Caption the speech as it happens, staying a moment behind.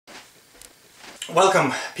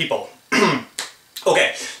Welcome, people.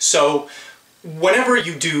 Okay, so whenever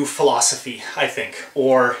you do philosophy, I think,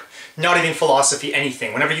 or not even philosophy,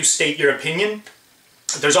 anything, whenever you state your opinion,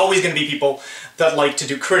 there's always going to be people that like to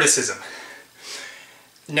do criticism.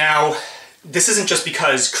 Now, this isn't just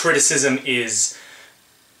because criticism is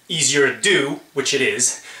easier to do, which it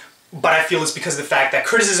is, but I feel it's because of the fact that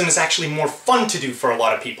criticism is actually more fun to do for a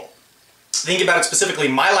lot of people. Think about it specifically,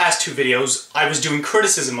 my last two videos, I was doing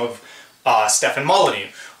criticism of Stefan Molyneux,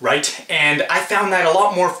 right? And I found that a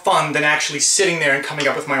lot more fun than actually sitting there and coming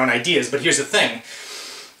up with my own ideas. But here's the thing,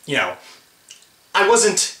 you know, I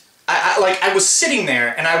was sitting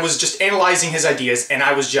there and I was just analyzing his ideas and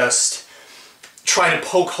I was just trying to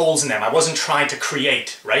poke holes in them. I wasn't trying to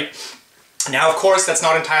create, right? Now, of course, that's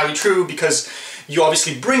not entirely true because you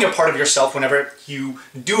obviously bring a part of yourself whenever you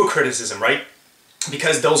do a criticism, right?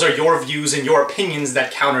 Because those are your views and your opinions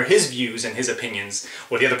that counter his views and his opinions,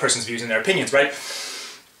 or the other person's views and their opinions, right?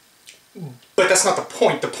 But that's not the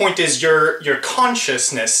point. The point is your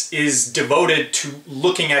consciousness is devoted to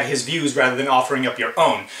looking at his views rather than offering up your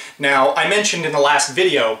own. Now, I mentioned in the last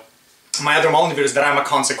video, my other Molyneux videos, that I'm a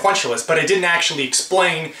consequentialist, but I didn't actually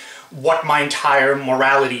explain what my entire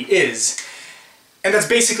morality is. And that's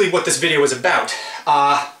basically what this video is about.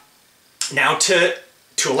 Now, to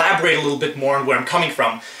elaborate a little bit more on where I'm coming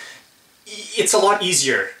from, it's a lot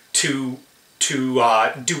easier to do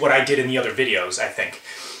what I did in the other videos, I think.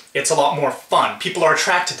 It's a lot more fun. People are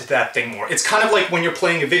attracted to that thing more. It's kind of like when you're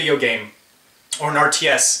playing a video game, or an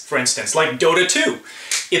RTS, for instance, like Dota 2.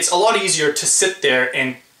 It's a lot easier to sit there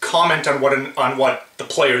and comment on what the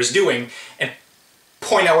player is doing and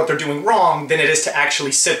point out what they're doing wrong than it is to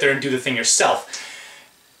actually sit there and do the thing yourself.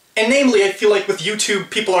 And namely, I feel like with YouTube,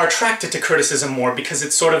 people are attracted to criticism more because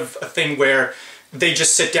it's sort of a thing where they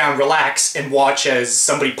just sit down, relax, and watch as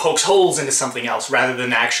somebody pokes holes into something else, rather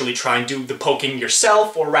than actually try and do the poking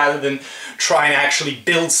yourself, or rather than try and actually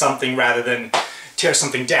build something rather than tear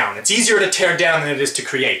something down. It's easier to tear down than it is to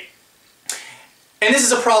create. And this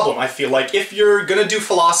is a problem, I feel like. If you're gonna do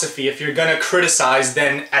philosophy, if you're gonna criticize,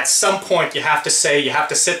 then at some point you have to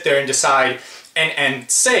sit there and decide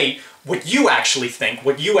and say what you actually think,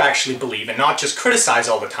 what you actually believe, and not just criticize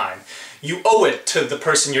all the time. You owe it to the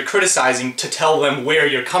person you're criticizing to tell them where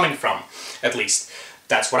you're coming from, at least.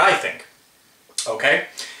 That's what I think. Okay?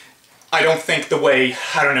 I don't think the way,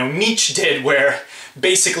 I don't know, Nietzsche did, where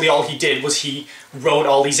basically all he did was he wrote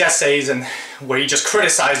all these essays and where he just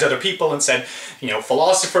criticized other people and said, you know,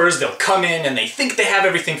 philosophers, they'll come in and they think they have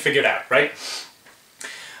everything figured out, right?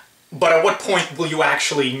 But at what point will you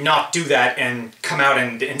actually not do that and come out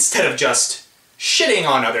and, instead of just shitting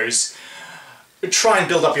on others, try and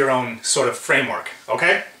build up your own sort of framework,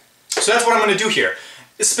 okay? So that's what I'm going to do here,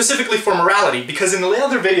 specifically for morality, because in the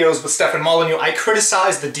other videos with Stefan Molyneux, I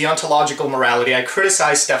criticized the deontological morality, I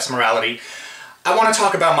criticized Steph's morality. I want to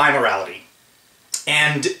talk about my morality.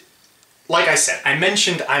 And like I said, I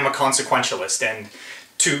mentioned I'm a consequentialist, and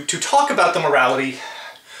to talk about the morality,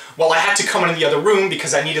 well, I had to come into the other room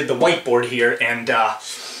because I needed the whiteboard here, and I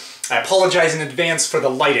apologize in advance for the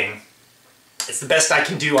lighting. It's the best I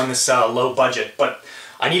can do on this low budget, but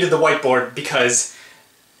I needed the whiteboard because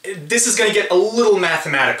this is going to get a little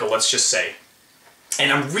mathematical, let's just say.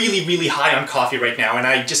 And I'm really, really high on coffee right now, and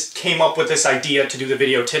I just came up with this idea to do the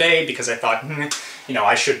video today because I thought, you know,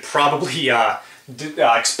 I should probably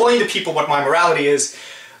explain to people what my morality is.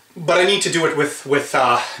 But I need to do it with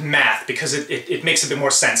math because it makes a bit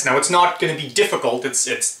more sense. Now, it's not going to be difficult.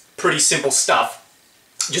 It's pretty simple stuff.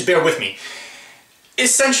 Just bear with me.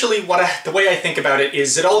 Essentially, the way I think about it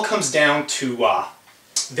is it all comes down to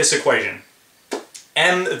this equation.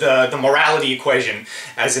 The morality equation,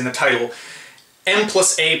 as in the title, m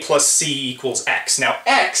plus a plus c equals x. Now,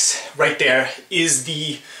 x, right there, is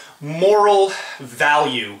the moral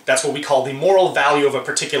value. That's what we call the moral value of a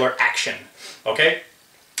particular action. Okay?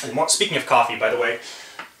 Speaking of coffee, by the way,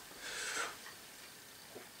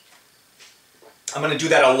 I'm going to do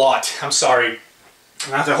that a lot. I'm sorry.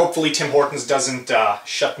 Hopefully Tim Hortons doesn't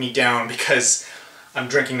shut me down because I'm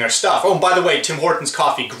drinking their stuff. Oh, and by the way, Tim Hortons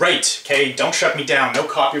coffee, great. Okay, don't shut me down. No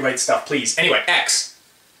copyright stuff, please. Anyway, x.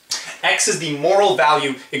 X is the moral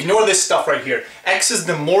value. Ignore this stuff right here. X is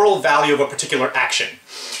the moral value of a particular action.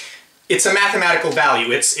 It's a mathematical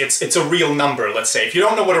value. It's a real number, let's say. If you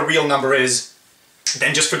don't know what a real number is,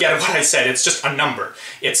 then just forget what I said. It's just a number.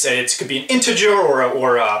 It could be an integer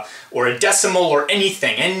or a decimal or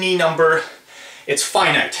anything, any number. It's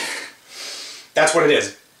finite. That's what it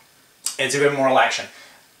is. It's a moral action.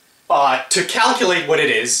 To calculate what it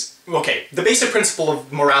is, okay, the basic principle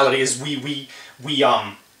of morality is we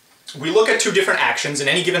look at two different actions in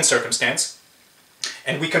any given circumstance,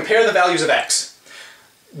 and we compare the values of x.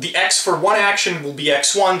 the x for one action will be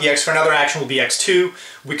x1, the x for another action will be x2.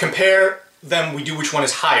 We compare them, we do which one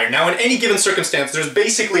is higher. Now in any given circumstance, there's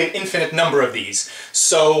basically an infinite number of these.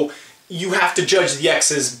 So you have to judge the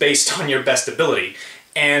x's based on your best ability.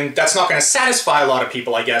 And that's not going to satisfy a lot of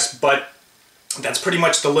people, I guess, but that's pretty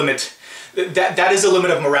much the limit. That is a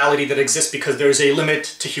limit of morality that exists because there's a limit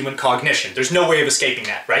to human cognition. There's no way of escaping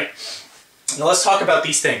that, right? Now let's talk about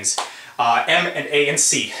these things. M and A and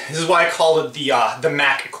C. This is why I call it the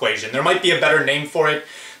Mac equation. There might be a better name for it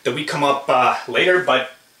that we come up later,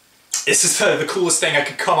 but this is the coolest thing I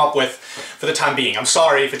could come up with for the time being. I'm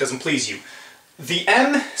sorry if it doesn't please you. The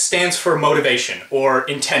M stands for motivation or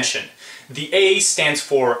intention. The A stands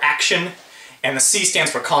for action, and the C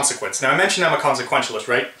stands for consequence. Now I mentioned I'm a consequentialist,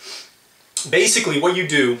 right? Basically what you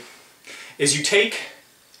do is you take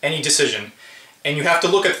any decision and you have to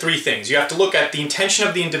look at three things. You have to look at the intention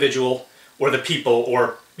of the individual or the people,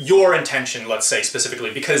 or your intention, let's say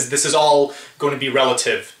specifically, because this is all going to be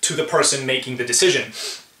relative to the person making the decision.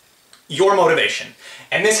 Your motivation.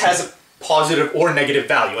 And this has a positive or negative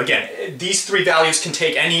value. Again, these three values can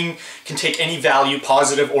take any value,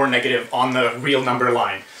 positive or negative, on the real number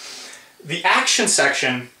line. The action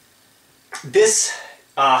section, this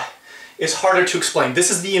is harder to explain. This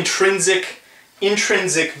is the intrinsic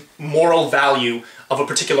moral value of a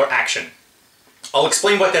particular action. I'll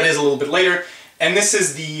explain what that is a little bit later, and this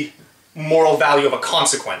is the moral value of a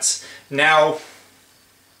consequence. Now,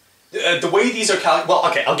 the way these are well,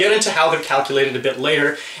 okay, I'll get into how they're calculated a bit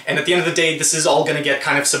later, and at the end of the day, this is all going to get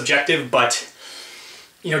kind of subjective, but,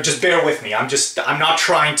 you know, just bear with me. I'm just sort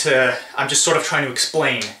of trying to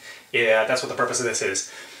explain. Yeah, that's what the purpose of this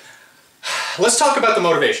is. Let's talk about the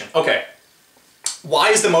motivation. Okay, why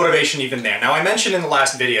is the motivation even there? Now, I mentioned in the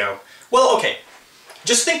last video, well, okay,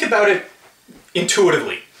 just think about it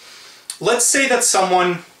intuitively. Let's say that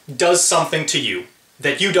someone does something to you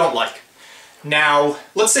that you don't like. Now,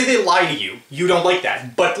 let's say they lie to you. You don't like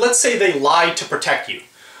that. But let's say they lied to protect you.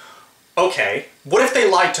 Okay, what if they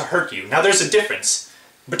lied to hurt you? Now, there's a difference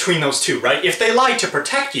between those two, right? If they lied to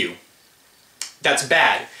protect you, that's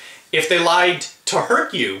bad. If they lied to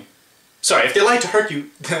hurt you, that's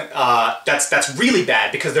really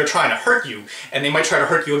bad because they're trying to hurt you, and they might try to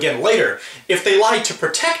hurt you again later. If they lied to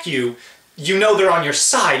protect you, you know they're on your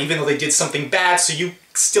side, even though they did something bad, so you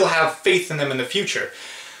still have faith in them in the future.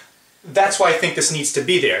 That's why I think this needs to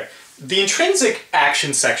be there. The intrinsic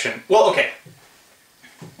action section, well, okay.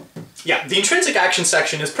 Yeah, the intrinsic action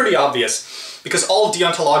section is pretty obvious because all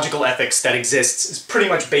deontological ethics that exists is pretty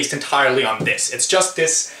much based entirely on this. It's just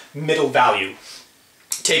this middle value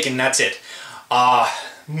taken, that's it.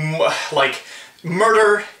 Like,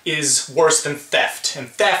 murder is worse than theft, and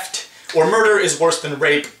murder is worse than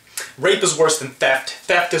rape. Rape is worse than theft.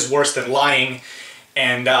 Theft is worse than lying.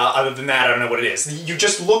 And other than that, I don't know what it is. You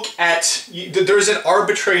just look at, there's an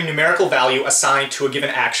arbitrary numerical value assigned to a given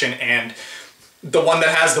action, and the one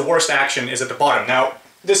that has the worst action is at the bottom. Now,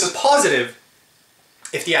 this is positive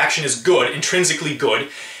if the action is good, intrinsically good,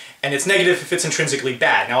 and it's negative if it's intrinsically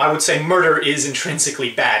bad. Now, I would say murder is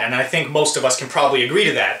intrinsically bad, and I think most of us can probably agree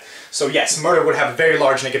to that. So yes, murder would have a very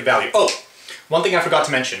large negative value. Oh, one thing I forgot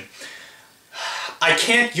to mention. I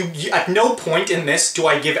can't, at no point in this do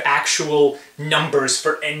I give actual numbers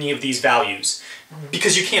for any of these values.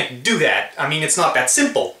 Because you can't do that. I mean, it's not that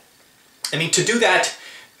simple. I mean, to do that,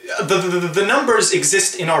 the numbers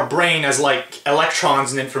exist in our brain as like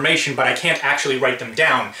electrons and information, but I can't actually write them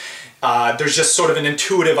down. There's just sort of an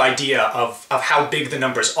intuitive idea of how big the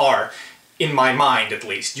numbers are, in my mind at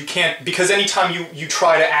least. You can't, because anytime you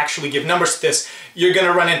try to actually give numbers to this, you're going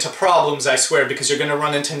to run into problems, I swear, because you're going to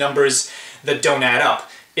run into numbers that don't add up.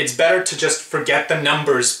 It's better to just forget the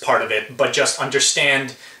numbers part of it, but just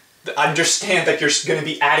understand that you're going to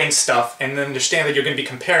be adding stuff, and then understand that you're going to be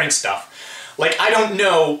comparing stuff. Like, I don't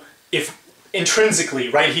know if intrinsically,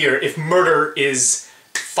 right here, if murder is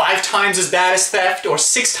 5 times as bad as theft or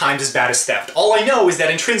 6 times as bad as theft. All I know is that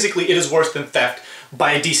intrinsically it is worse than theft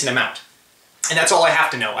by a decent amount. And that's all I have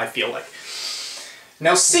to know, I feel like.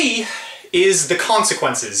 Now C is the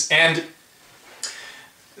consequences, and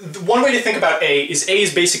one way to think about A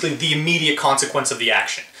is basically the immediate consequence of the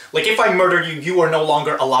action. Like, if I murder you, you are no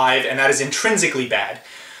longer alive, and that is intrinsically bad.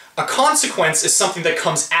 A consequence is something that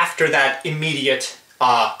comes after that immediate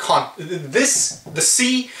the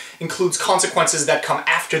C includes consequences that come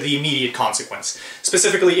after the immediate consequence.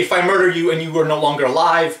 Specifically, if I murder you and you are no longer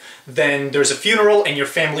alive, then there's a funeral and your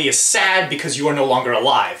family is sad because you are no longer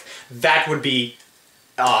alive. That would be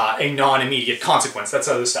a non-immediate consequence. That's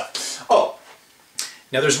other stuff. Oh,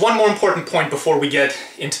 now there's one more important point before we get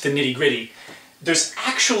into the nitty-gritty. There's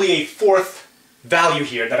actually a fourth value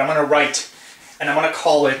here that I'm going to write and I'm going to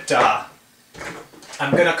call it,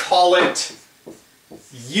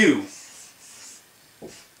 U.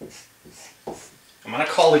 I'm going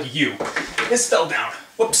to call it U. This fell down.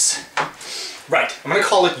 Whoops. Right, I'm going to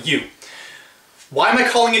call it U. Why am I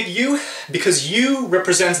calling it U? Because U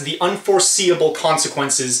represents the unforeseeable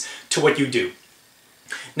consequences to what you do.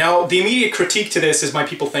 Now, the immediate critique to this is my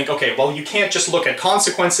people think, okay, well, you can't just look at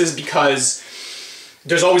consequences because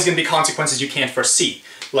there's always going to be consequences you can't foresee.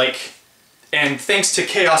 Like, and thanks to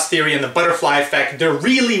chaos theory and the butterfly effect, there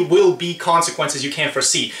really will be consequences you can't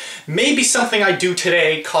foresee. Maybe something I do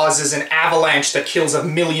today causes an avalanche that kills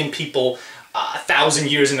 1 million people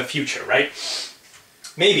 1,000 years in the future, right?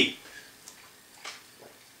 Maybe.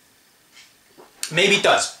 Maybe it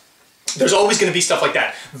does. There's always going to be stuff like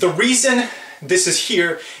that. The reason this is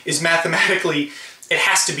here is mathematically, it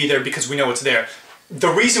has to be there because we know it's there. The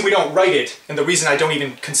reason we don't write it, and the reason I don't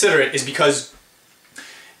even consider it, is because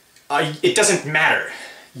it doesn't matter.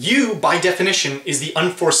 U, by definition, is the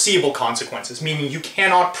unforeseeable consequences, meaning you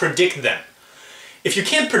cannot predict them. If you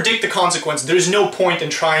can't predict the consequence, there's no point in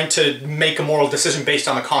trying to make a moral decision based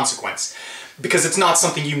on the consequence, because it's not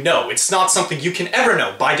something you know. It's not something you can ever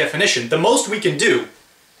know, by definition. The most we can do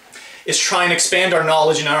is try and expand our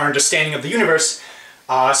knowledge and our understanding of the universe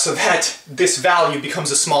so that this value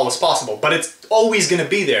becomes as small as possible. But it's always going to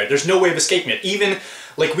be there. There's no way of escaping it. Even,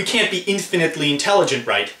 like, we can't be infinitely intelligent,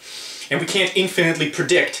 right? And we can't infinitely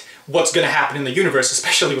predict what's going to happen in the universe,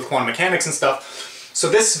 especially with quantum mechanics and stuff. So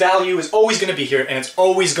this value is always going to be here, and it's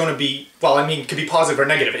always going to be, well, I mean, it could be positive or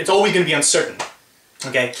negative. It's always going to be uncertain,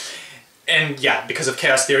 okay? And yeah, because of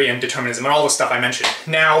chaos theory and determinism and all the stuff I mentioned.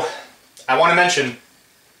 Now, I want to mention,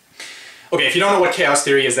 okay, if you don't know what chaos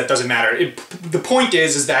theory is, that doesn't matter. The point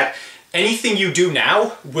is that anything you do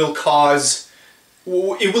now will cause,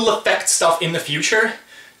 it will affect stuff in the future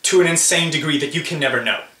to an insane degree that you can never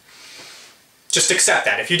know. Just accept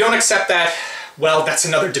that. If you don't accept that, well, that's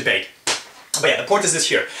another debate. But yeah, the point is this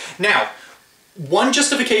here. Now, one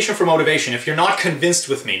justification for motivation, if you're not convinced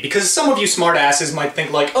with me, because some of you smartasses might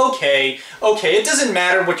think like, okay, it doesn't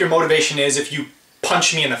matter what your motivation is if you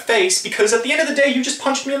punch me in the face, because at the end of the day, you just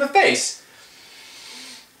punched me in the face.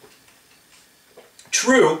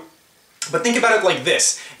 True, but think about it like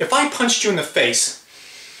this. If I punched you in the face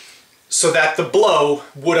so that the blow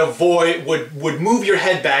would move your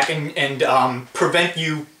head back and prevent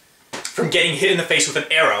you from getting hit in the face with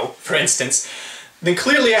an arrow, for instance, then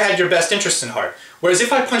clearly I had your best interest in heart. Whereas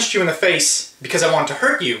if I punched you in the face because I wanted to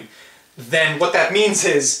hurt you, then what that means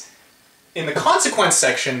is, in the consequence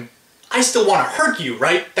section, I still want to hurt you,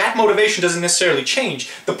 right? That motivation doesn't necessarily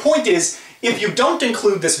change. The point is, if you don't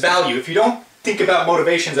include this value, if you don't think about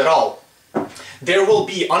motivations at all, there will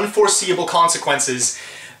be unforeseeable consequences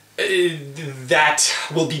that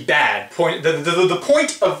will be bad. The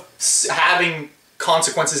point of having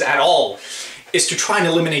consequences at all is to try and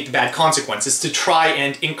eliminate the bad consequences, to try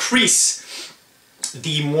and increase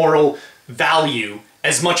the moral value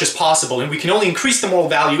as much as possible. And we can only increase the moral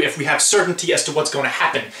value if we have certainty as to what's going to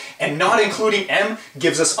happen. And not including M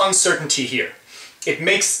gives us uncertainty here. It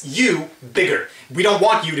makes U bigger. We don't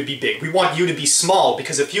want U to be big. We want U to be small,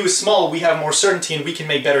 because if U is small, we have more certainty and we can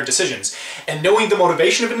make better decisions. And knowing the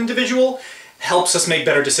motivation of an individual helps us make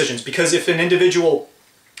better decisions, because if an individual,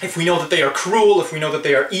 if we know that they are cruel, if we know that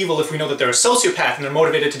they are evil, if we know that they're a sociopath and they're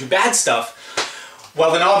motivated to do bad stuff,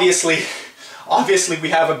 well then obviously we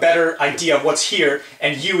have a better idea of what's here,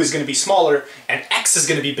 and U is going to be smaller and X is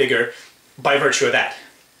going to be bigger by virtue of that.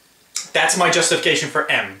 That's my justification for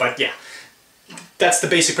M, but yeah, that's the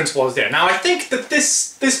basic principle is there. Now I think that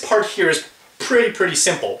this part here is pretty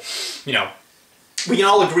simple. You know, we can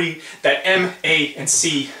all agree that M, A, and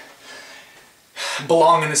C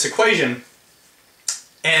belong in this equation.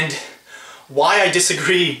 And why I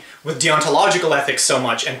disagree with deontological ethics so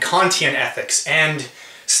much, and Kantian ethics, and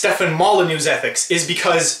Stefan Molyneux ethics, is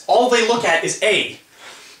because all they look at is A.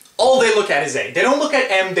 All they look at is A. They don't look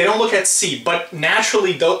at M, they don't look at C, but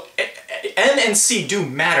naturally, though, M and C do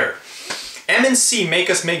matter. M and C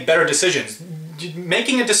make us make better decisions.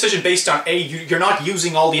 Making a decision based on A, you're not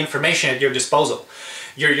using all the information at your disposal.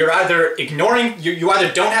 You're either ignoring, you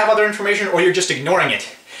either don't have other information, or you're just ignoring it.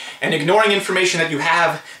 And ignoring information that you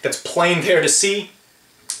have that's plain there to see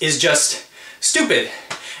is just stupid.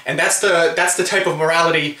 And that's the type of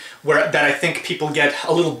morality that I think people get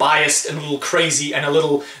a little biased and a little crazy and a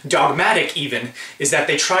little dogmatic even, is that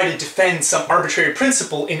they try to defend some arbitrary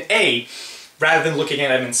principle in A rather than looking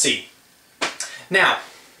at M and C. Now,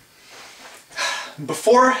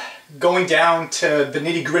 before going down to the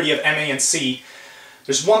nitty-gritty of M, A, and C,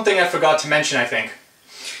 there's one thing I forgot to mention, I think.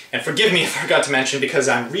 And forgive me if I forgot to mention, because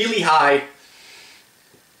I'm really high.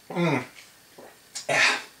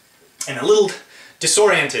 and a little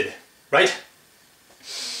disoriented, right?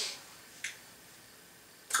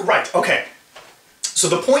 Right, okay. So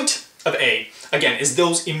the point of A, again, is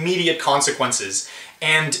those immediate consequences.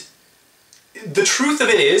 And the truth of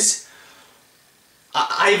it is,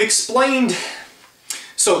 I've explained...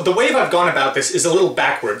 So the way I've gone about this is a little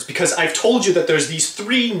backwards, because I've told you that there's these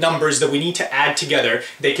three numbers that we need to add together.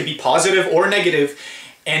 They could be positive or negative,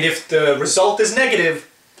 and if the result is negative,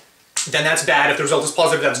 then that's bad. If the result is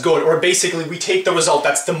positive, that's good. Or basically, we take the result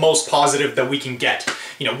that's the most positive that we can get.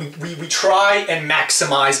 You know, we try and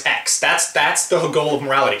maximize X. That's the goal of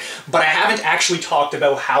morality. But I haven't actually talked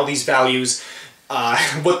about how these values,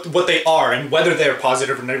 what they are, and whether they're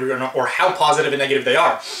positive or negative or not, or how positive and negative they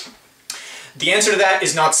are. The answer to that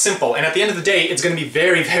is not simple, and at the end of the day, it's going to be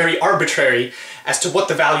very, very arbitrary as to what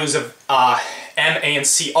the values of M, A, and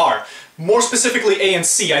C are. More specifically, A and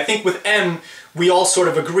C. I think with M, we all sort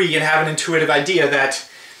of agree and have an intuitive idea that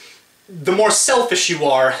the more selfish you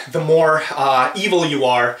are, the more evil you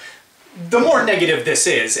are, the more negative this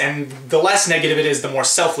is, and the less negative it is, the more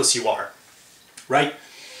selfless you are, right?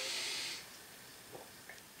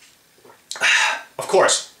 Of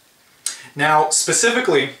course. Now,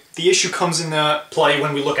 specifically, the issue comes into play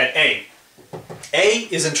when we look at A. A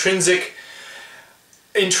is intrinsic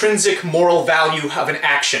moral value of an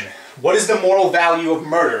action. What is the moral value of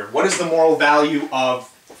murder? What is the moral value of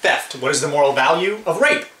theft? What is the moral value of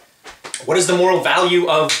rape? What is the moral value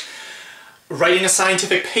of writing a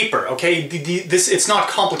scientific paper? Okay, it's not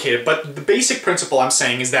complicated, but the basic principle I'm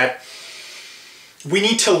saying is that we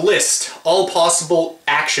need to list all possible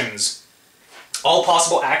actions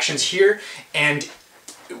here, and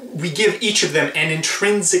we give each of them an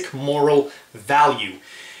intrinsic moral value.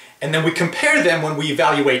 And then we compare them when we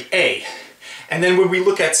evaluate A. And then when we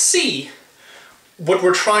look at C, what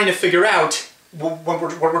we're trying to figure out,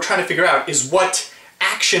 is what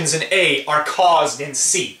actions in A are caused in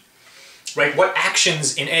C. Right? What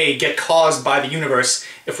actions in A get caused by the universe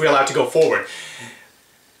if we allow it to go forward.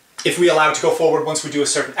 If we allow it to go forward once we do a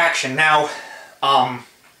certain action. Now,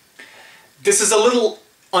 this is a little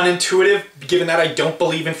unintuitive, given that I don't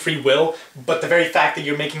believe in free will, but the very fact that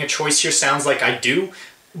you're making a choice here sounds like I do,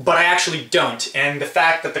 but I actually don't. And the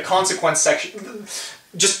fact that the consequence section...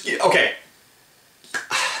 okay.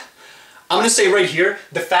 I'm going to say right here,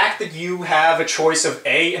 the fact that you have a choice of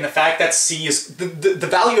A and the fact that C is... The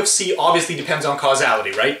value of C obviously depends on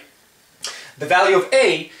causality, right? The value of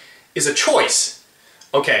A is a choice,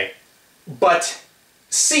 okay, but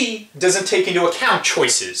C doesn't take into account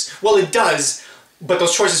choices. Well, it does, but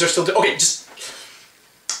those choices are still... Okay,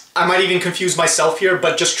 I might even confuse myself here,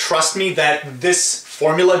 but just trust me that this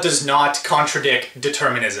formula does not contradict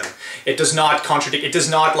determinism. It does not contradict, it does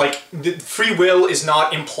not, like, free will is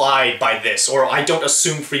not implied by this, or I don't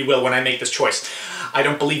assume free will when I make this choice. I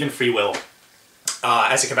don't believe in free will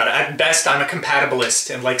as a compatibilist. At best, I'm a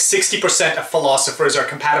compatibilist, and like 60% of philosophers are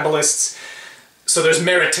compatibilists, so there's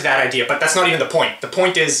merit to that idea, but that's not even the point. The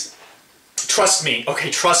point is, trust me, okay,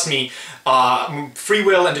 trust me, free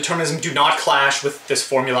will and determinism do not clash with this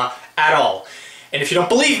formula at all. And if you don't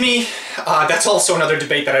believe me, that's also another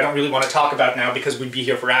debate that I don't really want to talk about now because we'd be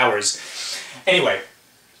here for hours. Anyway,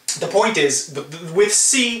 the point is, with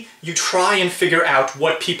C, you try and figure out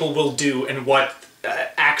what people will do and what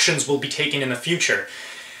actions will be taken in the future.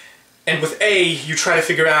 And with A, you try to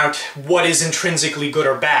figure out what is intrinsically good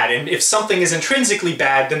or bad. And if something is intrinsically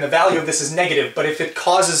bad, then the value of this is negative. But if it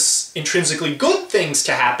causes intrinsically good things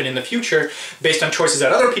to happen in the future, based on choices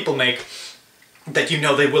that other people make, that you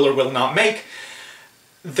know they will or will not make,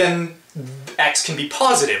 then X can be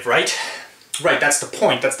positive, right? Right, that's the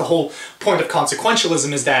point. That's the whole point of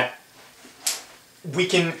consequentialism, is that we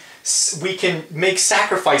can make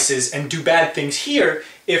sacrifices and do bad things here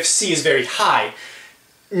if C is very high.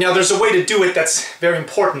 Now, there's a way to do it that's very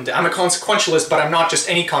important. I'm a consequentialist, but I'm not just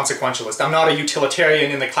any consequentialist. I'm not a utilitarian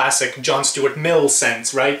in the classic John Stuart Mill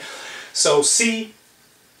sense, right? So C,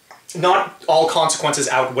 not all consequences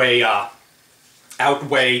outweigh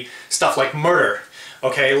stuff like murder,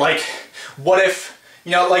 okay? Like, what if,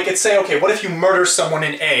 you know, like, it's say, okay, what if you murder someone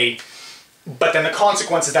in A, but then the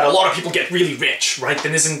consequence is that a lot of people get really rich, right?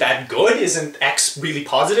 Then isn't that good? Isn't X really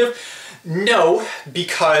positive? No,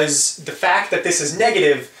 because the fact that this is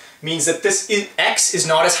negative means that X is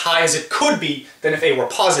not as high as it could be than if A were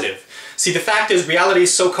positive. See, the fact is, reality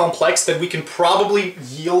is so complex that we can probably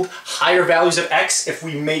yield higher values of X if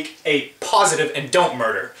we make A positive and don't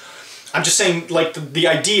murder. I'm just saying, like, the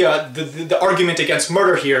idea, the argument against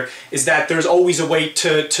murder here is that there's always a way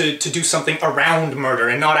to do something around murder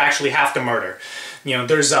and not actually have to murder. You know,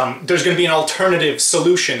 there's going to be an alternative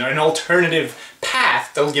solution or an alternative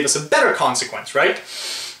path that'll give us a better consequence, right?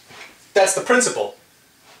 That's the principle.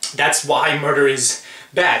 That's why murder is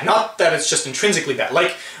bad. Not that it's just intrinsically bad.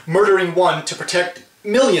 Like, murdering one to protect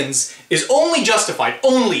millions is only justified,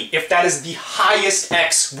 only if that is the highest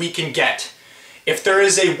X we can get. If there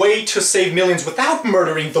is a way to save millions without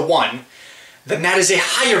murdering the one, then that is a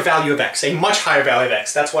higher value of X, a much higher value of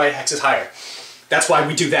X. That's why X is higher. That's why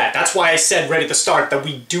we do that. That's why I said right at the start that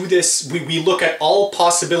we do this, we look at all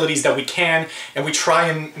possibilities that we can, and we try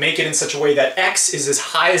and make it in such a way that X is as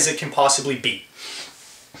high as it can possibly be.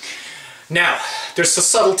 Now, there's a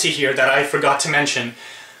subtlety here that I forgot to mention.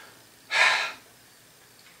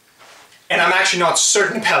 And I'm actually not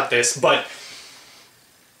certain about this, but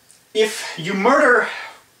if you murder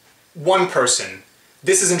one person,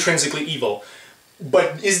 this is intrinsically evil.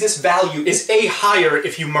 But is this value, is A higher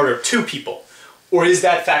if you murder two people? Or is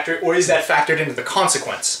that factored into the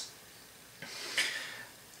consequence?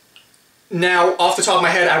 Now, off the top of my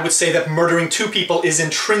head, I would say that murdering two people is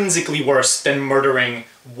intrinsically worse than murdering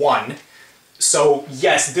one. So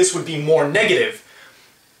yes, this would be more negative,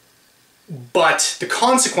 but the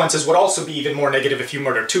consequences would also be even more negative if you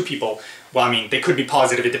murder two people. Well, I mean, they could be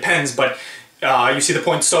positive, it depends, but you see the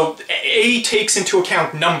point. So A takes into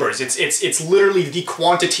account numbers. It's literally the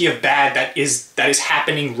quantity of bad that is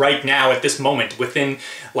happening right now at this moment within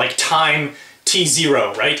like time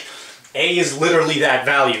t0, right? A is literally that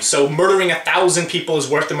value. So murdering 1,000 people is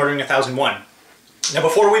worth than murdering 1,001. Now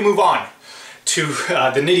before we move on to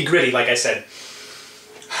the nitty-gritty, like I said,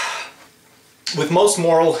 with most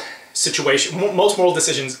moral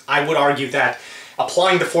decisions, I would argue that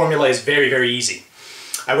applying the formula is very, very easy.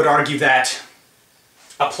 I would argue that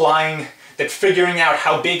figuring out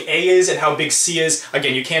how big A is and how big C is,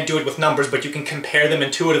 again, you can't do it with numbers, but you can compare them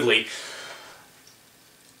intuitively.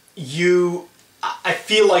 I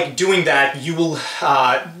feel like doing that, you will,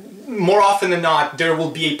 more often than not, there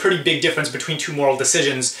will be a pretty big difference between two moral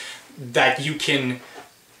decisions that you can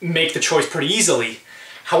make the choice pretty easily.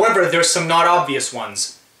 However, there's some not obvious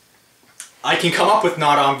ones. I can come up with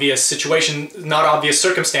not obvious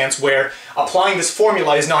circumstance where applying this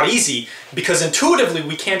formula is not easy because intuitively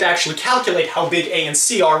we can't actually calculate how big A and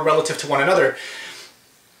C are relative to one another.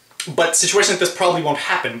 But situations like this probably won't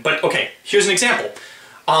happen. But okay, here's an example.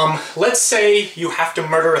 Let's say you have to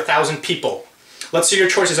murder 1,000 people. Let's say your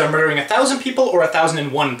choices are murdering 1,000 people or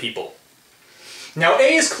 1,001 people. Now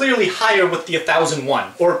A is clearly higher with the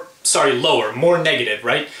 1,001, or sorry, lower, more negative,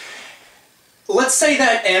 right? Let's say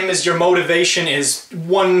that M is your motivation is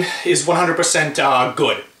 100%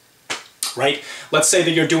 good, right? Let's say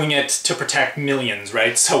that you're doing it to protect millions,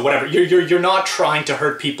 right? So whatever, you're not trying to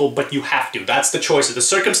hurt people, but you have to. That's the choice. The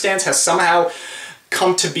circumstance has somehow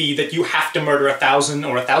come to be that you have to murder 1,000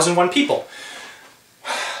 or 1,001 people.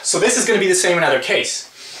 So this is going to be the same in either case.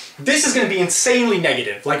 This is going to be insanely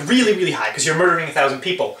negative, like really, really high, because you're murdering 1,000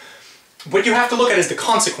 people. What you have to look at is the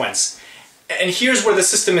consequence. And here's where the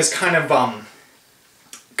system is kind of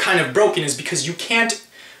broken, is because you can't,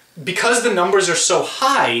 because the numbers are so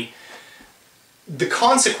high, the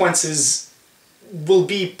consequences will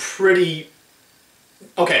be pretty,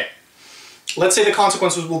 okay, let's say the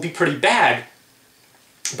consequences will be pretty bad,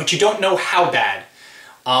 but you don't know how bad.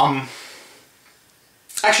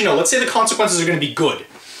 Actually no, let's say the consequences are going to be good,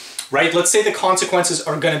 right? Let's say the consequences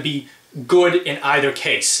are going to be good in either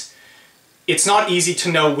case. It's not easy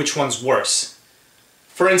to know which one's worse.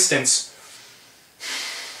 For instance,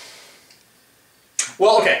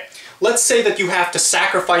 well, okay, let's say that you have to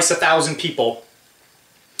sacrifice 1,000 people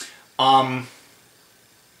to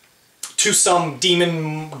some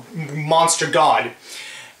demon monster god,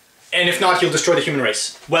 and if not, he'll destroy the human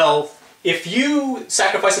race. Well, if you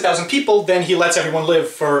sacrifice 1,000 people, then he lets everyone live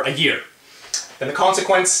for a year. Then the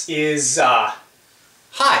consequence is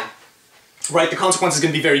high, right? The consequence is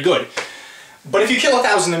going to be very good. But if you kill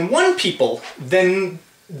 1,001 people, then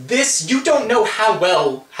you don't know how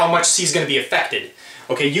much C is going to be affected.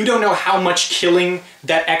 Okay, you don't know how much killing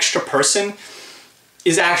that extra person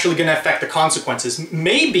is actually going to affect the consequences.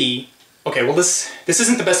 Maybe, okay, well this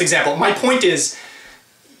isn't the best example. My point is,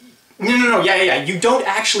 yeah, you don't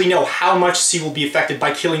actually know how much C will be affected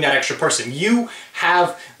by killing that extra person. You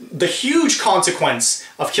have the huge consequence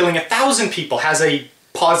of killing 1,000 people has a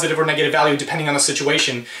positive or negative value depending on the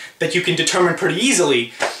situation that you can determine pretty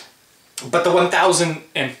easily. But the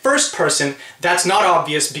 1,001st person, that's not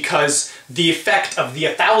obvious because the effect of the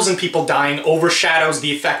 1,000 people dying overshadows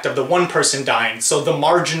the effect of the one person dying. So the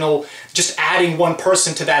marginal, just adding one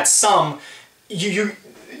person to that sum,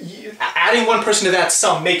 adding one person to that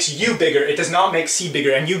sum makes you bigger. It does not make C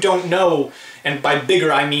bigger, and you don't know, and by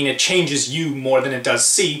bigger I mean it changes you more than it does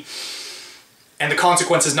C, and the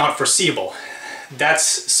consequence is not foreseeable.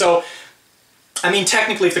 So I mean,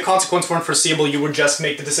 technically, if the consequence weren't foreseeable, you would just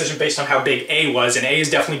make the decision based on how big A was, and A is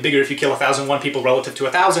definitely bigger if you kill 1,001 people relative to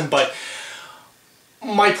 1,000, but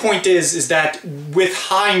my point is that with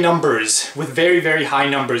high numbers, with very, very high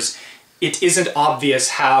numbers, it isn't obvious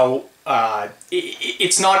how,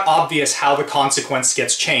 it's not obvious how the consequence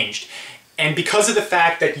gets changed. And because of the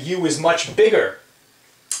fact that U is much bigger,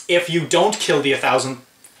 if you don't kill the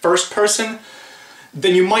 1,001st person,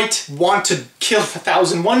 then you might want to kill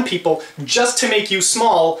 1,001 people just to make U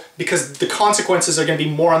small, because the consequences are going to be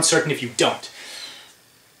more uncertain if you don't.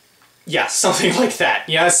 Yeah, something like that.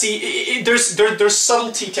 Yeah, see, there's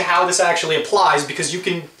subtlety to how this actually applies, because you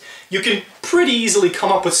can pretty easily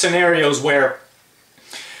come up with scenarios where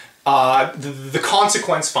the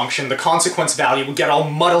consequence function, the consequence value, will get all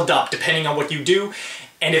muddled up depending on what you do,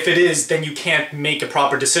 and if it is, then you can't make a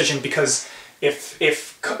proper decision, because if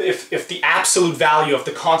the absolute value of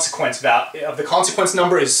the consequence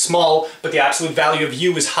number is small, but the absolute value of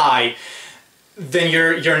U is high, then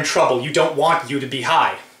you're in trouble. You don't want U to be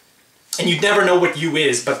high. And you'd never know what U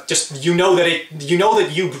is, but just you know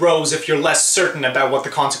that U grows if you're less certain about what the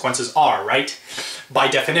consequences are, right? By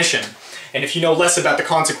definition. And if you know less about the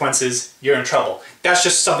consequences, you're in trouble. That's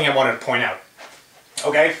just something I wanted to point out.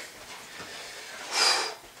 Okay?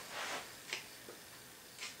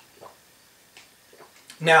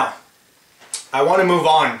 Now, I want to move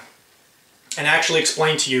on and actually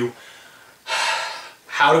explain to you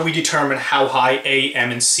how do we determine how high A,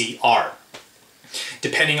 M, and C are,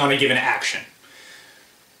 depending on a given action.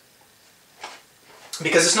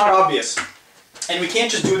 Because it's not obvious. And we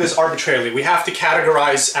can't just do this arbitrarily. We have to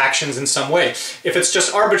categorize actions in some way. If it's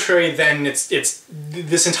just arbitrary, then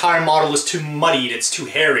this entire model is too muddied, it's too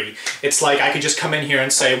hairy. It's like I could just come in here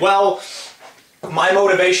and say, well, my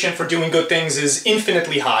motivation for doing good things is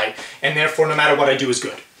infinitely high, and therefore no matter what I do is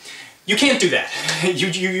good. You can't do that.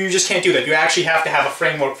 You just can't do that. You actually have to have a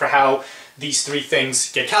framework for how these three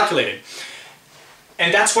things get calculated.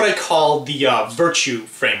 And that's what I call the virtue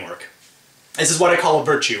framework. This is what I call a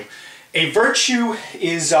virtue. A virtue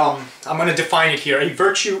is, I'm going to define it here, a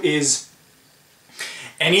virtue is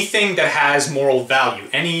anything that has moral value,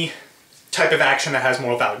 any type of action that has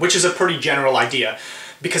moral value, which is a pretty general idea,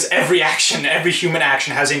 because every action, every human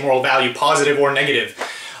action has a moral value, positive or negative.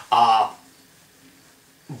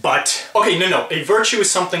 But, okay, no, a virtue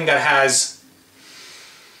is something that has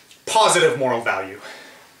positive moral value.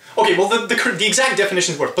 Okay, well, the exact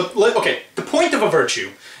definition is worse, but, okay, the point of a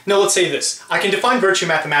virtue, no, let's say this. I can define virtue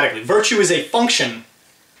mathematically. Virtue is a function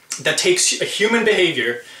that takes a human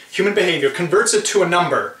behavior, converts it to a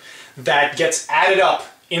number that gets added up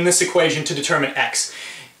in this equation to determine X.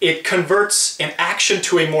 It converts an action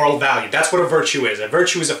to a moral value. That's what a virtue is. A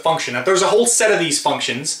virtue is a function. Now, there's a whole set of these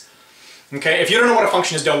functions. Okay, if you don't know what a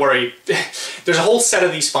function is, don't worry. There's a whole set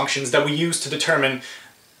of these functions that we use to determine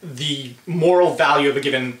the moral value of a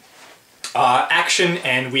given action,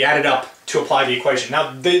 and we add it up to apply the equation.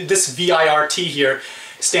 Now, this VIRT here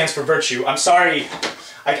stands for virtue. I'm sorry,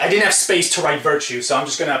 I didn't have space to write virtue, so I'm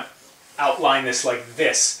just going to outline this like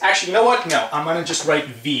this. Actually, you know what? No, I'm going to just write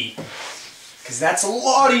V, because that's a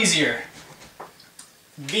lot easier.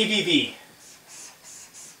 V.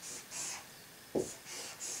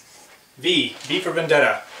 V for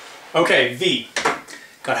vendetta. Okay, V.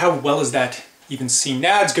 God, how well is that even seen?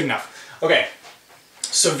 Nah, it's good enough. Okay,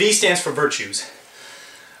 so V stands for virtues.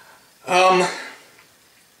 Yeah,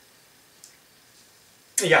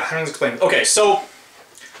 I don't explain. Okay, so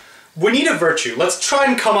we need a virtue. Let's try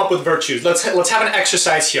and come up with virtues. Let's have an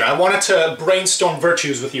exercise here. I wanted to brainstorm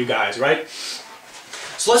virtues with you guys, right?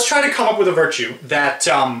 So let's try to come up with a virtue that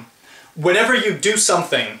whenever you do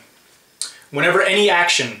something, whenever any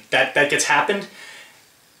action that gets happened,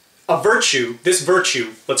 a virtue, this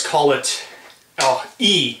virtue, let's call it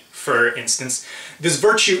E, for instance, this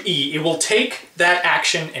virtue E, it will take that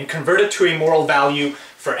action and convert it to a moral value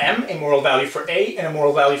for M, a moral value for A, and a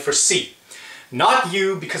moral value for C. Not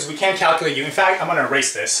U, because we can't calculate U. In fact, I'm going to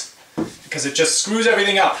erase this, because it just screws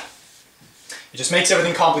everything up. It just makes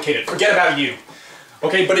everything complicated. Forget about U.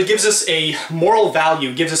 Okay, but it gives us a moral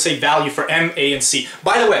value, gives us a value for M, A, and C.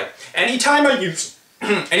 By the way, anytime I use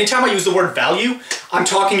the word value, I'm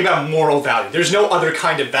talking about moral value. There's no other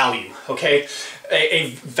kind of value, okay?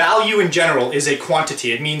 A value in general is a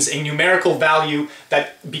quantity. It means a numerical value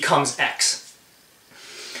that becomes X.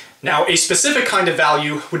 Now, a specific kind of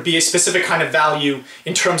value would be a specific kind of value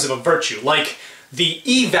in terms of a virtue. Like, the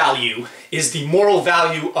E value is the moral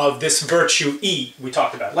value of this virtue E we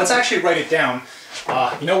talked about. Let's actually write it down.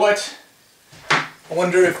 You know what? I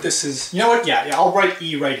wonder if this is... You know what? Yeah, I'll write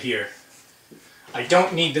E right here. I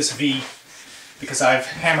don't need this V because I've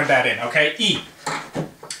hammered that in, okay? E.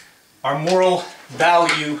 our moral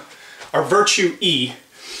value, our virtue E,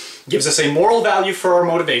 gives us a moral value for our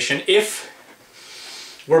motivation if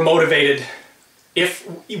we're motivated, if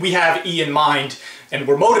we have E in mind and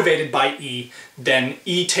we're motivated by E, then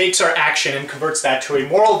E takes our action and converts that to a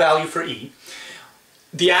moral value for E.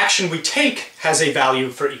 The action we take has a value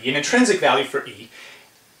for E, an intrinsic value for E,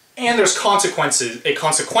 and there's consequences, a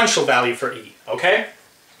consequential value for E, okay?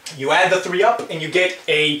 You add the 3 up and you get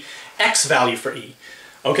a X value for E,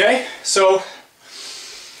 okay? So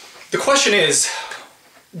the question is,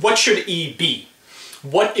 what should E be?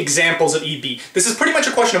 What examples of E be? This is pretty much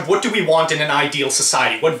a question of what do we want in an ideal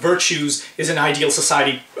society? What virtues is an ideal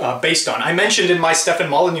society based on? I mentioned in my Stefan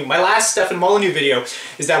Molyneux, my last Stefan Molyneux video,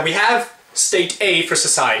 is that we have state A for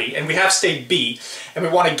society and we have state B, and we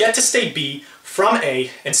want to get to state B from A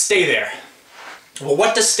and stay there. Well,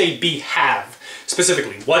 what does state B have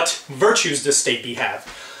specifically? What virtues does state B have?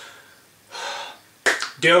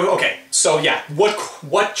 Okay, so yeah,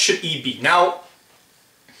 what should E be? Now,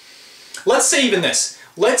 let's say even this.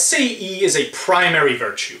 Let's say E is a primary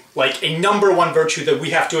virtue, like a #1 virtue that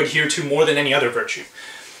we have to adhere to more than any other virtue.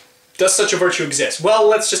 Does such a virtue exist? Well,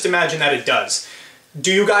 let's just imagine that it does.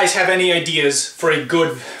 Do you guys have any ideas for a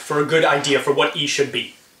good idea for what E should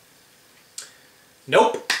be?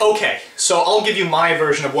 Nope? Okay, so I'll give you my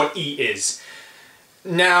version of what E is.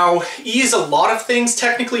 Now, E is a lot of things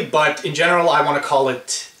technically, but in general I want to call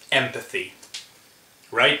it empathy,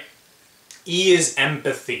 right? E is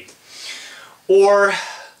empathy. Or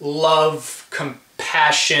love,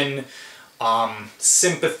 compassion,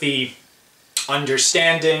 sympathy,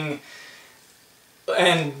 understanding,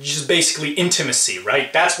 and just basically intimacy,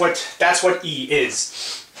 right? That's what E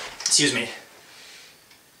is. Excuse me.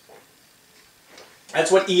 That's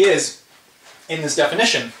what E is in this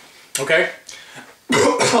definition, okay?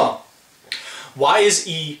 Why is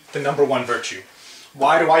E the #1 virtue?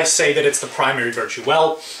 Why do I say that it's the primary virtue?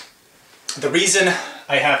 Well, the reason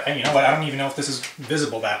I have, and you know what, I don't even know if this is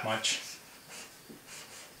visible that much.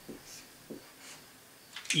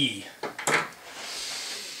 E.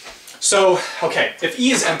 So, okay, if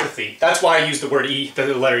E is empathy, that's why I use the word E,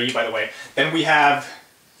 the letter E, by the way, then we have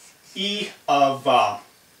E of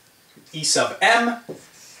E sub M,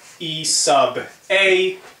 E sub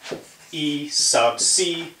A, E sub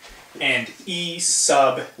C, and E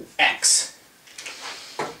sub X.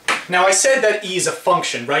 Now I said that E is a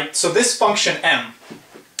function, right? So this function M,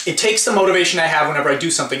 it takes the motivation I have whenever I do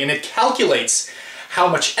something and it calculates how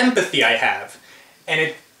much empathy I have.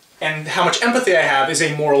 And how much empathy I have is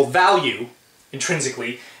a moral value,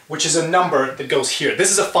 intrinsically, which is a number that goes here.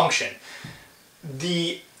 This is a function.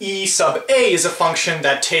 The E sub A is a function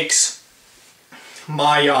that takes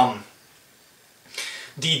my,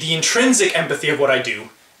 the intrinsic empathy of what I do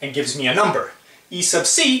and gives me a number. E sub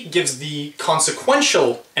C gives the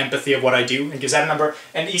consequential empathy of what I do and gives that a number,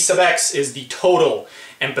 and E sub X is the total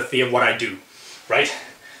empathy of what I do, right?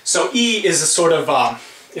 So E is a sort of,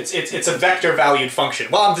 it's a vector valued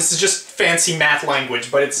function. Well, this is just fancy math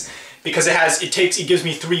language, but it's because it gives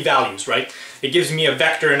me 3 values, right? It gives me a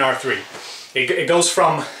vector in R3. It goes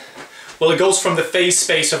from, well, it goes from the phase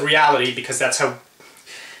space of reality, because that's how,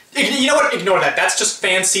 you know what, ignore that, that's just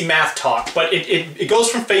fancy math talk, but it goes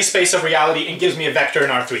from phase space of reality and gives me a vector in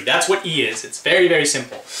R3. That's what E is. It's very, very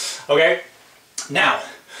simple, okay? Now,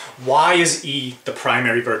 why is E the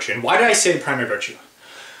primary virtue? And why did I say the primary virtue?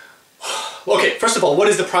 Okay, first of all, what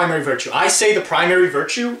is the primary virtue? I say the primary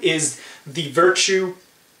virtue is the virtue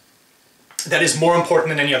that is more important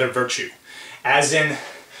than any other virtue. As in,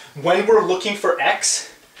 when we're looking for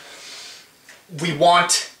X, we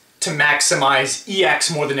want to maximize EX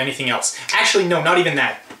more than anything else. Actually, no, not even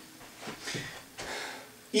that.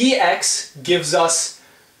 EX gives us,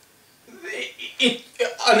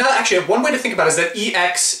 actually, one way to think about it is that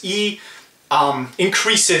E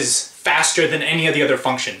increases faster than any of the other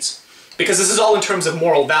functions. Because this is all in terms of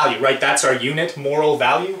moral value, right? That's our unit, moral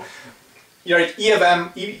value. You're right, E of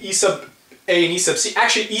M, E sub A and E sub C,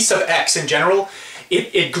 actually E sub X in general,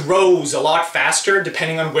 it grows a lot faster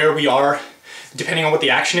depending on where we are, depending on what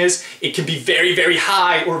the action is. It can be very, very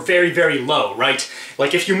high or very, very low, right?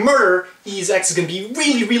 Like if you murder, E's X is going to be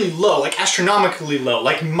really, really low, like astronomically low,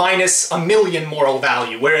 like -1,000,000 moral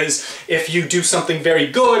value. Whereas if you do something very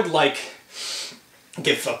good, like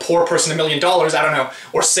give a poor person $1 million, I don't know,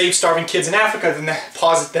 or save starving kids in Africa,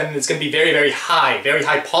 then it's going to be very, very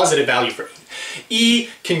high positive value for E. E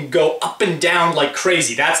can go up and down like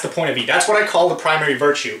crazy. That's the point of E. That's what I call the primary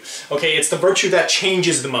virtue. Okay, it's the virtue that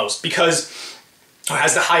changes the most because it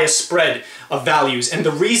has the highest spread of values. And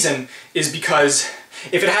the reason is because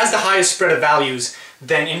if it has the highest spread of values,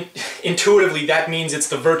 then intuitively that means it's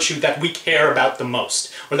the virtue that we care about the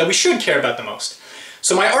most, or that we should care about the most.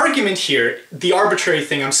 So my argument here, the arbitrary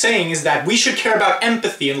thing I'm saying, is that we should care about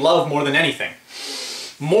empathy and love more than anything.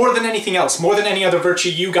 More than anything else, more than any other virtue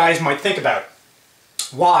you guys might think about.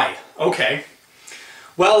 Why? Okay.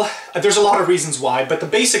 Well, there's a lot of reasons why, but the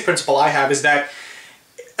basic principle I have is that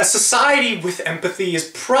a society with empathy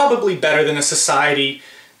is probably better than a society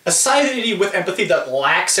with empathy that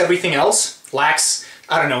lacks everything else, lacks,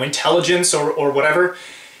 I don't know, intelligence or whatever,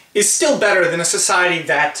 is still better than a society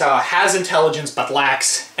that has intelligence but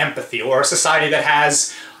lacks empathy, or a society that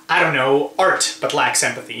has, I don't know, art but lacks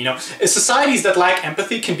empathy. You know, societies that lack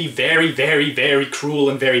empathy can be very, very, very cruel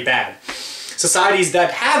and very bad. Societies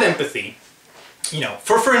that have empathy, you know,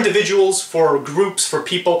 for individuals, for groups, for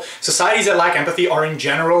people, societies that lack empathy are in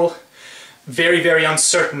general very, very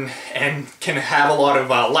uncertain and can have a lot of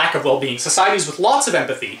lack of well-being. Societies with lots of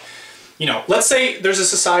empathy, you know, let's say there's a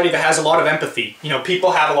society that has a lot of empathy, you know,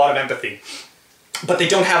 people have a lot of empathy, but they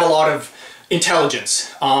don't have a lot of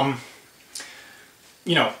intelligence.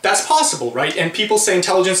 You know, that's possible, right? And people say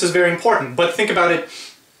intelligence is very important, but think about it,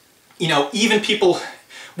 you know, even people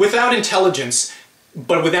without intelligence,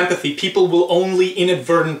 but with empathy, people will only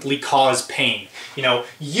inadvertently cause pain. You know,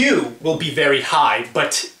 U will be very high,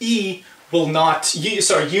 but E will not, U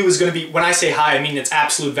is going to be, when I say high, I mean its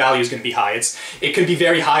absolute value is going to be high. It could be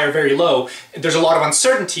very high or very low. There's a lot of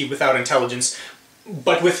uncertainty without intelligence,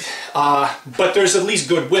 but there's at least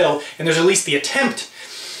goodwill, and there's at least the attempt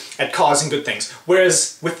at causing good things.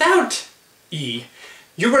 Whereas without E,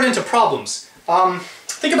 you run into problems.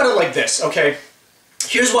 Think about it like this, okay?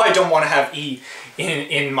 Here's why I don't want to have E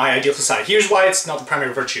in my ideal society. Here's why it's not the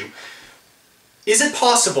primary virtue. Is it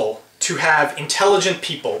possible to have intelligent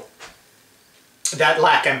people that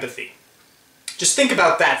lack empathy? Just think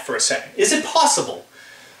about that for a second. Is it possible?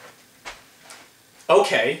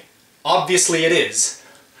 Okay, obviously it is.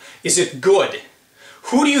 Is it good?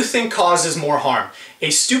 Who do you think causes more harm? A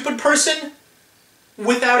stupid person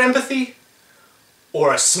without empathy,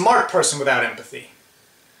 or a smart person without empathy?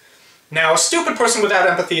 Now, a stupid person without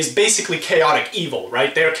empathy is basically chaotic evil,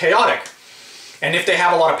 right? They're chaotic. And if they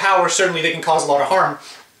have a lot of power, certainly they can cause a lot of harm.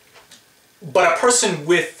 But a person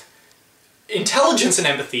with intelligence and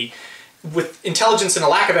empathy, with intelligence and a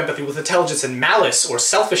lack of empathy, with intelligence and malice or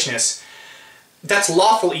selfishness, that's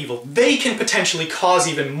lawful evil. They can potentially cause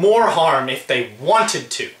even more harm if they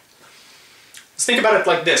wanted to. Let's think about it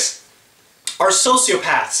like this. Are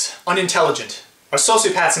sociopaths unintelligent? Are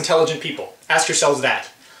sociopaths intelligent people? Ask yourselves that.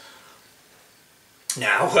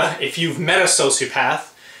 Now, if you've met a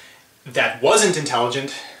sociopath that wasn't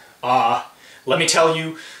intelligent, let me tell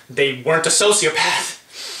you, they weren't a sociopath.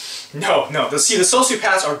 No. See, the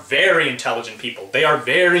sociopaths are very intelligent people. They are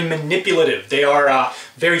very manipulative. They are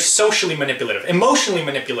very socially manipulative, emotionally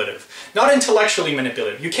manipulative, not intellectually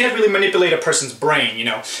manipulative. You can't really manipulate a person's brain, you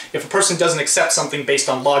know. If a person doesn't accept something based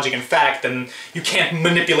on logic and fact, then you can't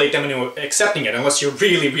manipulate them into accepting it unless you're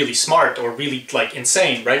really, really smart or really, like,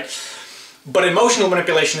 insane, right? But emotional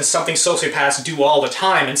manipulation is something sociopaths do all the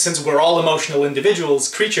time, and since we're all emotional individuals,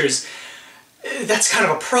 creatures, that's kind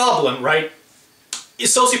of a problem, right?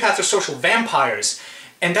 Sociopaths are social vampires,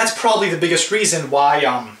 and that's probably the biggest reason why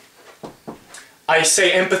I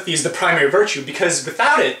say empathy is the primary virtue, because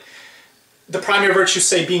without it, the primary virtue,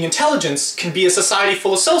 say being intelligence, can be a society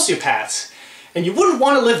full of sociopaths, and you wouldn't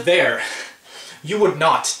want to live there. You would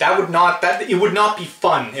not. It would not be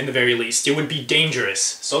fun, in the very least. It would be dangerous.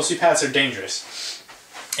 Sociopaths are dangerous.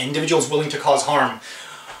 Individuals willing to cause harm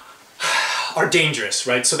are dangerous,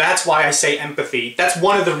 right? So that's why I say empathy. That's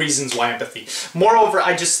one of the reasons why empathy. Moreover,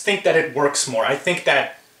 I just think that it works more. I think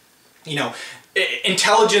that, you know,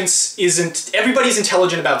 intelligence isn't... Everybody's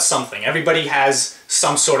intelligent about something. Everybody has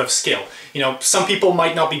some sort of skill. You know, some people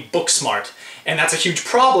might not be book smart, and that's a huge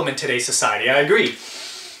problem in today's society, I agree.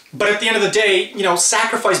 But at the end of the day, you know,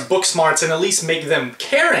 sacrifice book smarts and at least make them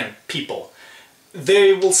caring people.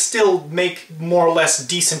 They will still make more or less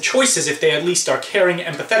decent choices if they at least are caring,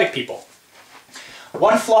 empathetic people.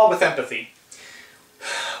 One flaw with empathy.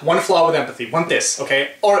 Want this,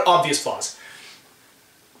 okay? Or obvious flaws.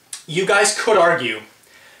 You guys could argue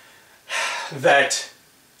that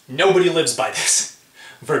nobody lives by this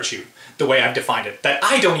virtue, the way I've defined it. That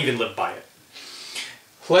I don't even live by it.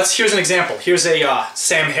 Here's an example. Here's a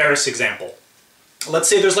Sam Harris example. Let's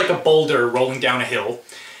say there's like a boulder rolling down a hill,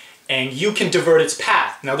 and you can divert its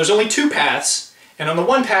path. Now there's only two paths, and on the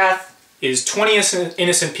one path is 20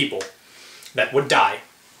 innocent people that would die.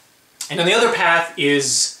 And on the other path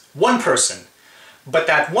is one person, but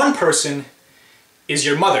that one person is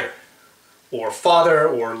your mother, or father,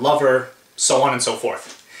 or lover, so on and so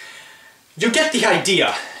forth. you get the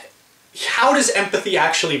idea. How does empathy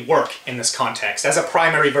actually work in this context as a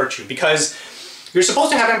primary virtue? Because you're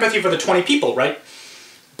supposed to have empathy for the 20 people, right?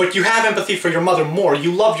 But you have empathy for your mother more.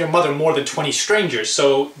 You love your mother more than 20 strangers,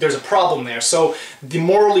 so there's a problem there. So the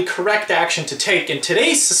morally correct action to take in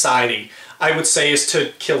today's society, I would say, is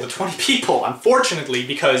to kill the 20 people, unfortunately,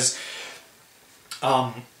 because,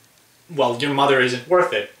 well, your mother isn't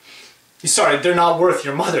worth it. Sorry, they're not worth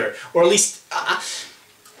your mother. Or at least,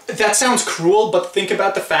 that sounds cruel, but think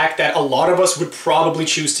about the fact that a lot of us would probably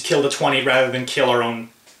choose to kill the 20 rather than kill our own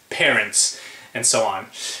parents, and so on.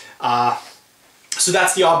 So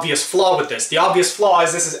that's the obvious flaw with this. The obvious flaw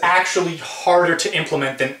is this is actually harder to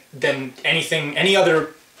implement than any other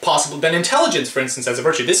possible, than intelligence, for instance, as a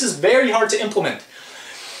virtue. This is very hard to implement.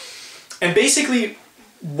 And basically,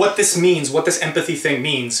 what this means, what this empathy thing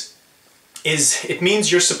means, is it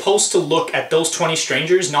means you're supposed to look at those 20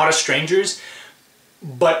 strangers, not as strangers,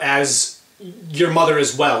 but as your mother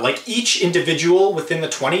as well. Like, each individual within the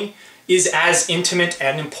 20 is as intimate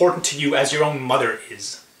and important to you as your own mother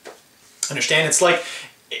is. Understand? It's like,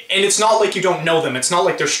 and it's not like you don't know them. It's not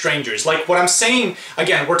like they're strangers. Like, what I'm saying,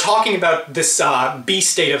 again, we're talking about this B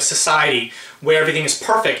state of society where everything is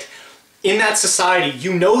perfect. In that society,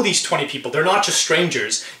 you know these 20 people. They're not just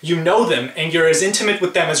strangers. You know them, and you're as intimate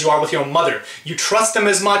with them as you are with your own mother. You trust them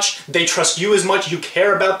as much. They trust you as much. You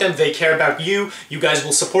care about them. They care about you. You guys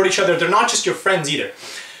will support each other. They're not just your friends either.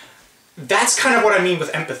 That's kind of what I mean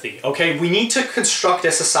with empathy, okay? We need to construct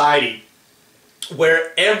a society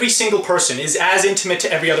where every single person is as intimate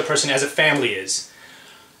to every other person as a family is,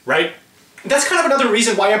 right? That's kind of another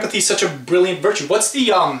reason why empathy is such a brilliant virtue. What's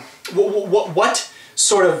the, what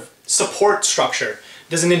sort of support structure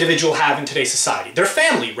does an individual have in today's society? Their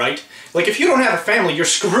family, right? Like, if you don't have a family, you're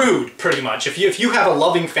screwed, pretty much. If you have a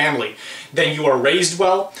loving family, then you are raised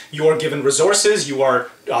well, you are given resources, you are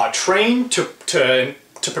trained to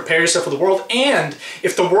prepare yourself for the world, and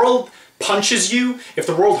if the world punches you, if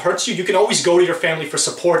the world hurts you, you can always go to your family for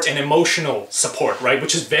support and emotional support, right?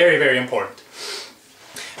 Which is very, very important.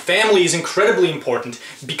 Family is incredibly important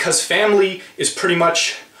because family is pretty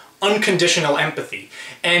much unconditional empathy.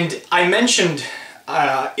 And I mentioned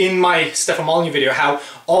in my Stefan Molyneux video how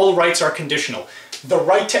all rights are conditional. The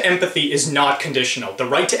right to empathy is not conditional. The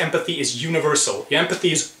right to empathy is universal.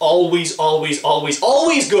 Empathy is always, always, always,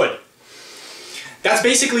 always good. That's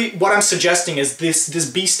basically what I'm suggesting is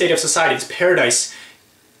this B state of society, this paradise.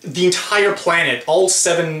 The entire planet, all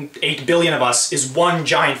 7-8 billion of us, is one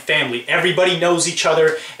giant family. Everybody knows each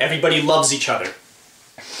other, everybody loves each other.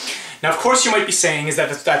 Now, of course, you might be saying is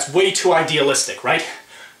that that's way too idealistic, right?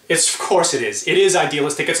 Of course it is. It is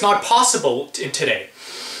idealistic. It's not possible in today.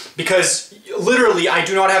 Because literally, I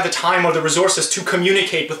do not have the time or the resources to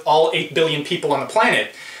communicate with all 8 billion people on the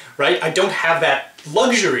planet, right? I don't have that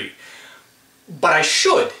luxury. But I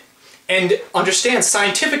should. And understand,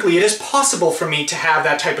 scientifically, it is possible for me to have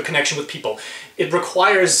that type of connection with people. It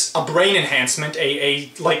requires a brain enhancement,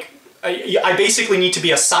 I basically need to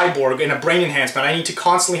be a cyborg in a brain enhancement. I need to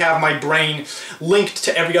constantly have my brain linked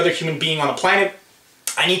to every other human being on the planet.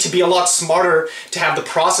 I need to be a lot smarter to have the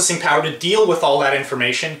processing power to deal with all that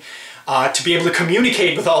information, to be able to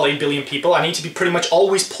communicate with all 8 billion people. I need to be pretty much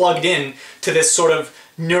always plugged in to this sort of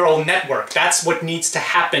neural network. That's what needs to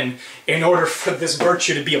happen in order for this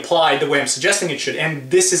virtue to be applied the way I'm suggesting it should.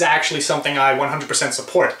 And this is actually something I 100%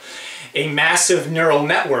 support. A massive neural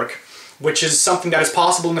network, which is something that is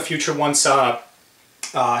possible in the future once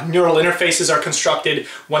neural interfaces are constructed,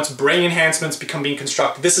 once brain enhancements being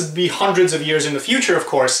constructed. This would be hundreds of years in the future, of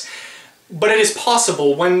course, but it is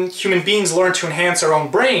possible. When human beings learn to enhance our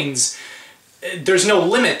own brains, there's no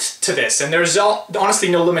limit to this, and there's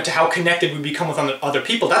honestly no limit to how connected we become with other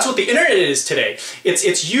people. That's what the internet is today.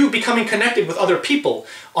 It's you becoming connected with other people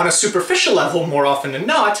on a superficial level more often than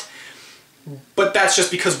not, but that's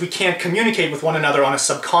just because we can't communicate with one another on a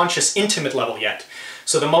subconscious, intimate level yet.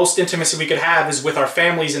 So the most intimacy we could have is with our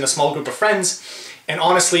families and a small group of friends, and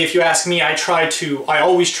honestly, if you ask me, I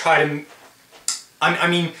always try to, I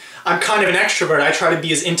mean, I'm kind of an extrovert. I try to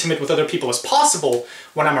be as intimate with other people as possible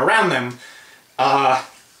when I'm around them.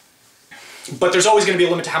 But there's always going to be a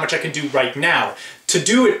limit to how much I can do right now. To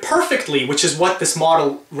do it perfectly, which is what this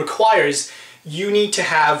model requires, you need to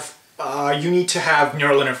have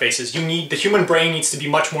neural interfaces. The human brain needs to be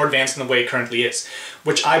much more advanced than the way it currently is,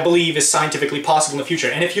 which I believe is scientifically possible in the future.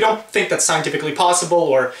 And if you don't think that's scientifically possible,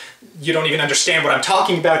 or you don't even understand what I'm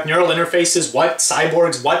talking about, neural interfaces, what,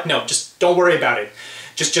 cyborgs, what, no, just don't worry about it.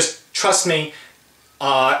 Just trust me.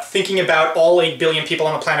 Thinking about all 8 billion people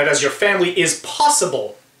on the planet as your family is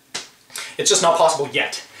possible. It's just not possible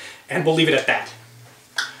yet. And we'll leave it at that.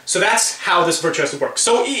 So that's how this virtue has to work.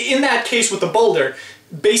 So in that case with the boulder,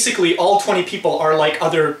 basically all 20 people are like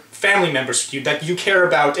other family members for you that you care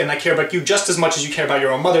about, and that care about you just as much as you care about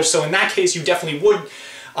your own mother. So in that case, you definitely would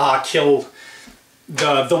kill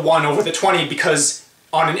the 1 over the 20, because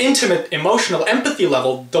on an intimate emotional empathy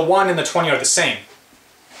level, the 1 and the 20 are the same.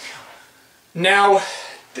 Now,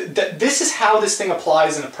 this is how this thing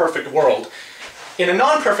applies in a perfect world. In a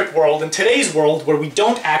non-perfect world, in today's world, where we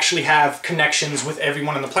don't actually have connections with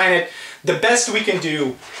everyone on the planet, the best we can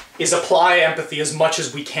do is apply empathy as much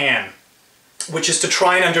as we can, which is to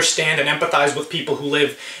try and understand and empathize with people who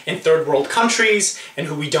live in third world countries and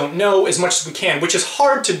who we don't know as much as we can, which is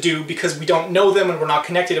hard to do because we don't know them and we're not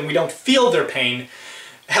connected and we don't feel their pain.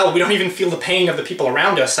 Hell, we don't even feel the pain of the people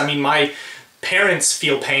around us. I mean, my parents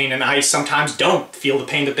feel pain and I sometimes don't feel the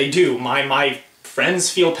pain that they do. My friends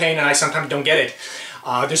feel pain and I sometimes don't get it.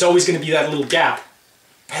 There's always going to be that little gap.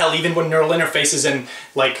 Hell, even when neural interfaces and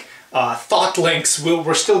like thought links,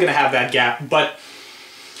 we're still going to have that gap. But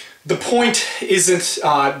the point isn't,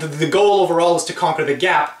 the goal overall is to conquer the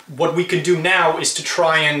gap. What we can do now is to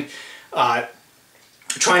try and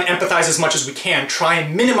empathize as much as we can, try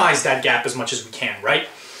and minimize that gap as much as we can, right?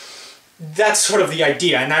 That's sort of the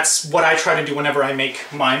idea, and that's what I try to do whenever I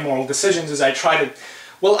make my moral decisions, is I try to,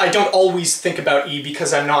 well, I don't always think about E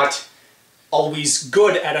because I'm not always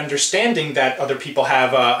good at understanding that other people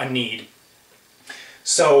have a need.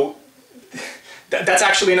 So that's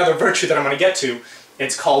actually another virtue that I'm going to get to.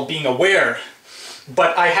 It's called being aware.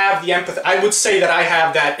 But I have the empathy. I would say that I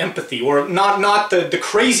have that empathy, or not the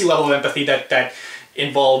crazy level of empathy that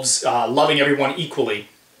involves loving everyone equally,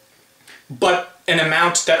 but an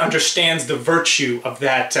amount that understands the virtue of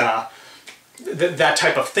that that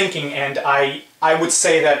type of thinking. And I would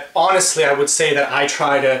say that, honestly, I would say that I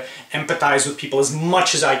try to empathize with people as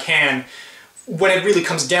much as I can when it really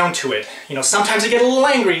comes down to it. You know, sometimes I get a little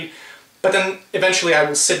angry, but then eventually I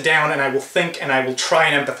will sit down and I will think and I will try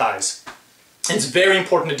and empathize. And it's very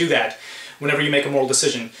important to do that whenever you make a moral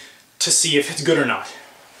decision, to see if it's good or not.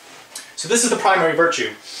 So this is the primary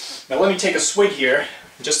virtue. Now let me take a swig here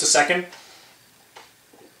in just a second.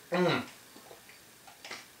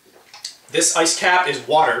 This ice cap is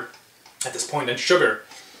water at this point and sugar.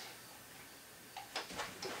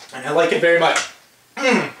 And I like it very much.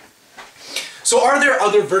 So are there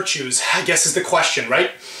other virtues, I guess is the question,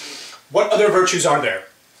 right? What other virtues are there?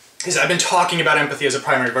 Because I've been talking about empathy as a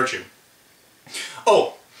primary virtue.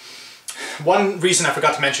 Oh, one reason I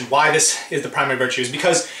forgot to mention why this is the primary virtue is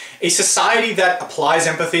because a society that applies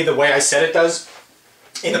empathy the way I said it does,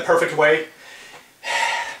 in the perfect way,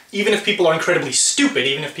 even if people are incredibly stupid,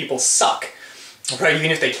 even if people suck, right?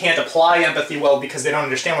 Even if they can't apply empathy well because they don't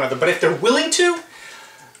understand one another, but if they're willing to,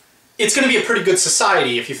 it's going to be a pretty good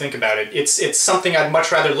society if you think about it. It's something I'd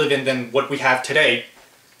much rather live in than what we have today.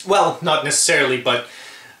 Well, not necessarily, but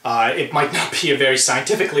it might not be a very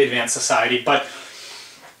scientifically advanced society, but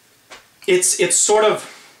it's sort of,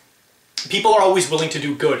 people are always willing to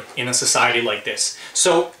do good in a society like this.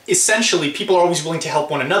 So essentially, people are always willing to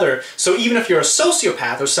help one another. So even if you're a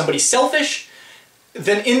sociopath or somebody selfish,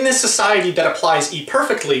 then in this society that applies E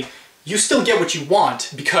perfectly, you still get what you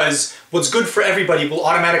want, because what's good for everybody will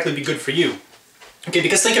automatically be good for you. Okay,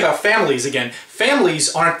 because think about families again.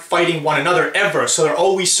 Families aren't fighting one another ever, so they're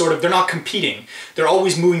always sort of, they're not competing. They're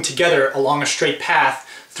always moving together along a straight path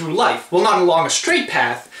through life. Well, not along a straight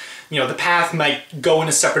path. You know, the path might go in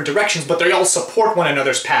separate directions, but they all support one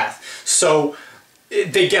another's path. So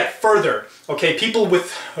they get further. Okay, people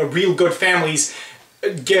with real good families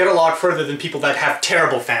get a lot further than people that have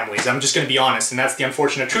terrible families. I'm just going to be honest, and that's the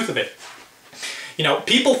unfortunate truth of it. You know,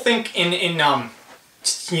 people think in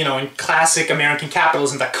classic American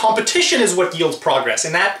capitalism that competition is what yields progress,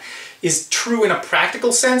 and that is true in a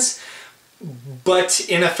practical sense, but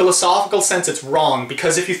in a philosophical sense it's wrong,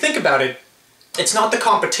 because if you think about it, it's not the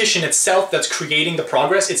competition itself that's creating the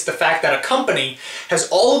progress, it's the fact that a company has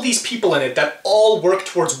all of these people in it that all work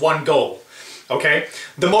towards one goal. Okay?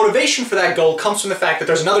 The motivation for that goal comes from the fact that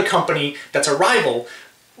there's another company that's a rival,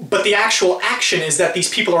 but the actual action is that these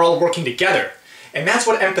people are all working together. And that's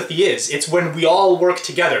what empathy is. It's when we all work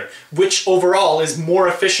together, which overall is more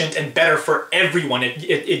efficient and better for everyone.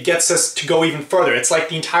 It gets us to go even further. It's like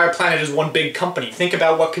the entire planet is one big company. Think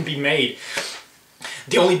about what can be made.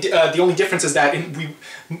 The only difference is that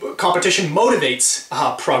competition motivates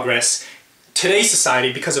progress. Today's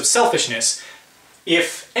society, because of selfishness,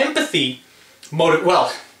 if empathy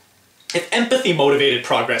motivated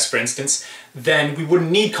progress, for instance, then we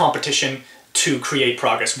wouldn't need competition to create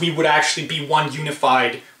progress. We would actually be one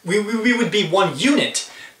unified, we would be one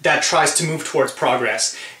unit that tries to move towards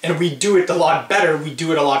progress. And we do it a lot better, we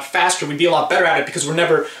do it a lot faster, we'd be a lot better at it because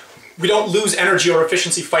we don't lose energy or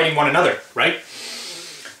efficiency fighting one another, right?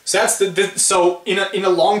 So that's so in a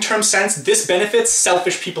long-term sense, this benefits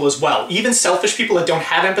selfish people as well. Even selfish people that don't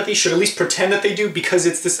have empathy should at least pretend that they do, because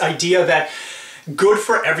it's this idea that good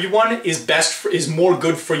for everyone is more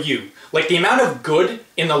good for you. Like, the amount of good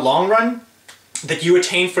in the long run that you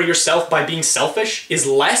attain for yourself by being selfish is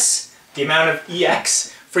less, the amount of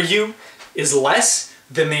EX for you is less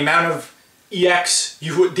than the amount of EX,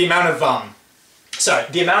 the amount of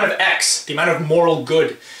X, the amount of moral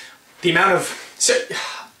good, the amount of,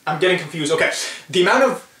 I'm getting confused, okay. The amount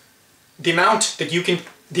of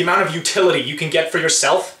utility you can get for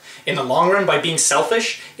yourself in the long run by being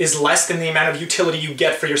selfish is less than the amount of utility you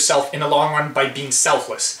get for yourself in the long run by being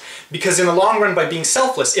selfless. Because in the long run by being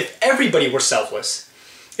selfless, if everybody were selfless,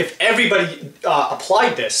 if everybody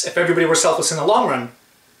applied this, if everybody were selfless in the long run,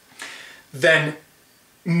 then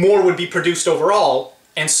more would be produced overall,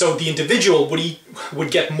 and so the individual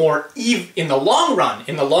would get more in the long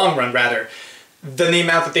run rather, than the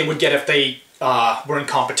amount that they would get if they were in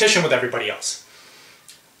competition with everybody else.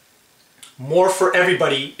 More for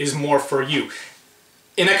everybody is more for you.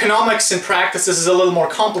 In economics and practice, this is a little more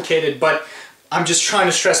complicated, but I'm just trying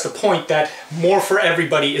to stress the point that more for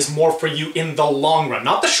everybody is more for you in the long run.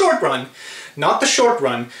 Not the short run. Not the short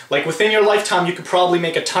run. Like, within your lifetime, you could probably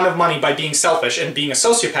make a ton of money by being selfish and being a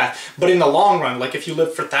sociopath, but in the long run, like if you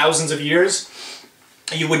live for thousands of years,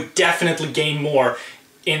 you would definitely gain more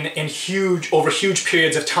over huge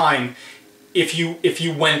periods of time if you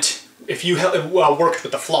worked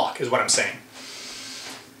with the flock, is what I'm saying.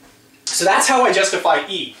 So that's how I justify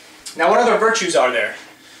E. Now, what other virtues are there?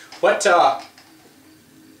 What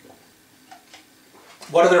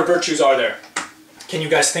other virtues are there? Can you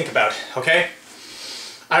guys think about, okay?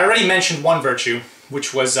 I already mentioned one virtue,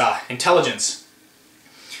 which was intelligence.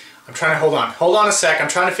 I'm trying to, hold on a sec, I'm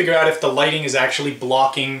trying to figure out if the lighting is actually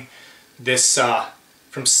blocking this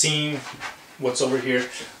from seeing what's over here.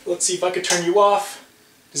 Let's see if I could turn you off.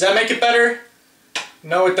 Does that make it better?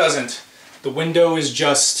 No, it doesn't. The window is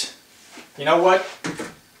just, you know what?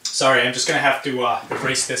 Sorry, I'm just gonna have to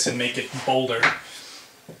erase this and make it bolder.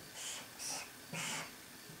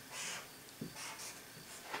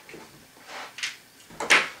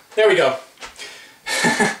 There we go.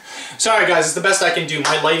 Sorry guys, it's the best I can do.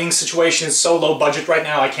 My lighting situation is so low budget right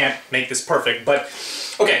now, I can't make this perfect. But,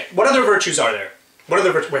 okay, what other virtues are there? What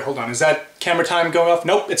other virtues? Wait, hold on. Is that camera time going off?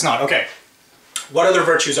 Nope, it's not. Okay. What other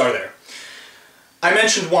virtues are there? I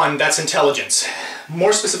mentioned one, that's intelligence.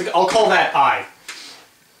 More specific, I'll call that I.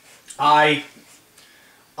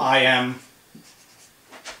 I am...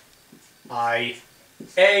 You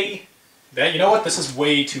know what? This is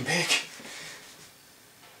way too big.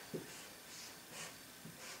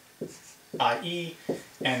 I-E,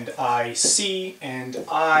 and I-C, and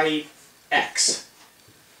I-X.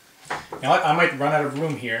 You know what? I might run out of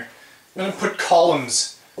room here. I'm going to put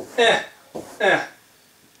columns.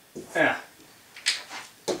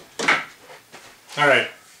 Alright.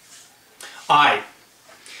 I.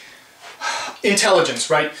 Intelligence,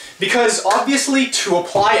 right? Because obviously to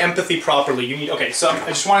apply empathy properly, you need... Okay, so I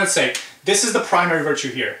just wanted to say, this is the primary virtue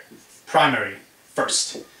here. Primary,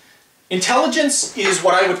 first. Intelligence is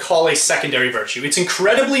what I would call a secondary virtue. It's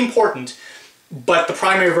incredibly important, but the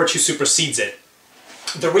primary virtue supersedes it.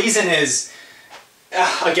 The reason is,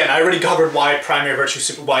 again, I already covered why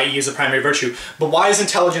why E is a primary virtue, but why is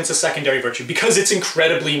intelligence a secondary virtue? Because it's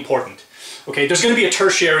incredibly important. Okay, there's going to be a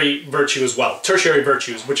tertiary virtue as well. Tertiary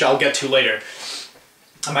virtues, which I'll get to later.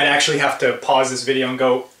 I might actually have to pause this video and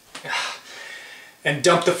go and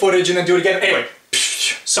dump the footage and then do it again. Anyway,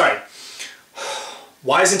 sorry.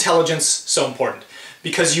 Why is intelligence so important?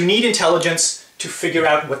 Because you need intelligence to figure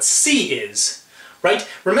out what C is, right?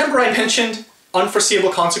 Remember I mentioned unforeseeable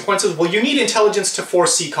consequences? Well, you need intelligence to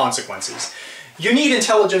foresee consequences. You need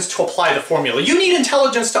intelligence to apply the formula. You need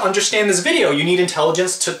intelligence to understand this video. You need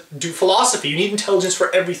intelligence to do philosophy. You need intelligence for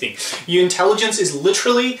everything. Your intelligence is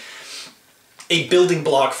literally a building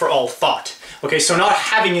block for all thought. Okay, so not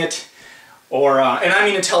having it, or, and I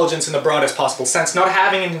mean intelligence in the broadest possible sense, not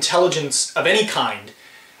having an intelligence of any kind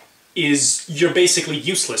you're basically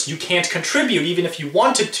useless. You can't contribute even if you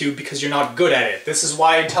wanted to because you're not good at it. This is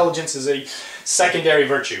why intelligence is a secondary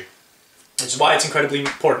virtue. Which is why it's incredibly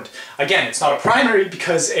important. Again, it's not a primary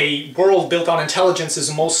because a world built on intelligence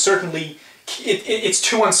is most certainly, it's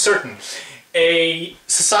too uncertain. A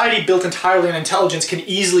society built entirely on intelligence can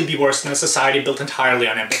easily be worse than a society built entirely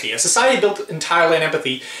on empathy. A society built entirely on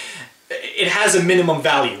empathy, it has a minimum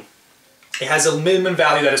value. It has a minimum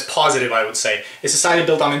value that is positive, I would say. A society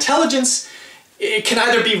built on intelligence it can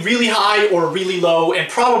either be really high or really low, and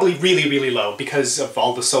probably really, really low because of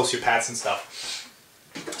all the sociopaths and stuff.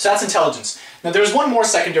 So that's intelligence. Now there's one more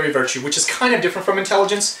secondary virtue, which is kind of different from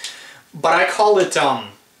intelligence, but I call it,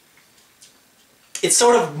 it's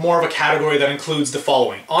sort of more of a category that includes the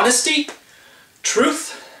following: honesty,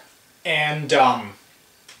 truth, and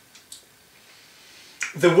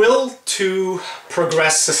the will to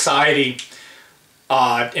progress society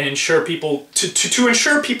and ensure people, to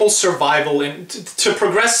ensure people's survival, and to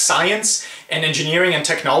progress science and engineering and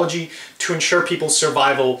technology to ensure people's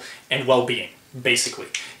survival and well-being, basically.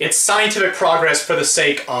 It's scientific progress for the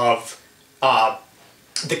sake of,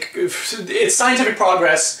 it's scientific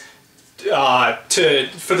progress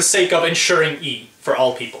for the sake of ensuring E for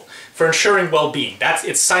all people, for ensuring well-being.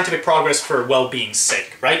 It's scientific progress for well-being's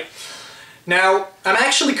sake, right? Now, I'm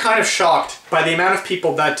actually kind of shocked by the amount of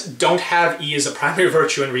people that don't have E as a primary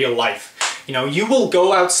virtue in real life. You know, you will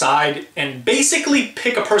go outside and basically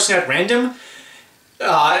pick a person at random.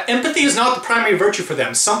 Empathy is not the primary virtue for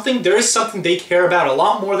them. There is something they care about a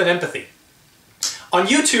lot more than empathy. On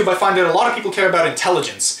YouTube, I find that a lot of people care about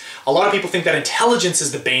intelligence. A lot of people think that intelligence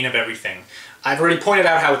is the bane of everything. I've already pointed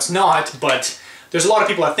out how it's not, but there's a lot of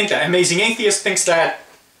people that think that. Amazing Atheist thinks that,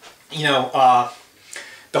 you know,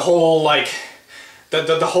 the whole, like,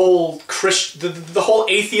 the whole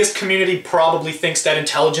atheist community probably thinks that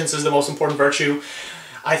intelligence is the most important virtue.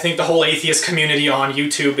 I think the whole atheist community on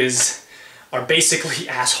YouTube are basically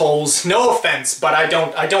assholes. No offense, but I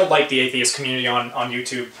don't like the atheist community on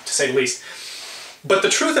YouTube, to say the least. But the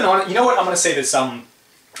truth and honest, you know what? I'm gonna say this. I'm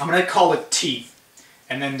gonna call it T,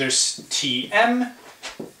 and then there's TM,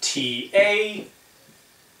 TA,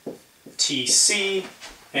 TC,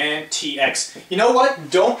 and TX. You know what?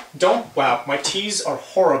 Wow, my T's are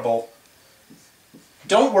horrible.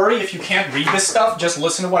 Don't worry if you can't read this stuff, just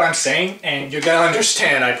listen to what I'm saying, and you're gonna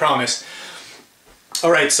understand, I promise.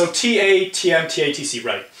 Alright, so TA, TM, TA, TC,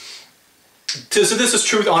 right. So this is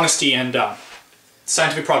truth, honesty, and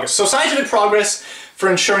scientific progress. So scientific progress for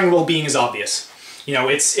ensuring well-being is obvious. You know,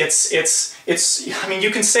 I mean,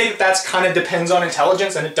 you can say that that's kind of depends on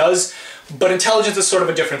intelligence, and it does, but intelligence is sort of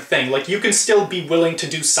a different thing. Like, you can still be willing to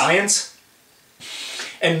do science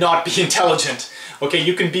and not be intelligent. Okay,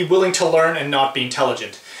 you can be willing to learn and not be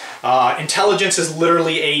intelligent. Intelligence is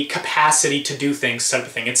literally a capacity to do things type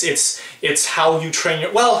of thing. It's how you train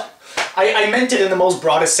your, well, I meant it in the most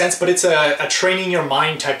broadest sense, but it's a training your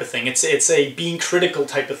mind type of thing. It's a being critical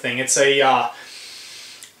type of thing. It's a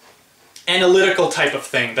analytical type of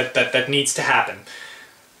thing that needs to happen.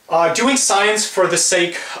 Doing science for the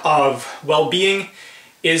sake of well-being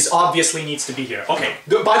obviously needs to be here. Okay,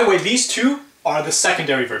 by the way, these two are the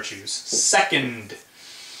secondary virtues. Second.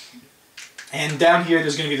 And down here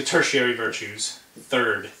there's going to be the tertiary virtues.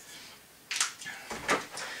 Third.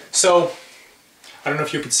 So, I don't know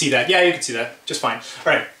if you could see that. Yeah, you can see that. Just fine.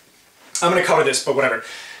 Alright, I'm going to cover this, but whatever.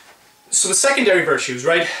 So the secondary virtues,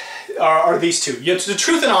 right, are these two. You have the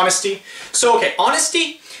truth and honesty. So, okay,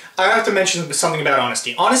 honesty, I have to mention something about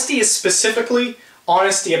honesty. Honesty is specifically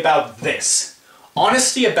honesty about this.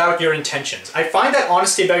 Honesty about your intentions. I find that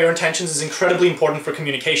honesty about your intentions is incredibly important for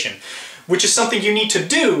communication, which is something you need to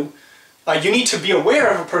do. You need to be aware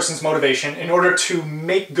of a person's motivation in order to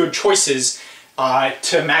make good choices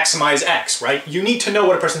to maximize X, right? You need to know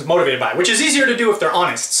what a person's motivated by, which is easier to do if they're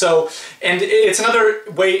honest. So, and it's another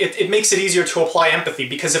way, it makes it easier to apply empathy,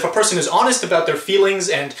 because if a person is honest about their feelings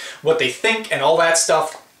and what they think and all that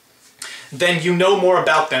stuff, then you know more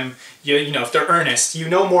about them. You know, if they're earnest, you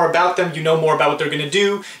know more about them, you know more about what they're going to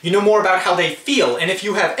do, you know more about how they feel. And if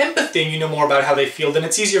you have empathy and you know more about how they feel, then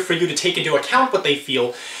it's easier for you to take into account what they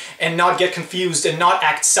feel and not get confused and not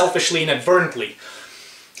act selfishly and inadvertently.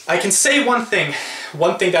 I can say one thing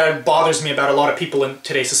that bothers me about a lot of people in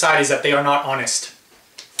today's society is that they are not honest.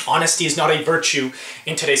 Honesty is not a virtue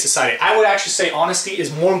in today's society. I would actually say honesty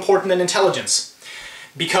is more important than intelligence,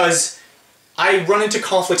 because I run into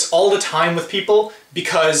conflicts all the time with people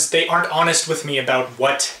because they aren't honest with me about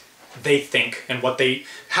what they think and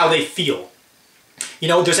how they feel. You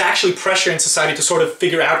know, there's actually pressure in society to sort of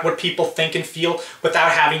figure out what people think and feel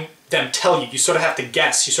without having them tell you. You sort of have to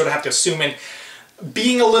guess, you sort of have to assume, and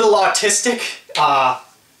being a little autistic,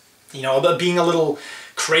 you know, being a little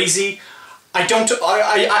crazy, I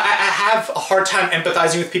have a hard time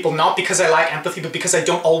empathizing with people, not because I lack empathy, but because I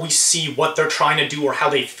don't always see what they're trying to do or how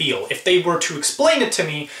they feel. If they were to explain it to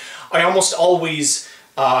me, I almost always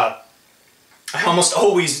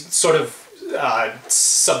sort of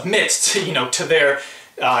submit to, you know, to their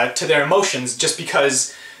emotions, just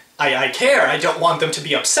because I care. I don't want them to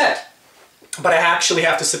be upset, but I actually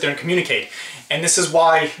have to sit there and communicate. And this is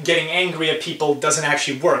why getting angry at people doesn't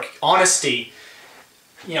actually work. Honesty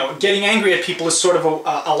you know, getting angry at people is sort of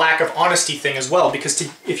a lack of honesty thing as well, because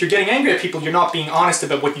if you're getting angry at people, you're not being honest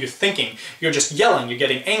about what you're thinking. You're just yelling, you're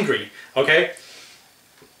getting angry, okay?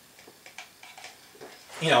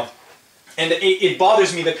 You know, and it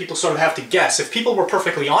bothers me that people sort of have to guess. If people were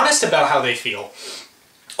perfectly honest about how they feel,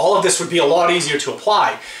 all of this would be a lot easier to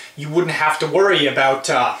apply. You wouldn't have to worry about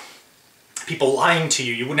people lying to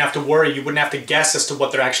you. You wouldn't have to worry, you wouldn't have to guess as to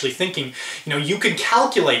what they're actually thinking. You know, you could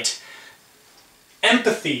calculate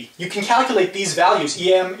empathy. You can calculate these values,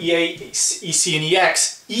 EM, EA, EC, and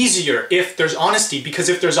EX, easier if there's honesty. Because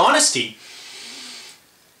if there's honesty,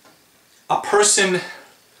 a person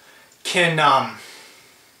can,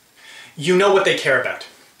 you know what they care about.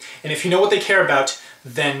 And if you know what they care about,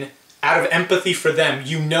 then out of empathy for them,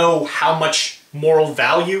 you know how much moral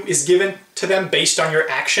value is given to them based on your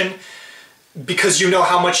action, because you know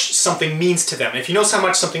how much something means to them. If you know how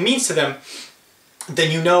much something means to them,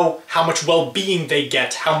 then you know how much well-being they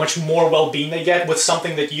get, how much more well-being they get with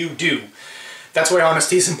something that you do. That's why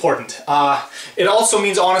honesty is important. It also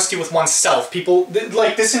means honesty with oneself. People,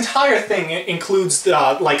 like, this entire thing includes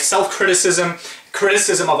like self-criticism,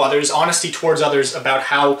 criticism of others, honesty towards others about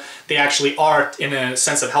how they actually are in a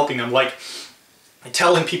sense of helping them, like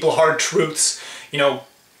telling people hard truths, you know,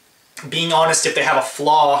 being honest if they have a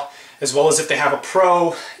flaw as well as if they have a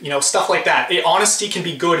pro, you know, stuff like that. Honesty can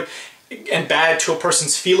be good and bad to a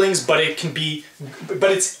person's feelings, but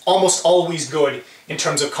it's almost always good in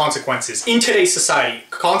terms of consequences. In today's society,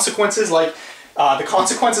 consequences like the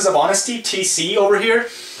consequences of honesty, TC over here,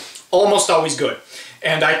 almost always good.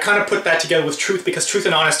 And I kind of put that together with truth, because truth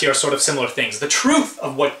and honesty are sort of similar things. The truth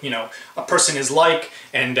of what, you know, a person is like,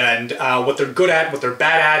 and what they're good at, what they're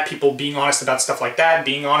bad at, people being honest about stuff like that,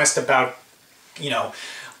 being honest about, you know,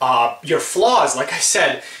 your flaws, like I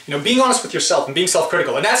said, you know, being honest with yourself and being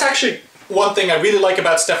self-critical. And that's actually one thing I really like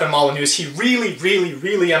about Stefan Molyneux. He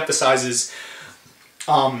really emphasizes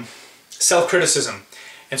self-criticism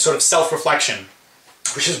and sort of self-reflection,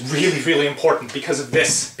 which is really important because of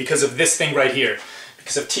this thing right here,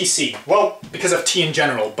 because of TC. Well, because of T in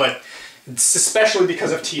general, but it's especially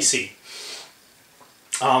because of TC.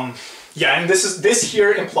 Yeah, and this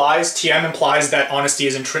here implies, TM implies that honesty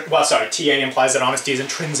is TA implies that honesty is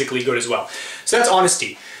intrinsically good as well. So that's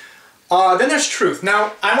honesty. Then there's truth.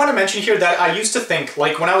 Now, I want to mention here that I used to think,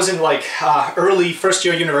 like when I was in like early first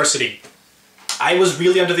year university, I was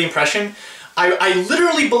really under the impression, I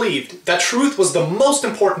literally believed that truth was the most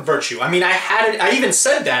important virtue. I mean, I even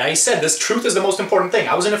said that. I said this, truth is the most important thing.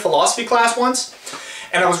 I was in a philosophy class once,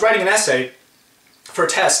 and I was writing an essay for a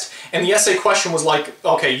test, and the essay question was like,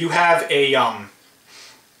 okay, you have a,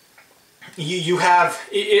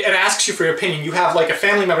 it asks you for your opinion. You have like a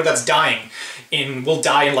family member that's dying, will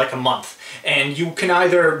die in like a month, and you can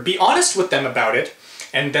either be honest with them about it,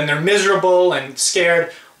 and then they're miserable and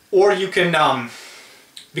scared, or you can,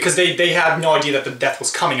 because they have no idea that the death was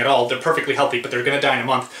coming at all, they're perfectly healthy, but they're gonna die in a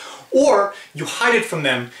month, or you hide it from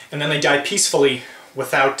them, and then they die peacefully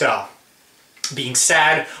without being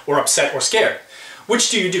sad or upset or scared.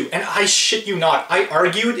 Which do you do? And I shit you not, I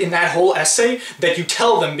argued in that whole essay that you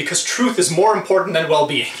tell them because truth is more important than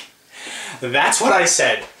well-being. That's what I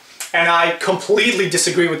said. And I completely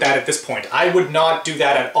disagree with that at this point. I would not do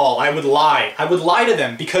that at all. I would lie. I would lie to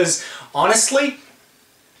them because, honestly,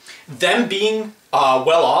 them being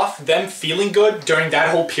well off, them feeling good during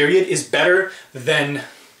that whole period is better than...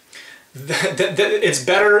 it's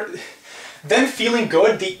better... Them feeling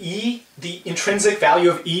good, the intrinsic value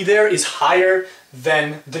of E there is higher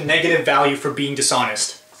than the negative value for being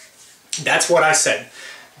dishonest. That's what I said.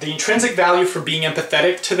 The intrinsic value for being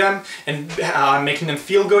empathetic to them and making them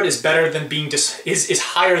feel good is better than being is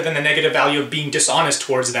higher than the negative value of being dishonest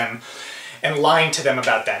towards them and lying to them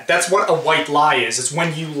about that. That's what a white lie is. It's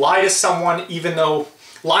when you lie to someone, even though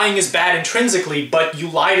lying is bad intrinsically, but you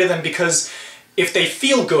lie to them because if they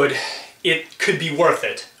feel good, it could be worth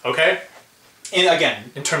it. Okay? And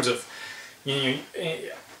again, in terms of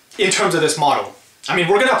this model, I mean,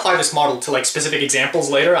 we're going to apply this model to like specific examples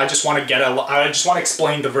later. I just want to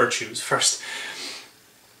explain the virtues first.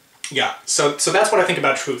 Yeah, so that's what I think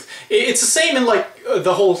about truth. It's the same in like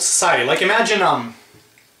the whole society. Like imagine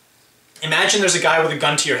there's a guy with a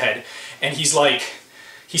gun to your head, and he's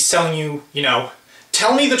telling you, you know,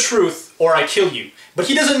 tell me the truth or I kill you. But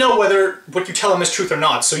he doesn't know whether what you tell him is truth or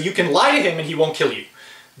not. So you can lie to him and he won't kill you.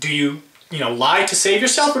 Do you lie to save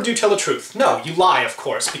yourself, or do you tell the truth? No, you lie, of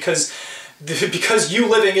course, because you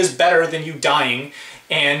living is better than you dying,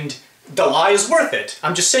 and the lie is worth it.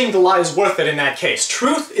 I'm just saying the lie is worth it in that case.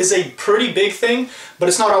 Truth is a pretty big thing, but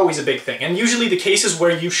it's not always a big thing. And usually the cases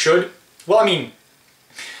where you should, well, I mean,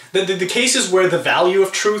 The cases where the value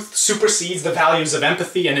of truth supersedes the values of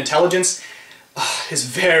empathy and intelligence is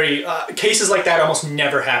very... cases like that almost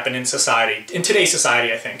never happen in society, in today's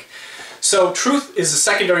society, I think. So truth is a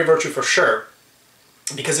secondary virtue for sure,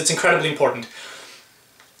 because it's incredibly important.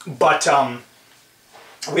 But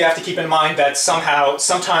we have to keep in mind that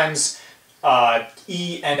sometimes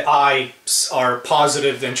E and I are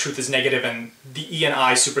positive and truth is negative, and the E and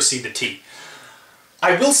I supersede the T.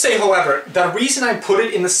 I will say, however, the reason I put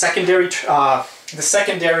it in the secondary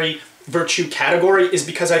virtue category is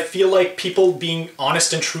because I feel like people being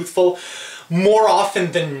honest and truthful more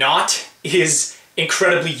often than not is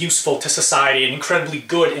incredibly useful to society and incredibly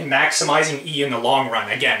good in maximizing E in the long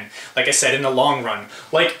run. Again, like I said, in the long run.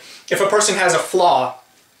 Like, if a person has a flaw,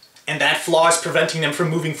 and that flaw is preventing them from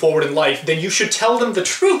moving forward in life, then you should tell them the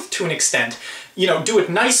truth to an extent. You know, do it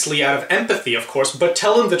nicely out of empathy, of course, but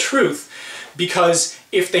tell them the truth, because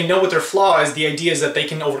if they know what their flaw is, the idea is that they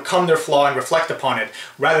can overcome their flaw and reflect upon it,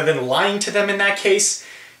 rather than lying to them in that case.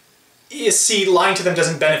 You see, lying to them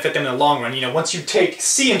doesn't benefit them in the long run. You know, once you take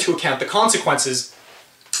C into account, the consequences,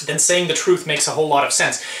 then saying the truth makes a whole lot of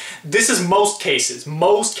sense. This is most cases.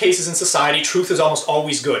 Most cases in society, truth is almost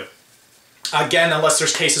always good. Again, unless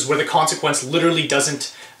there's cases where the consequence literally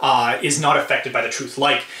is not affected by the truth,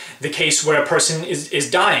 like the case where a person is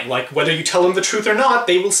dying, like whether you tell them the truth or not,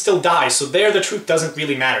 they will still die, so there the truth doesn't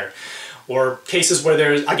really matter. Or cases where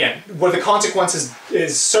there's, again, where the consequence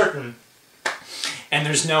is certain, and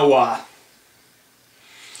there's no,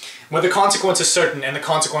 where the consequence is certain and the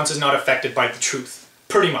consequence is not affected by the truth,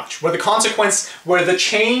 pretty much. Where the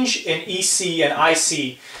change in EC and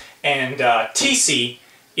IC and TC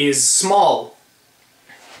is small.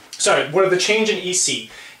 Sorry, where the change in EC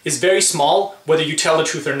is very small, whether you tell the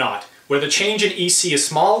truth or not. Where the change in EC is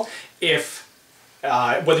small,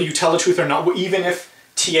 whether you tell the truth or not, even if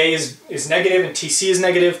TA is negative and TC is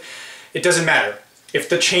negative, it doesn't matter. If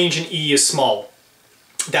the change in E is small,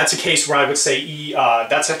 that's a case where I would say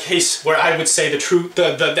that's a case where I would say the truth,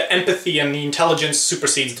 the empathy and the intelligence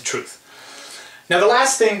supersedes the truth. Now, the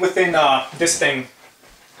last thing within this thing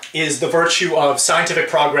is the virtue of scientific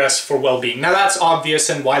progress for well-being. Now, that's obvious,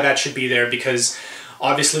 and why that should be there, because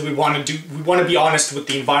obviously we want to be honest with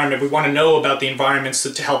the environment. We want to know about the environment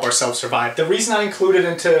to help ourselves survive. The reason I include it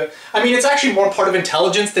into, I mean, it's actually more part of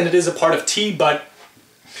intelligence than it is a part of T, but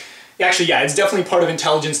actually, yeah, it's definitely part of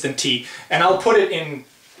intelligence than T, and I'll put it in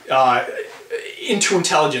into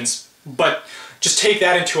intelligence, but just take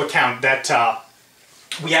that into account, that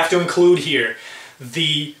we have to include here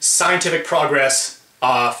the scientific progress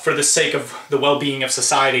for the sake of the well-being of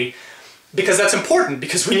society, because that's important,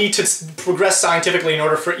 because we need to progress scientifically in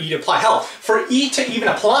order for E to apply. Hell, for E to even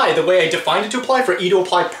apply the way I defined it to apply, for E to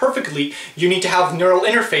apply perfectly, you need to have neural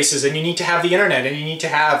interfaces, and you need to have the internet, and you need to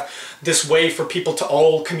have this way for people to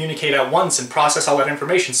all communicate at once and process all that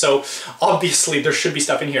information. So obviously there should be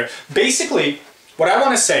stuff in here. Basically, what I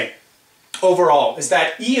want to say overall is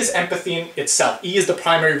that E is empathy in itself. E is the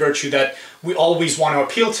primary virtue that we always want to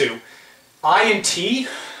appeal to. I and T,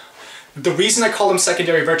 the reason I call them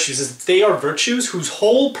secondary virtues is that they are virtues whose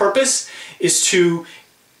whole purpose is to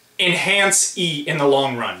enhance E in the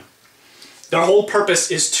long run. Their whole purpose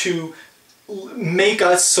is to make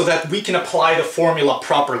us so that we can apply the formula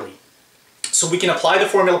properly. So we can apply the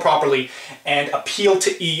formula properly and appeal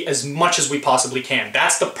to E as much as we possibly can.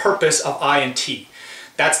 That's the purpose of I and T.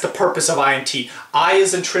 That's the purpose of I and T. I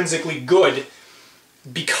is intrinsically good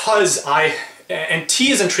because and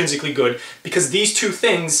T is intrinsically good because these two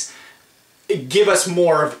things give us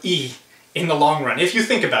more of E in the long run, if you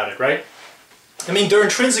think about it, right? I mean, they're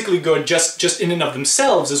intrinsically good just in and of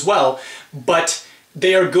themselves as well, but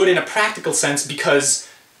they are good in a practical sense because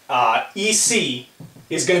EC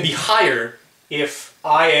is going to be higher if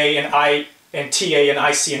IA and TA and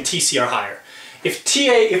IC and TC are higher. If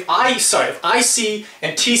IC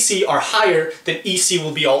and TC are higher, then EC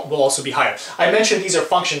will also be higher. I mentioned these are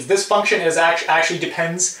functions. This function is actually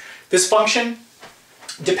depends. This function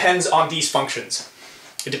depends on these functions.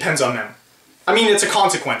 It depends on them. I mean, it's a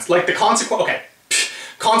consequence. Like the consequence. Okay,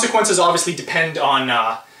 consequences obviously depend on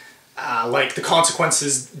like the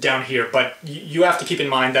consequences down here. But you have to keep in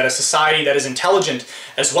mind that a society that is intelligent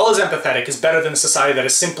as well as empathetic is better than a society that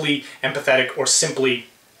is simply empathetic or simply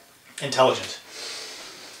intelligent.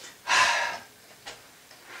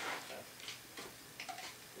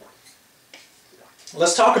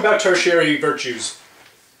 Let's talk about tertiary virtues.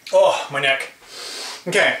 Oh, my neck.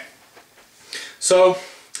 Okay, so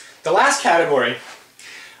the last category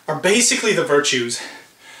are basically the virtues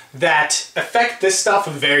that affect this stuff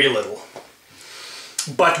very little,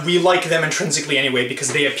 but we like them intrinsically anyway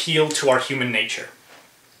because they appeal to our human nature.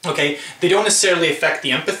 Okay, they don't necessarily affect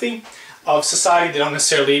the empathy of society. They don't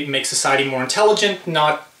necessarily make society more intelligent,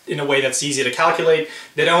 not in a way that's easy to calculate.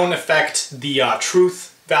 They don't affect the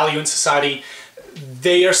truth value in society.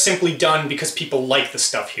 They are simply done because people like the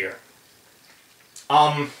stuff here.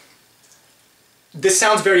 This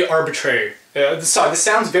sounds very arbitrary. Sorry, this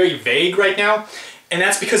sounds very vague right now, and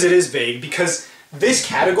that's because it is vague, because this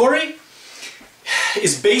category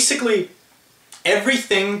is basically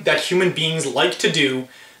everything that human beings like to do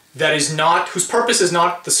that is not, whose purpose is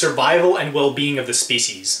not the survival and well-being of the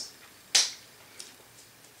species.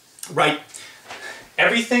 Right?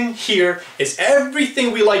 Everything here is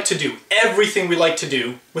everything we like to do,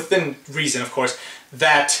 within reason, of course,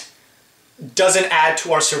 that doesn't add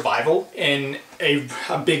to our survival in a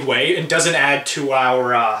big way, and doesn't add to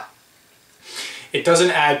our, it doesn't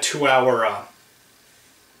add to our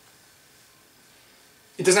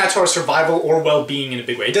survival or well-being in a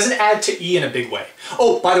big way. It doesn't add to E in a big way.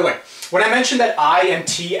 Oh, by the way, when I mentioned that I and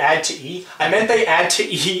T add to E, I meant they add to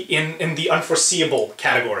E in the unforeseeable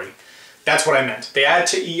category. That's what I meant. They add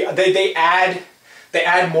to E. They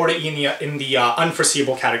add more to E in the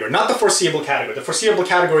unforeseeable category, not the foreseeable category. The foreseeable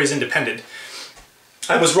category is independent.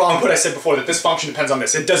 I was wrong when I said before that this function depends on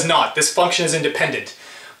this. It does not. This function is independent.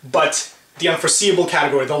 But the unforeseeable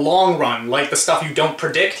category, the long run, like the stuff you don't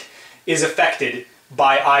predict, is affected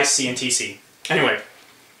by I, C, and TC. Anyway,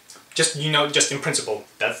 just, you know, just in principle,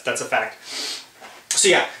 that's a fact. So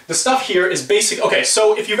yeah, the stuff here is basic. Okay,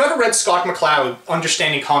 so if you've ever read Scott McCloud,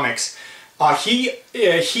 Understanding Comics,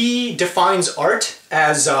 he defines art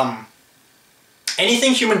as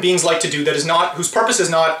anything human beings like to do that is not, whose purpose is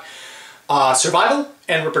not survival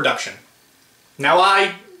and reproduction. Now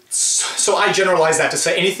I generalize that to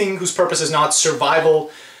say anything whose purpose is not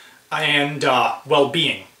survival and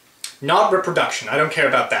well-being. Not reproduction, I don't care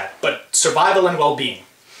about that, but survival and well-being.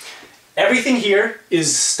 Everything here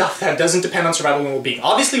is stuff that doesn't depend on survival and well-being.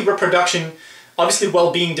 Obviously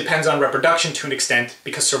well-being depends on reproduction to an extent,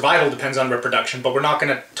 because survival depends on reproduction, but we're not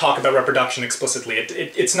going to talk about reproduction explicitly.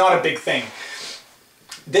 It's not a big thing.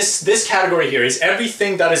 This category here is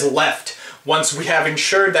everything that is left once we have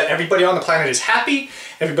ensured that everybody on the planet is happy,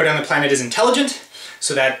 everybody on the planet is intelligent,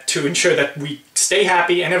 so that to ensure that we stay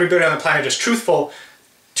happy, and everybody on the planet is truthful,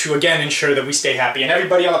 to again ensure that we stay happy, and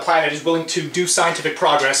everybody on the planet is willing to do scientific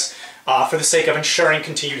progress for the sake of ensuring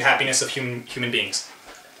continued happiness of human beings.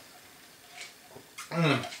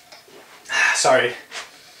 Sorry.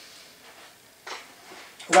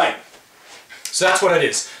 Right. So that's what it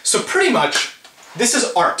is. So pretty much, this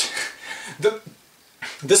is art.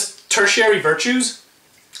 This tertiary virtues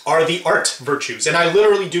are the art virtues, and I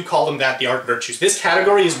literally do call them that, the art virtues. This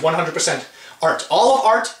category is 100% art. All of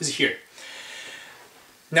art is here.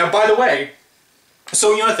 Now, by the way,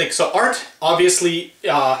 so you know, think, so art obviously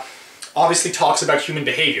talks about human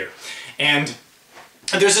behavior, and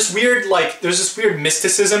there's this weird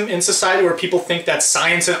mysticism in society where people think that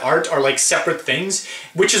science and art are like separate things,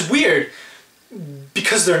 which is weird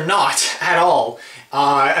because they're not at all.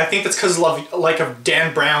 I think that's because of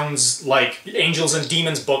Dan Brown's like Angels and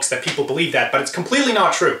Demons books that people believe that, but it's completely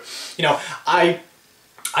not true. You know, I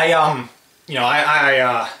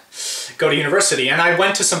go to university, and I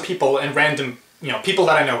went to some people and random, people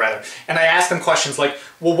that I know rather, and I asked them questions like,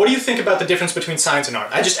 well, what do you think about the difference between science and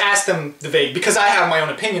art? I just asked them the vague, because I have my own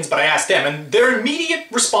opinions, but I asked them, and their immediate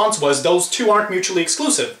response was, those two aren't mutually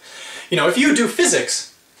exclusive. If you do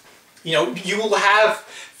physics, you will have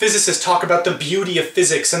physicists talk about the beauty of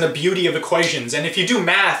physics and the beauty of equations, and if you do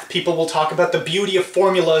math, people will talk about the beauty of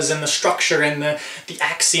formulas and the structure and the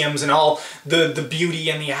axioms and all the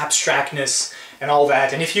beauty and the abstractness and all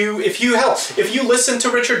that. And if you listen to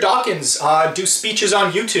Richard Dawkins do speeches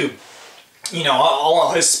on YouTube,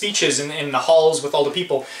 all his speeches in the halls with all the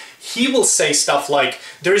people, he will say stuff like,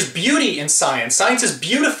 there's beauty in science. Science is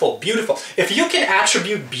beautiful, beautiful. If you can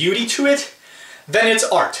attribute beauty to it, then it's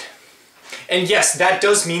art. And yes, that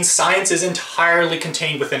does mean science is entirely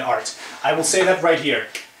contained within art. I will say that right here.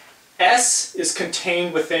 S is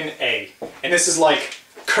contained within A. And this is like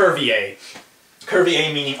curvy A. Curvy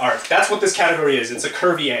A meaning art. That's what this category is. It's a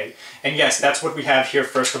curvy A. And yes, that's what we have here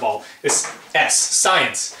first of all. This S,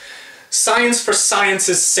 science. Science for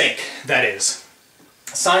science's sake, that is.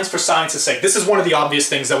 Science for science's sake. This is one of the obvious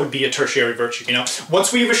things that would be a tertiary virtue,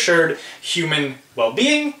 Once we've assured human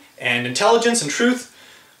well-being and intelligence and truth,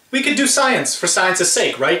 we could do science for science's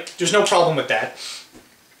sake, right? There's no problem with that.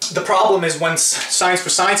 The problem is when science for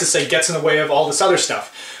science's sake gets in the way of all this other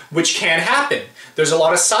stuff, which can happen. There's a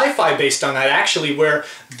lot of sci-fi based on that, actually, where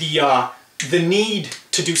the need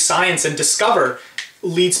to do science and discover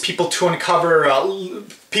leads people to uncover,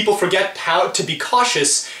 people forget how to be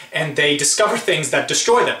cautious and they discover things that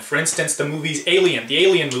destroy them. For instance, the movies Alien, the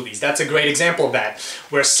Alien movies, that's a great example of that,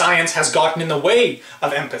 where science has gotten in the way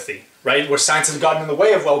of empathy, right? Where science has gotten in the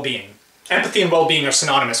way of well-being. Empathy and well-being are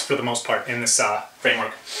synonymous for the most part in this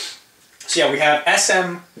framework. So yeah, we have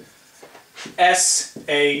SM,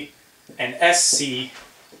 SA, and SC,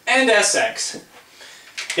 and SX.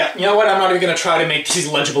 Yeah, you know what? I'm not even going to try to make these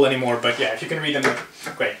legible anymore, but yeah, if you can read them,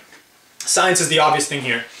 great. Science is the obvious thing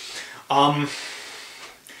here. And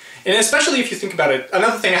especially if you think about it,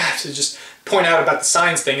 another thing I have to just point out about the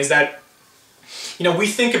science thing is that, you know, we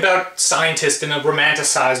think about scientists in a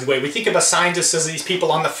romanticized way. We think about scientists as these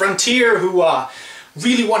people on the frontier who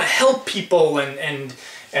really want to help people and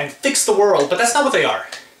fix the world, but that's not what they are.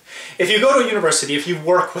 If you go to a university, if you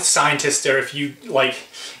work with scientists, or if you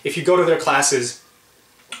go to their classes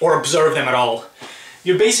or observe them at all,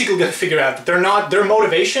 you're basically going to figure out that their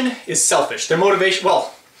motivation is selfish. Their motivation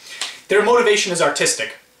is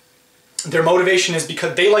artistic. Their motivation is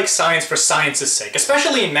because they like science for science's sake,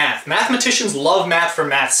 especially in math. Mathematicians love math for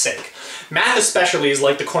math's sake. Math especially is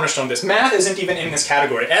like the cornerstone of this. Math isn't even in this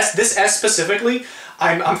category. This S specifically,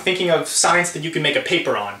 I'm thinking of science that you can make a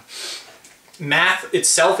paper on. Math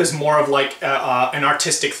itself is more of like an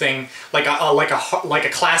artistic thing, like a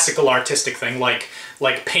classical artistic thing, like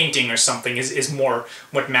painting or something is more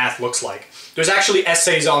what math looks like. There's actually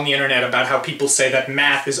essays on the internet about how people say that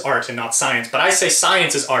math is art and not science, but I say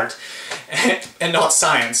science is art and not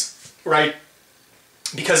science, right?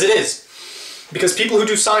 Because it is. Because people who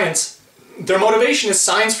do science, their motivation is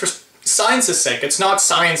science for science's sake. It's not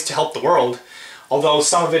science to help the world, although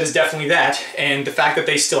some of it is definitely that, and the fact that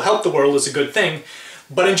they still help the world is a good thing.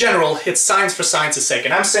 But in general, it's science for science's sake,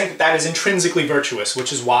 and I'm saying that that is intrinsically virtuous,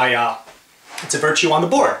 which is why it's a virtue on the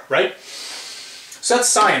board, right? So that's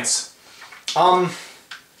science.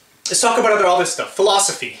 Let's talk about all this stuff.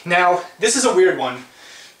 Philosophy. Now, this is a weird one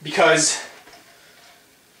because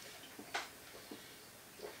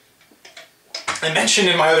I mentioned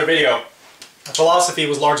in my other video, philosophy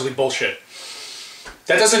was largely bullshit.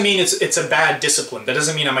 That doesn't mean it's a bad discipline. That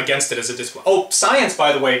doesn't mean I'm against it as a discipline. Oh, science,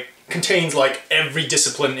 by the way, contains like every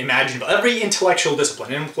discipline imaginable, every intellectual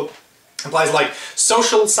discipline. It implies like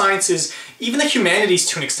social sciences, even the humanities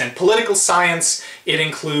to an extent. Political science, it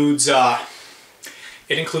includes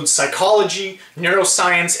psychology,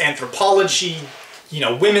 neuroscience, anthropology, you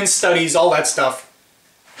know, women's studies, all that stuff.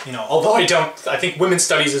 You know, although I think women's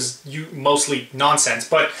studies is mostly nonsense,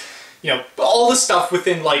 but you know, all the stuff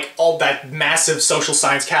within like all that massive social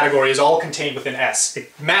science category is all contained within S.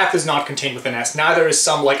 Math is not contained within S. Neither is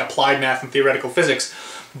some like applied math and theoretical physics,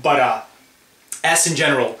 but S in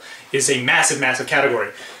general is a massive, massive category.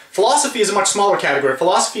 Philosophy is a much smaller category.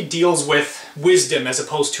 Philosophy deals with wisdom as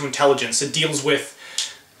opposed to intelligence. It deals with,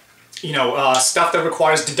 you know, stuff that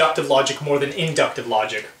requires deductive logic more than inductive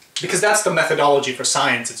logic. Because that's the methodology for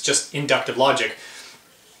science, it's just inductive logic.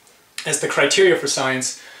 As the criteria for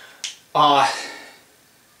science, right,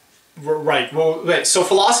 well, wait, so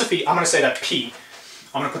philosophy, I'm going to say that P.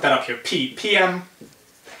 I'm going to put that up here. P, PM,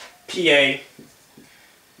 PA,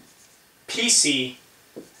 PC,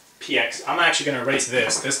 PX. I'm actually going to erase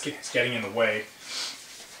this. This is getting in the way.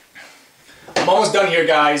 I'm almost done here,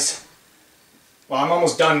 guys. Well, I'm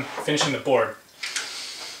almost done finishing the board.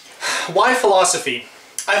 Why philosophy?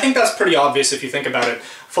 I think that's pretty obvious if you think about it.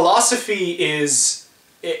 Philosophy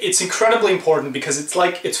it's incredibly important because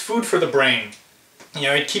it's food for the brain. You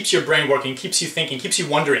know, it keeps your brain working, keeps you thinking, keeps you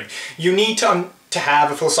wondering. You need to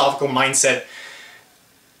have a philosophical mindset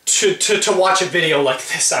to watch a video like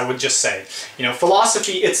this, I would just say. You know,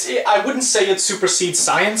 philosophy, I wouldn't say it supersedes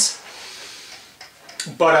science,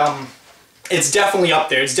 but it's definitely up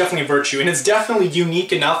there. It's definitely a virtue, and it's definitely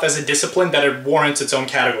unique enough as a discipline that it warrants its own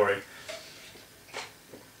category.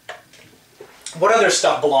 What other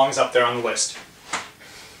stuff belongs up there on the list?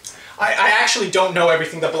 I actually don't know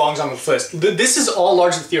everything that belongs on the list. This is all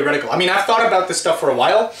largely theoretical. I mean, I've thought about this stuff for a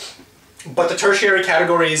while, but the tertiary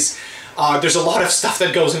categories, there's a lot of stuff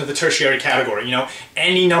that goes into the tertiary category, you know?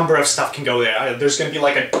 Any number of stuff can go there. There's going to be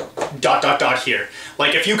like a ... here.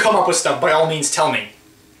 Like, if you come up with stuff, by all means, tell me.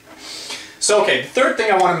 So, okay, the third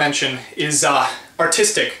thing I want to mention is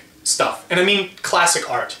artistic stuff, and I mean classic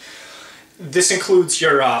art. This includes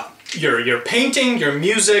your painting, your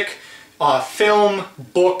music, film,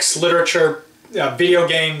 books, literature, video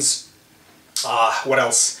games, what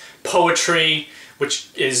else? Poetry,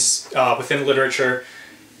 which is within literature,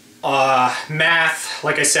 math,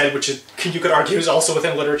 like I said, which is, you could argue is also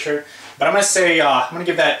within literature. But I'm going to say, I'm going to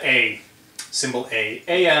give that A, symbol A,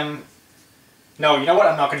 AM. No, you know what?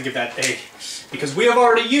 I'm not going to give that A, because we have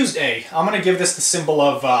already used A. I'm going to give this the symbol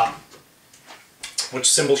of, which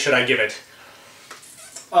symbol should I give it?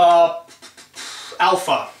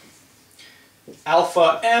 Alpha.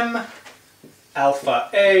 Alpha M, alpha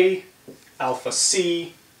A, alpha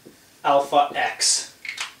C, alpha X.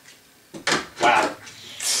 Wow.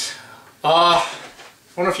 I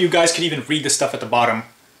wonder if you guys could even read the stuff at the bottom.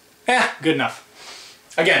 Good enough.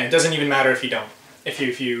 Again, it doesn't even matter if you don't. If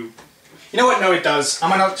you know what? No, it does. I'm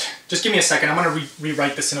gonna, just give me a second. I'm gonna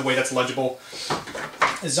rewrite this in a way that's legible.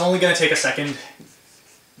 It's only gonna take a second.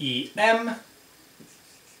 E-M,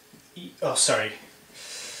 oh, sorry.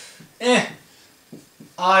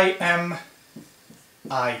 I-M,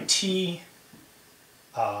 I-T,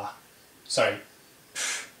 sorry.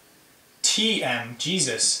 T-M,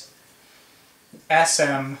 Jesus,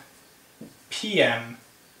 S-M, P-M,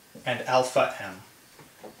 and alpha M.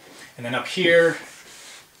 And then up here,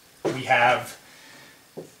 we have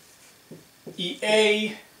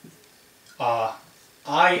EA,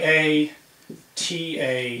 IA,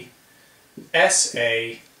 TA,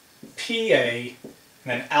 SA, PA, and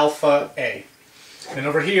then alpha A. And then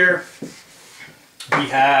over here, we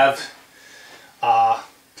have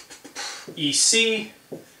EC,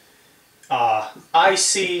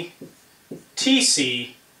 IC,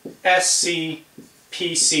 TC, SC,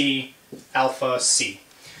 PC, alpha C.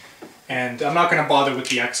 And I'm not going to bother with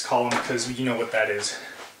the X column because you know what that is.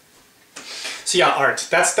 So yeah, art.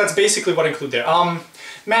 That's basically what I include there.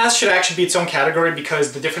 Math should actually be its own category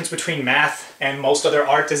because the difference between math and most other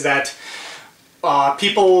art is that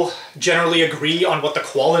people generally agree on what the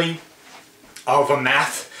quality of a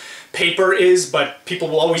math paper is, but people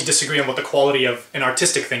will always disagree on what the quality of an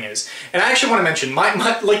artistic thing is. And I actually want to mention,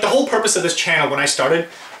 like the whole purpose of this channel when I started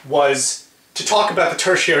was to talk about the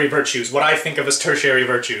tertiary virtues, what I think of as tertiary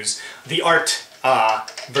virtues, the art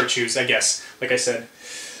virtues, I guess, like I said.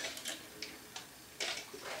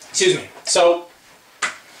 Excuse me. So,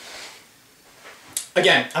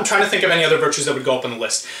 again, I'm trying to think of any other virtues that would go up on the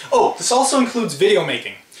list. Oh, this also includes video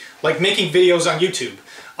making, like making videos on YouTube,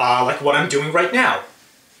 like what I'm doing right now.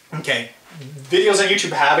 Okay, videos on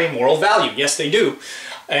YouTube have a moral value. Yes, they do.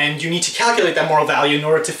 And you need to calculate that moral value in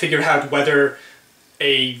order to figure out whether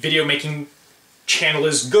a video making channel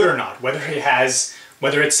is good or not, whether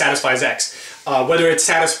it satisfies X, whether it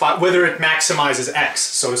maximizes X,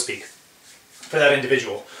 so to speak, for that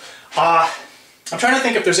individual. I'm trying to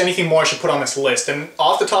think if there's anything more I should put on this list, and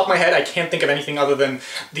off the top of my head, I can't think of anything other than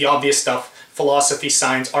the obvious stuff: philosophy,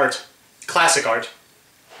 science, art, classic art.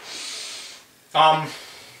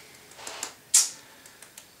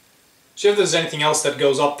 See if there's anything else that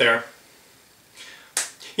goes up there.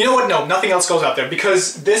 You know what? No, nothing else goes up there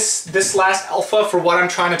because this last alpha, for what I'm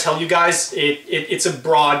trying to tell you guys, it's a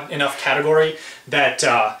broad enough category that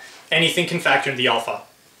anything can factor in the alpha.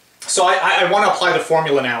 So I want to apply the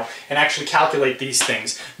formula now and actually calculate these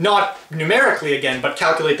things. Not numerically again, but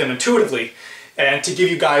calculate them intuitively and to give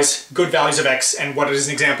you guys good values of X and what is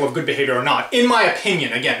an example of good behavior or not. In my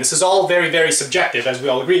opinion, again, this is all very, very subjective, as we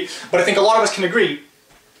all agree, but I think a lot of us can agree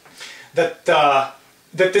that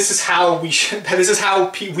that this is how we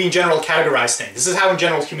in general categorize things. This is how in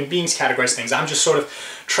general human beings categorize things. I'm just sort of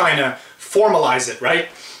trying to formalize it, right?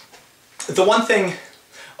 The one thing...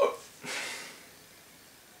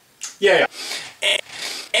 Yeah.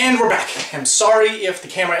 And we're back. I'm sorry if the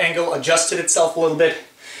camera angle adjusted itself a little bit.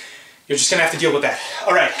 You're just gonna have to deal with that.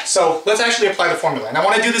 Alright, so let's actually apply the formula. And I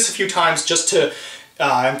want to do this a few times just to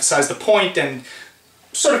emphasize the point and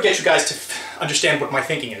sort of get you guys to understand what my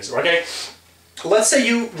thinking is, okay? Let's say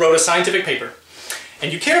you wrote a scientific paper,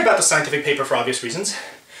 and you care about the scientific paper for obvious reasons,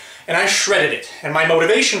 and I shredded it, and my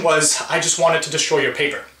motivation was I just wanted to destroy your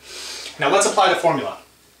paper. Now let's apply the formula.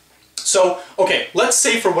 So, okay, let's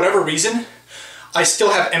say for whatever reason, I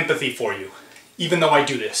still have empathy for you, even though I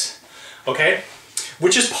do this, okay?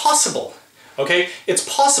 Which is possible, okay? It's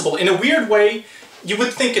possible. In a weird way, you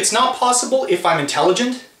would think it's not possible if I'm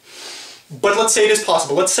intelligent, but let's say it is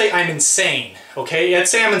possible. Let's say I'm insane, okay? Let's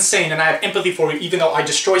say I'm insane and I have empathy for you even though I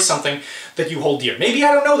destroy something that you hold dear. Maybe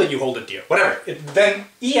I don't know that you hold it dear, whatever. Then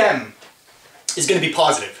EM is going to be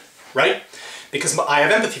positive, right? Because I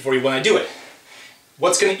have empathy for you when I do it.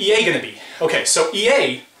 What's EA going to be? Okay, so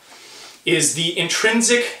EA is the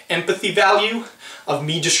intrinsic empathy value of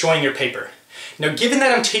me destroying your paper. Now, given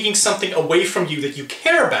that I'm taking something away from you that you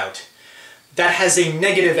care about, that has a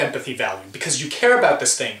negative empathy value because you care about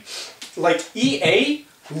this thing. Like, EA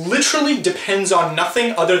literally depends on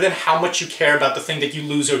nothing other than how much you care about the thing that you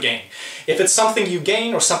lose or gain. If it's something you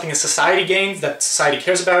gain or something a society gains that society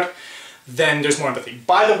cares about, then there's more empathy.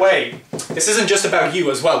 By the way, this isn't just about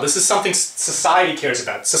you as well. This is something society cares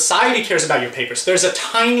about. Society cares about your papers. There's a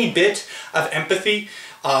tiny bit of empathy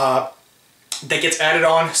that gets added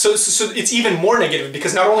on. So it's even more negative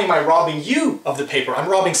because not only am I robbing you of the paper, I'm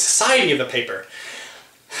robbing society of the paper.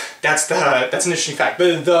 That's an interesting fact.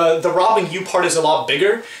 The robbing you part is a lot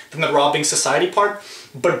bigger than the robbing society part,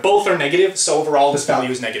 but both are negative, so overall this value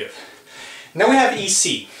is negative. Now we have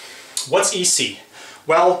EC. What's EC?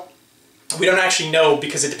 Well, we don't actually know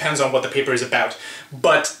because it depends on what the paper is about,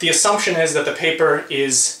 but the assumption is that the paper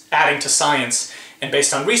is adding to science and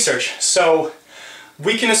based on research. So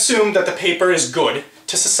we can assume that the paper is good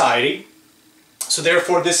to society. So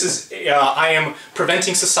therefore this is, I am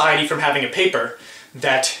preventing society from having a paper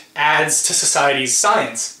that adds to society's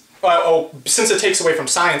science. Since it takes away from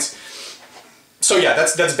science, so yeah,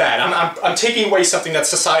 that's bad. I'm taking away something that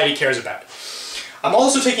society cares about. I'm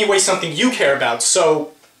also taking away something you care about,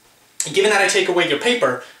 so given that I take away your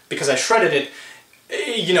paper, because I shredded it,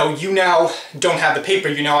 you know, you now don't have the paper.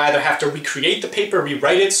 You now either have to recreate the paper,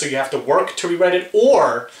 rewrite it, so you have to work to rewrite it,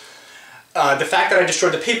 or the fact that I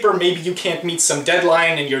destroyed the paper, maybe you can't meet some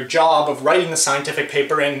deadline in your job of writing the scientific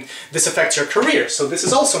paper, and this affects your career, so this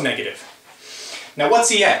is also negative. Now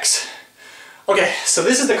what's EX? Okay, so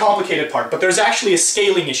this is the complicated part, but there's actually a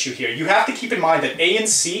scaling issue here. You have to keep in mind that A and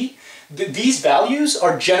C, these values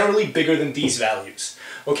are generally bigger than these values.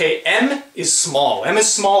 Okay, M is small. M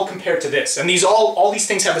is small compared to this, and all these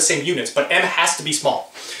things have the same units, but M has to be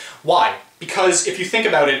small. Why? Because if you think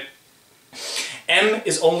about it, M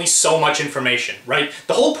is only so much information, right?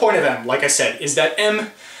 The whole point of M, like I said, is that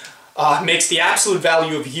M makes the absolute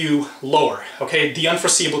value of U lower, okay? The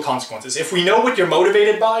unforeseeable consequences. If we know what you're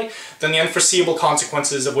motivated by, then the unforeseeable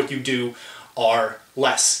consequences of what you do are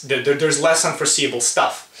less. There's less unforeseeable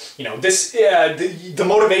stuff. You know, this, the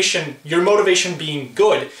motivation, your motivation being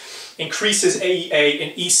good, increases AEA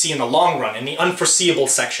and EC in the long run, in the unforeseeable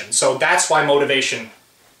section. So that's why motivation,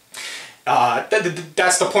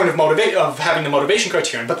 that's the point of having the motivation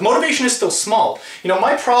criterion. But motivation is still small. You know,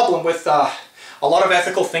 my problem with a lot of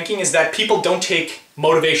ethical thinking is that people don't take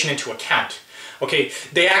motivation into account. Okay,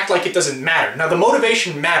 they act like it doesn't matter. Now the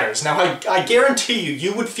motivation matters. Now I guarantee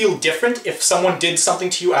you would feel different if someone did something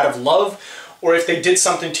to you out of love or if they did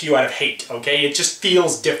something to you out of hate, okay? It just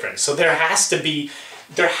feels different. So there has to be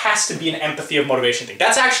an empathy of motivation thing.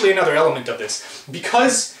 That's actually another element of this.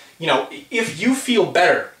 Because, you know, if you feel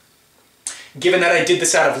better, given that I did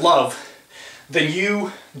this out of love, then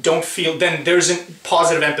you don't feel, then there's a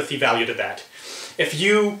positive empathy value to that.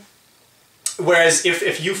 Whereas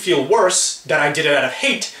if you feel worse that I did it out of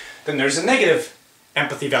hate, then there's a negative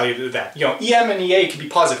empathy value to that. You know, EM and EA can be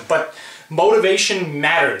positive, but motivation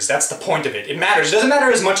matters. That's the point of it. It matters. It doesn't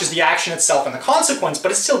matter as much as the action itself and the consequence,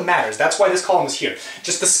 but it still matters. That's why this column is here.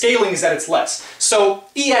 Just the scaling is that it's less. So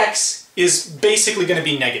EX is basically going to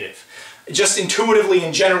be negative. Just intuitively,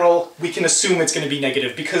 in general, we can assume it's going to be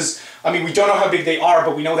negative because, I mean, we don't know how big they are,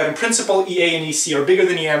 but we know that in principle, EA and EC are bigger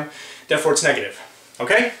than EM, therefore it's negative.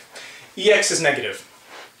 Okay? EX is negative.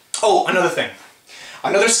 Oh, another thing.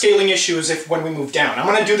 Another scaling issue is when we move down. I'm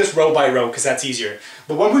going to do this row by row because that's easier.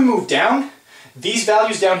 But when we move down, these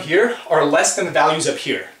values down here are less than the values up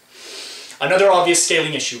here. Another obvious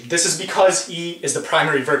scaling issue. This is because E is the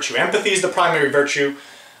primary virtue. Empathy is the primary virtue.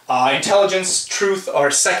 Intelligence, truth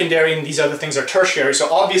are secondary, and these other things are tertiary.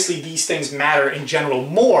 So obviously these things matter in general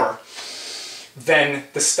more than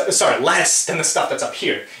less than the stuff that's up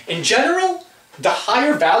here. In general, the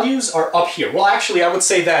higher values are up here. Well, actually, I would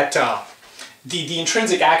say that the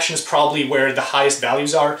intrinsic action is probably where the highest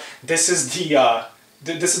values are. This is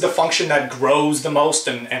the function that grows the most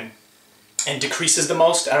and decreases the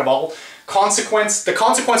most out of all. The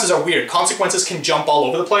consequences are weird. Consequences can jump all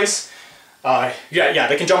over the place. Yeah,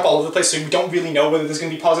 they can jump all over the place, so we don't really know whether there's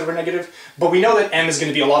going to be positive or negative, but we know that M is going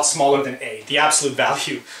to be a lot smaller than A, the absolute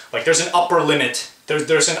value. Like, there's an upper limit,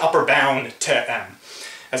 there's an upper bound to M,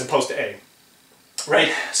 as opposed to A.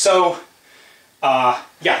 Right? So,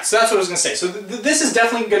 yeah, so that's what I was going to say. So this is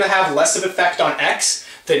definitely going to have less of an effect on X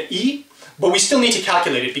than E, but we still need to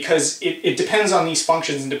calculate it because it depends on these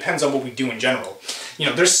functions and depends on what we do in general. You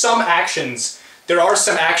know, there are some actions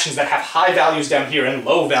that have high values down here and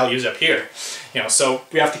low values up here. You know, so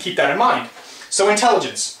we have to keep that in mind. So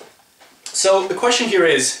intelligence. So the question here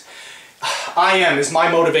is my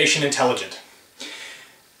motivation intelligent?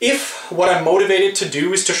 If what I'm motivated to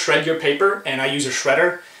do is to shred your paper and I use a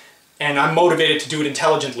shredder, and I'm motivated to do it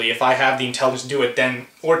intelligently, if I have the intelligence to do it, then,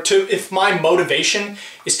 if my motivation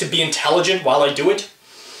is to be intelligent while I do it,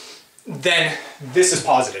 then this is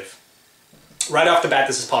positive. Right off the bat,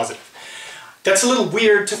 this is positive. That's a little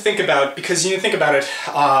weird to think about because you think about it,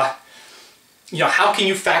 you know, how can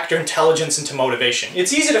you factor intelligence into motivation?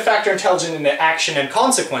 It's easy to factor intelligence into action and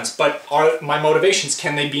consequence, but are my motivations,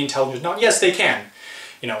 can they be intelligent or not? Yes, they can.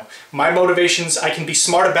 You know, my motivations, I can be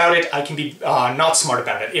smart about it, I can be not smart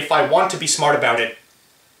about it. If I want to be smart about it,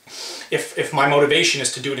 if my motivation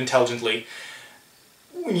is to do it intelligently,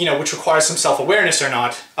 you know, which requires some self-awareness or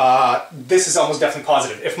not, this is almost definitely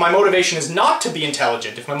positive. If my motivation is not to be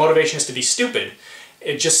intelligent, if my motivation is to be stupid,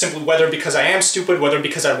 it just simply, whether because I am stupid, whether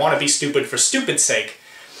because I want to be stupid for stupid's sake,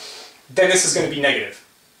 then this is going to be negative.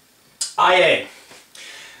 IA.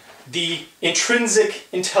 The intrinsic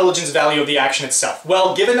intelligence value of the action itself.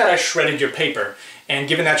 Well, given that I shredded your paper, and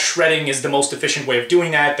given that shredding is the most efficient way of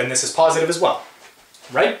doing that, then this is positive as well,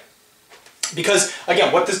 right? Because,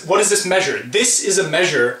 again, what does this measure? This is a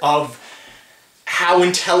measure of how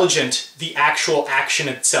intelligent the actual action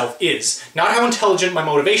itself is. Not how intelligent my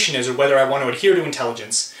motivation is, or whether I want to adhere to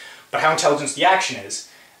intelligence, but how intelligent the action is.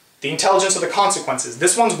 The intelligence of the consequences.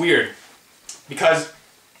 This one's weird, because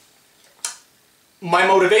my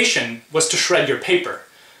motivation was to shred your paper.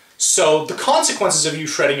 So the consequences of you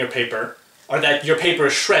shredding your paper are that your paper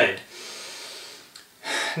is shredded.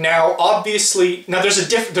 Now, obviously, there's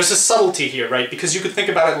a subtlety here, right? Because you could think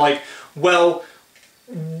about it like, well,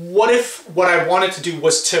 what if what I wanted to do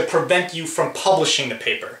was to prevent you from publishing the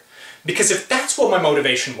paper? Because if that's what my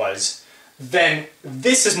motivation was, then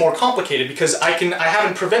this is more complicated, because I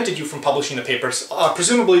haven't prevented you from publishing the paper.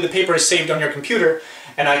 Presumably the paper is saved on your computer,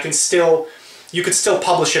 and you could still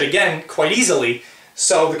publish it again quite easily.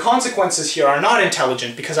 So the consequences here are not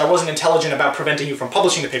intelligent, because I wasn't intelligent about preventing you from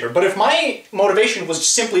publishing the paper. But if my motivation was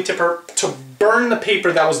simply to burn the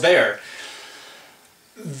paper that was there,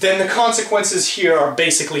 then the consequences here are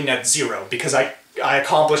basically net zero, because I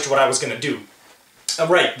accomplished what I was going to do.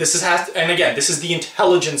 Right, and again, this is the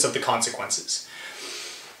intelligence of the consequences.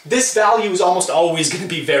 This value is almost always going to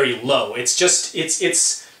be very low.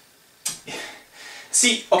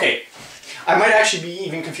 See, okay, I might actually be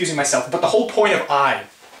even confusing myself, but the whole point of I,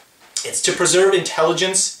 it's to preserve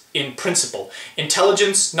intelligence in principle.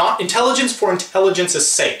 Intelligence, not intelligence for intelligence's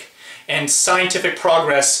sake, and scientific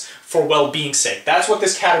progress for well-being's sake. That's what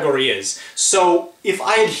this category is. So if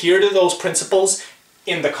I adhere to those principles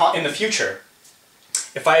in the future,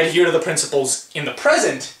 if I adhere to the principles in the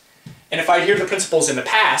present, and if I adhere to the principles in the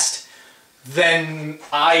past, then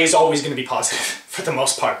I is always going to be positive for the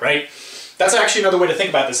most part, right? That's actually another way to think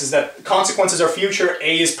about this, is that consequences are future,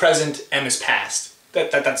 A is present, M is past.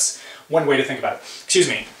 That's one way to think about it. Excuse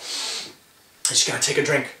me. I just gotta take a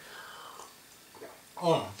drink.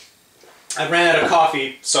 I ran out of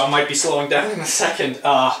coffee, so I might be slowing down in a second.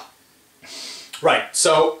 Right,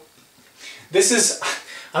 so this is,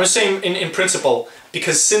 I'm just saying in principle,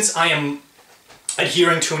 because since I am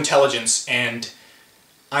adhering to intelligence, and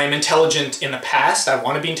I am intelligent in the past, I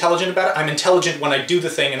want to be intelligent about it, I'm intelligent when I do the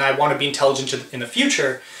thing, and I want to be intelligent in the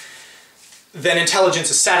future, then intelligence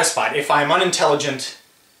is satisfied. If I'm unintelligent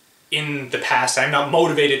in the past, I'm not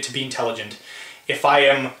motivated to be intelligent. If I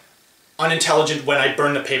am unintelligent when I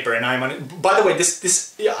burn the paper, and by the way,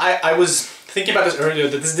 I was thinking about this earlier,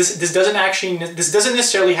 that this doesn't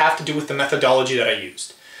necessarily have to do with the methodology that I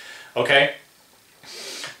used, okay?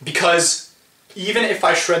 Because even if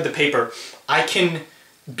I shred the paper, I can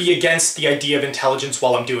be against the idea of intelligence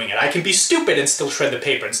while I'm doing it. I can be stupid and still shred the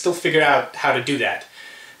paper and still figure out how to do that.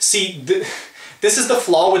 See, this is the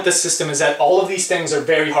flaw with this system, is that all of these things are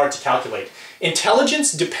very hard to calculate.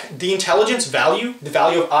 Intelligence, the intelligence value, the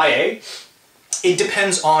value of IA, it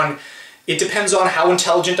depends on how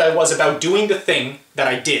intelligent I was about doing the thing that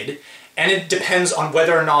I did, and it depends on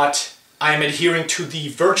whether or not I am adhering to the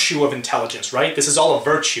virtue of intelligence, right? This is all a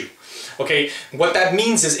virtue. Okay, what that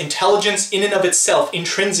means is intelligence in and of itself,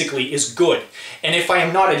 intrinsically, is good. And if I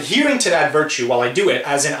am not adhering to that virtue while I do it,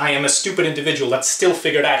 as in I am a stupid individual that's still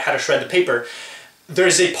figured out how to shred the paper,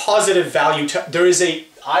 there's a positive value to,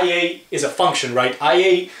 IA is a function, right?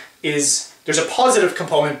 There's a positive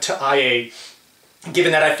component to IA,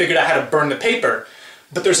 given that I figured out how to burn the paper,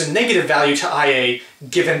 but there's a negative value to IA,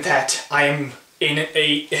 given that I am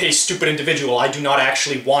a stupid individual. I do not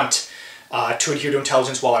actually want to adhere to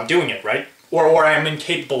intelligence while I'm doing it, right? Or I am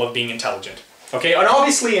incapable of being intelligent. Okay, and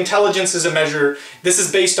obviously intelligence is a measure, this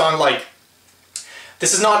is based on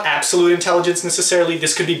this is not absolute intelligence necessarily,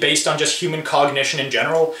 this could be based on just human cognition in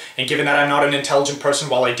general, and given that I'm not an intelligent person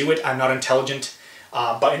while I do it, I'm not intelligent,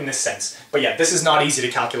 but in this sense. But yeah, this is not easy to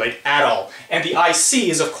calculate at all. And the IC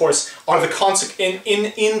is, of course, are in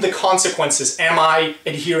the consequences, am I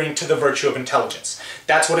adhering to the virtue of intelligence?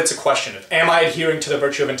 That's what it's a question of. Am I adhering to the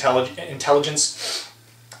virtue of intelligence,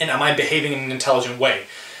 and am I behaving in an intelligent way?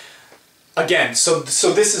 Again, so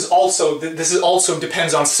this also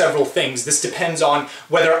depends on several things. This depends on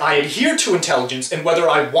whether I adhere to intelligence and whether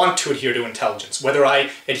I want to adhere to intelligence. Whether I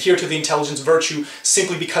adhere to the intelligence virtue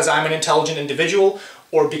simply because I'm an intelligent individual,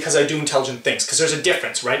 or because I do intelligent things, because there's a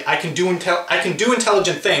difference, right? I can do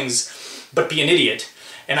intelligent things, but be an idiot,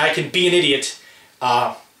 and I can be an idiot.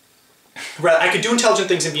 I could do intelligent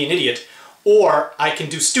things and be an idiot, or I can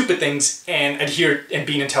do stupid things and adhere and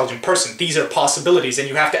be an intelligent person. These are possibilities, and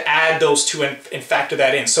you have to add those two and factor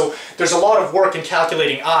that in. So there's a lot of work in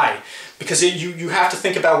calculating I, because you have to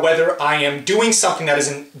think about whether I am doing something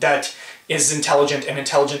that is intelligent and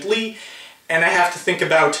intelligently, and I have to think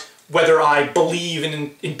about whether I believe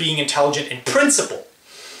in being intelligent in principle.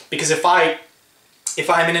 Because if I'm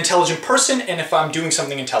an intelligent person and if I'm doing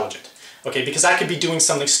something intelligent, okay, because I could be doing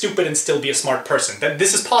something stupid and still be a smart person.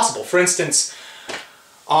 This is possible. For instance,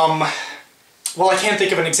 well, I can't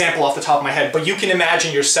think of an example off the top of my head, but you can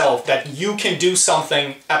imagine yourself that you can do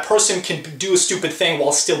something, a person can do a stupid thing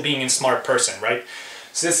while still being a smart person, right?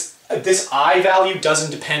 So this I value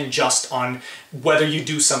doesn't depend just on whether you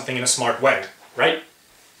do something in a smart way, right?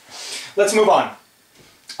 Let's move on.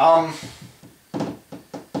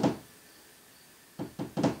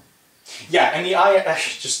 Yeah, and the I,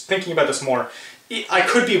 just thinking about this more, I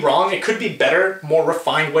could be wrong. It could be better, more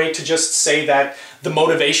refined way to just say that the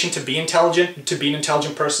motivation to be intelligent, to be an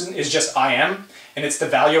intelligent person, is just I am, and it's the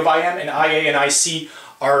value of I am, and IA and IC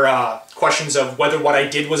are questions of whether what I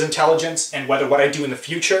did was intelligence and whether what I do in the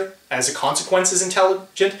future as a consequence is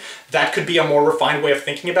intelligent. That could be a more refined way of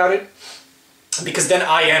thinking about it, because then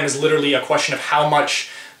I am is literally a question of how much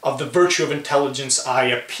of the virtue of intelligence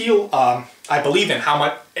I believe in, how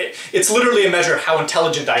much. It's literally a measure of how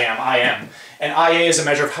intelligent I am. And IA is a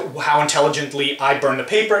measure of how intelligently I burn the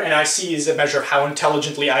paper, and IC is a measure of how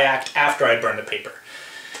intelligently I act after I burn the paper.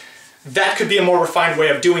 That could be a more refined way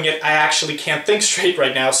of doing it. I actually can't think straight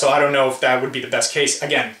right now, so I don't know if that would be the best case.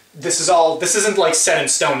 Again, this isn't like set in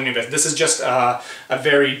stone, any of it. This is just a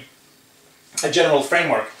general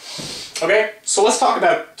framework. Okay, so let's talk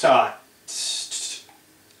about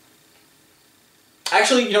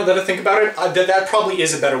actually, you know, that I think about it, that probably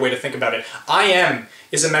is a better way to think about it. I am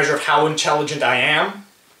is a measure of how intelligent I am,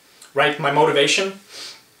 right? My motivation.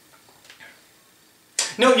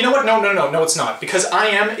 No, you know what? No, it's not. Because I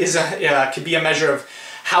am is could be a measure of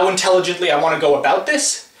how intelligently I want to go about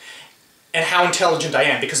this, and how intelligent I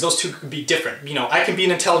am, because those two could be different. You know, I can be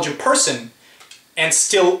an intelligent person and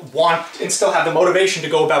still have the motivation to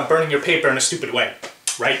go about burning your paper in a stupid way,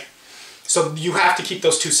 right? So you have to keep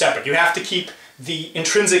those two separate. You have to keep the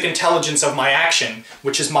intrinsic intelligence of my action,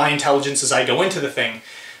 which is my intelligence as I go into the thing,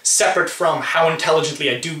 separate from how intelligently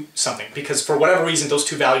I do something, because for whatever reason those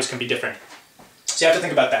two values can be different. So you have to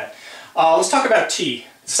think about that. Let's talk about T,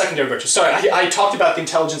 secondary virtue. Sorry, I talked about the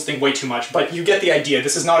intelligence thing way too much, but you get the idea.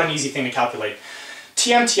 This is not an easy thing to calculate.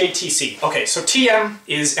 TM, TA, TC. Okay, so TM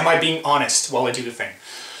is, am I being honest while I do the thing?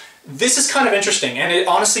 This is kind of interesting, and it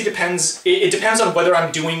honestly depends. It depends on whether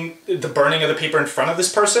I'm doing the burning of the paper in front of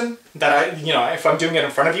this person. If I'm doing it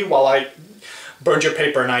in front of you while I burned your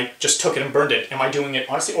paper and I just took it and burned it, am I doing it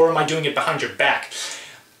honestly, or am I doing it behind your back?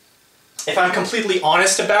 If I'm completely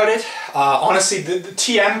honest about it, honestly, the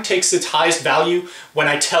TM takes its highest value when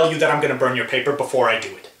I tell you that I'm going to burn your paper before I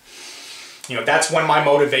do it. You know, that's when my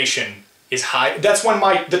motivation is high. That's when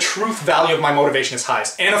the truth value of my motivation is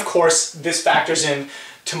highest. And of course, this factors in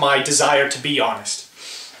to my desire to be honest.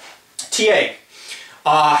 TA.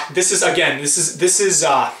 This is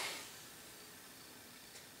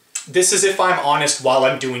if I'm honest while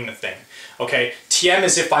I'm doing the thing. Okay, TM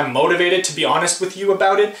is if I'm motivated to be honest with you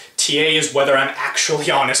about it. TA is whether I'm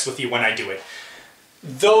actually honest with you when I do it.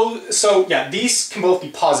 So yeah, these can both be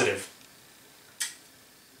positive.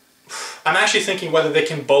 I'm actually thinking whether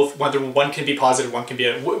one can be positive, one can be.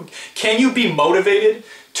 Can you be motivated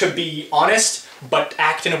to be honest, but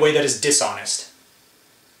act in a way that is dishonest?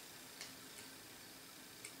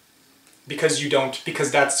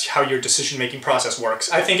 Because that's how your decision-making process works.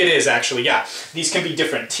 I think it is, actually, yeah. These can be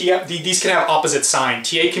different. These can have opposite sign.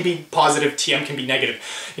 TA can be positive, TM can be negative.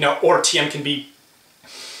 You know, or TM can be...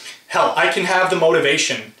 Hell, I can have the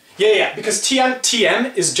motivation. Yeah, because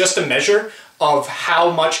TM is just a measure of how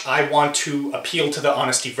much I want to appeal to the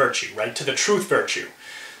honesty virtue, right? To the truth virtue.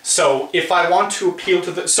 So if I want to appeal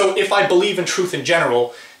to if I believe in truth in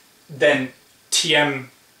general, then TM,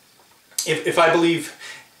 if I believe,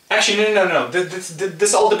 actually, no.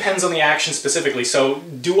 This all depends on the action specifically. So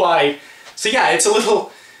yeah, it's a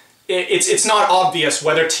little, it's not obvious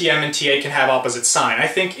whether TM and TA can have opposite sign. I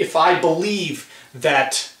think if I believe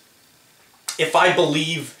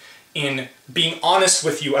in being honest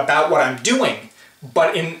with you about what I'm doing,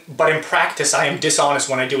 but in practice I am dishonest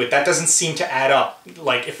when I do it, that doesn't seem to add up.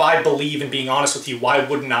 Like, if I believe in being honest with you, why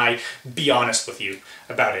wouldn't I be honest with you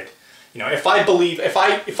about it? You know, if I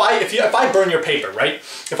burn your paper, right?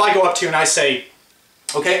 If I go up to you and I say,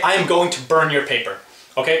 Okay, I am going to burn your paper.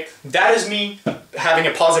 Okay, that is me having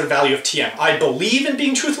a positive value of TM. I believe in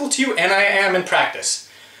being truthful to you, and I am in practice.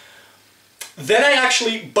 Then I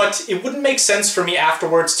actually, but it wouldn't make sense for me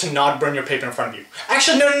afterwards to not burn your paper in front of you.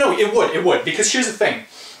 Actually, no, it would, because here's the thing.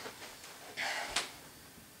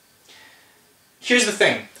 Here's the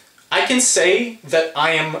thing. I can say that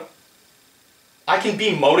I can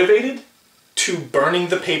be motivated to burning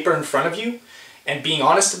the paper in front of you and being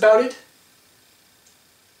honest about it.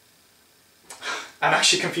 I'm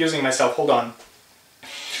actually confusing myself, hold on.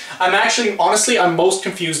 Honestly, I'm most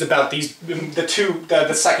confused about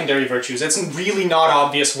the secondary virtues. It's really not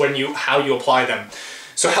obvious how you apply them.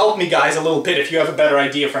 So help me guys a little bit if you have a better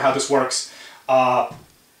idea for how this works. IA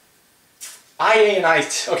and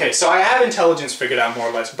IT, okay, so I have intelligence figured out more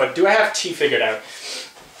or less, but do I have T figured out?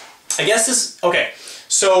 I guess this, okay,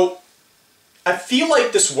 so I feel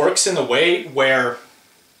like this works in the way where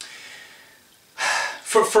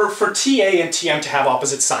for TA and TM to have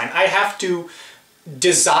opposite sign, I have to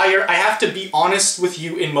be honest with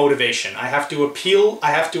you in motivation. I have to appeal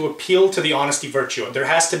to the honesty virtue. There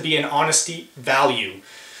has to be an honesty value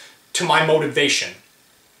to my motivation.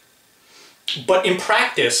 But in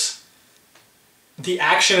practice, the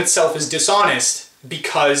action itself is dishonest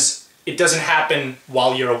because it doesn't happen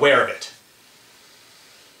while you're aware of it.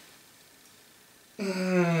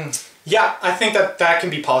 Yeah, I think that can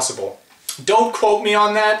be possible. Don't quote me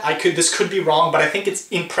on that. This could be wrong, but I think it's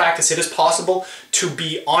in practice it is possible to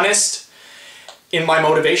be honest in my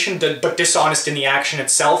motivation, but dishonest in the action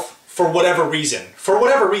itself for whatever reason. For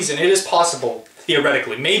whatever reason, it is possible,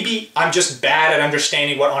 theoretically. Maybe I'm just bad at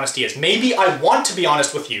understanding what honesty is. Maybe I want to be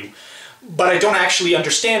honest with you, but I don't actually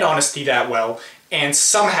understand honesty that well, and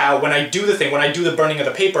somehow when I do the burning of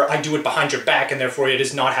the paper, I do it behind your back, and therefore it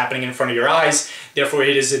is not happening in front of your eyes, therefore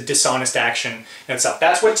it is a dishonest action in itself.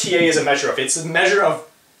 That's what TA is a measure of. It's a measure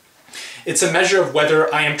of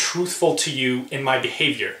whether I am truthful to you in my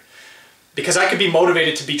behavior. Because I could be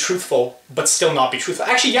motivated to be truthful, but still not be truthful.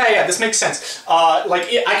 Actually, yeah, this makes sense.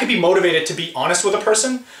 I could be motivated to be honest with a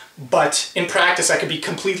person, but in practice I could be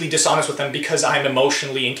completely dishonest with them because I'm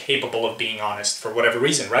emotionally incapable of being honest for whatever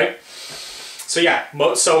reason, right? So yeah,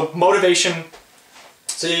 motivation.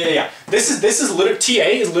 So yeah. This is TA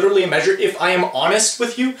is literally a measure if I am honest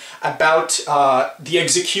with you about the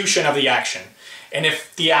execution of the action, and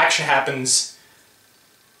if the action happens.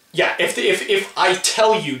 Yeah, if I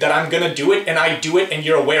tell you that I'm gonna do it and I do it and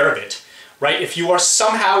you're aware of it, right? If you are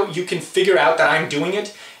somehow, you can figure out that I'm doing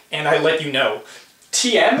it and I let you know.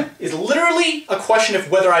 TM is literally a question of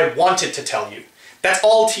whether I wanted to tell you. That's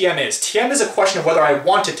all TM is. TM is a question of whether I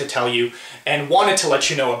wanted to tell you and wanted to let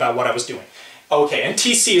you know about what I was doing. Okay, and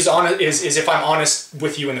TC is if I'm honest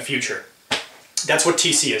with you in the future. That's what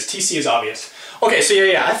TC is. TC is obvious. Okay, so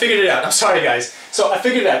yeah, I figured it out. I'm sorry, guys. So I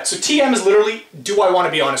figured it out. So TM is literally, do I want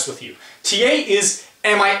to be honest with you? TA is,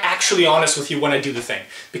 am I actually honest with you when I do the thing?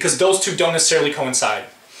 Because those two don't necessarily coincide.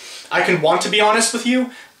 I can want to be honest with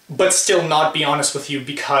you, but still not be honest with you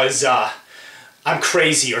because I'm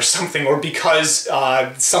crazy or something, or because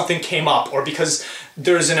something came up, or because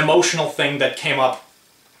there's an emotional thing that came up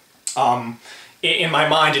in my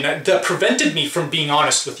mind and that prevented me from being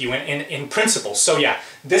honest with you in principle. So yeah,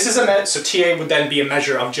 this is so TA would then be a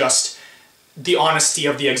measure of just the honesty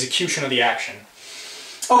of the execution of the action.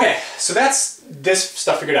 Okay, so that's this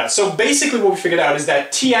stuff figured out. So basically what we figured out is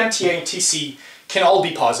that TM, TA, and TC can all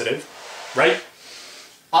be positive, right?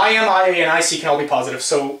 IM, IA, and IC can all be positive.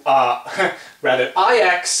 So rather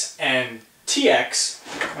IX and TX,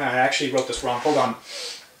 I actually wrote this wrong, hold on.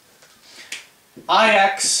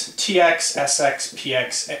 IX, TX, SX,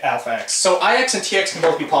 PX, alpha X. So IX and TX can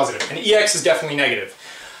both be positive, and EX is definitely negative.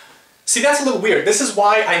 See, that's a little weird. This is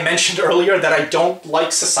why I mentioned earlier that I don't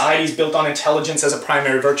like societies built on intelligence as a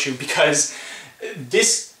primary virtue, because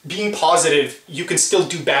this being positive, you can still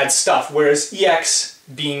do bad stuff, whereas EX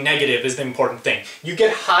being negative is the important thing. You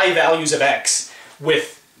get high values of X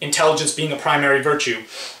with intelligence being a primary virtue.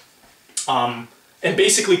 And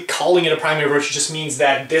basically calling it a primary virtue just means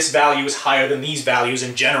that this value is higher than these values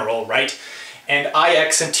in general, right? And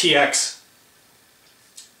IX and TX,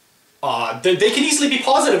 they can easily be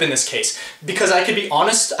positive in this case, because I can be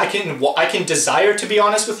honest, I can desire to be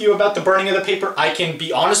honest with you about the burning of the paper, I can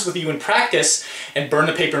be honest with you in practice and burn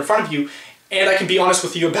the paper in front of you, and I can be honest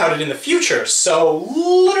with you about it in the future. So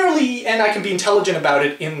literally, and I can be intelligent about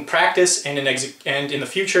it in practice and in the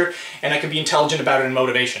future, and I can be intelligent about it in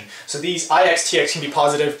motivation. So these IX, TX can be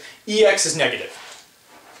positive, EX is negative.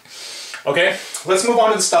 Okay, let's move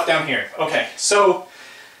on to the stuff down here. Okay, so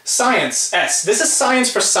science, S. This is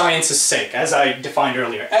science for science's sake, as I defined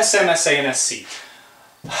earlier. SM, SA, and SC.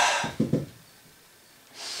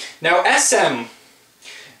 Now SM,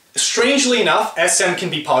 strangely enough, SM can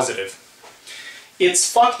be positive.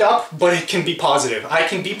 It's fucked up, but it can be positive. I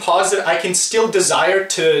can be positive, I can still desire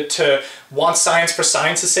to want science for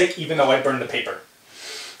science's sake, even though I burn the paper.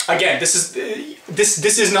 Again, this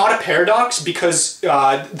is not a paradox, because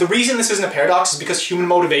the reason this isn't a paradox is because human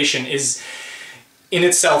motivation is in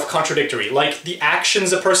itself contradictory. Like, the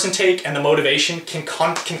actions a person take and the motivation can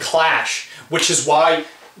clash, which is why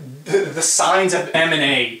the signs of M and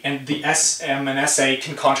A and the SM and SA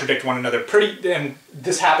can contradict one another and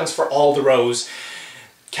this happens for all the rows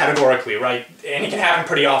categorically, right? And it can happen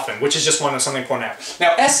pretty often, which is just something to point out.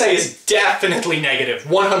 Now, SA is definitely negative,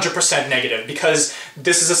 100% negative, because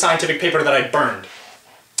this is a scientific paper that I burned,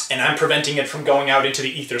 and I'm preventing it from going out into the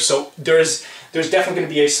ether. So there's definitely going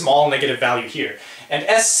to be a small negative value here. And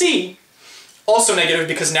SC, also negative,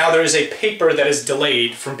 because now there is a paper that is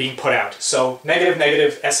delayed from being put out. So negative,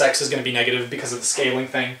 negative, SX is going to be negative because of the scaling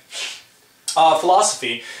thing.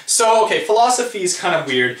 Philosophy. So, okay, philosophy is kind of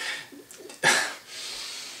weird.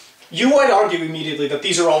 You might argue immediately that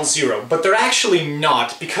these are all zero, but they're actually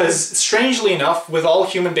not, because strangely enough, with all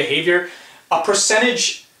human behavior, a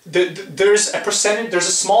percentage, there's a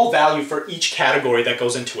small value for each category that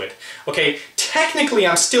goes into it. Okay, technically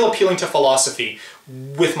I'm still appealing to philosophy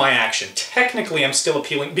with my action. Technically I'm still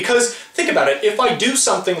appealing, because think about it, if I do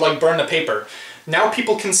something like burn the paper, now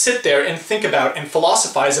people can sit there and think about and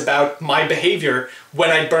philosophize about my behavior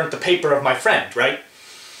when I burnt the paper of my friend, right?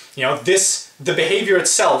 You know, the behavior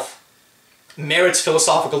itself merits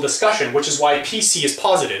philosophical discussion, which is why PC is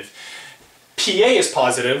positive. PA is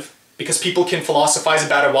positive because people can philosophize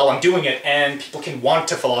about it while I'm doing it, and people can want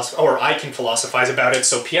to philosophize, or I can philosophize about it,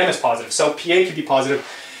 so PM is positive. So PA can be positive.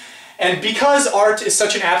 And because art is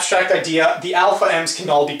such an abstract idea, the alpha M's can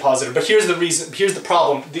all be positive. But here's the reason, here's the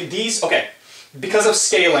problem. Okay, because of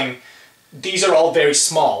scaling, these are all very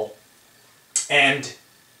small. And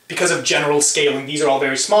because of general scaling, these are all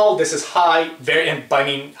very small. This is high, and by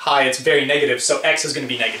mean high, it's very negative, so X is going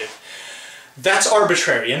to be negative. That's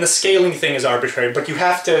arbitrary, and the scaling thing is arbitrary, but you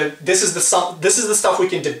have to, this is the stuff we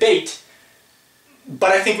can debate,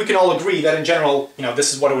 but I think we can all agree that in general, you know,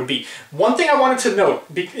 this is what it would be. One thing I wanted to note,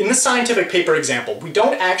 in the scientific paper example, we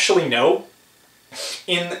don't actually know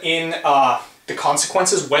in the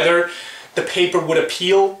consequences whether the paper would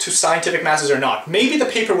appeal to scientific masses or not. Maybe the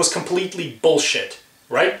paper was completely bullshit.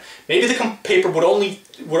 Right? Maybe the paper would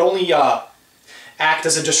only act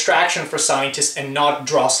as a distraction for scientists and not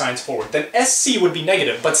draw science forward. Then SC would be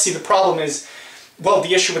negative, but see, the problem is, well,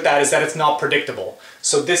 the issue with that is that it's not predictable.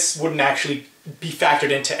 So this wouldn't actually be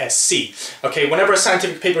factored into SC. Okay, whenever a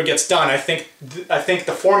scientific paper gets done, I think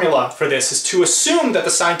the formula for this is to assume that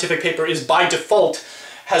the scientific paper is by default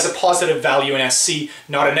has a positive value in SC,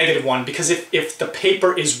 not a negative one, because if the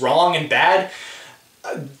paper is wrong and bad,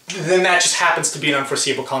 then that just happens to be an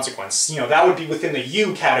unforeseeable consequence. You know, that would be within the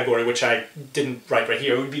U category, which I didn't write right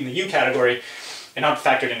here. It would be in the U category and not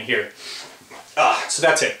factored in here. So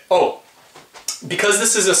that's it. Oh, because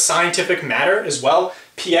this is a scientific matter as well,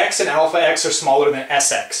 PX and alpha X are smaller than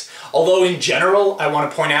SX. Although in general, I want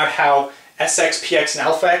to point out how SX, PX, and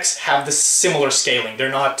alpha X have the similar scaling. They're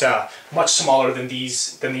not much smaller than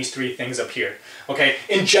these three things up here. Okay,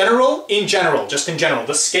 in general,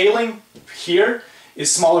 the scaling here is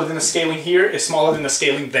smaller than the scaling here, is smaller than the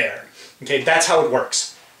scaling there. Okay, that's how it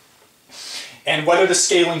works. And whether the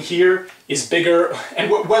scaling here is bigger, and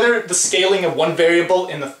whether the scaling of one variable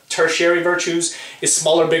in the tertiary virtues is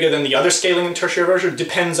smaller or bigger than the other scaling in tertiary virtue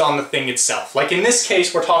depends on the thing itself. Like in this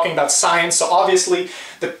case, we're talking about science, so obviously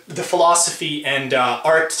the philosophy and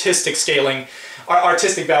artistic scaling,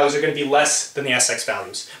 artistic values are going to be less than the SX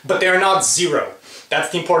values. But they're not zero.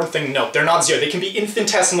 That's the important thing to note. They're not zero. They can be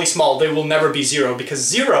infinitesimally small. They will never be zero, because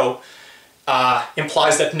zero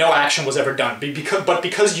implies that no action was ever done. But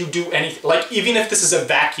because you do anything, like even if this is a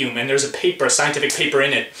vacuum and there's a paper, a scientific paper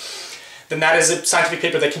in it, then that is a scientific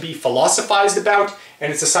paper that can be philosophized about,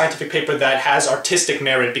 and it's a scientific paper that has artistic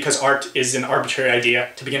merit because art is an arbitrary idea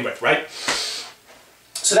to begin with, right?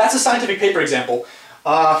 So that's a scientific paper example.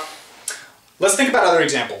 Let's think about other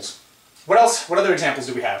examples. What else? What other examples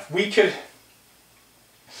do we have? We could...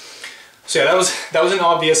 So yeah, that was an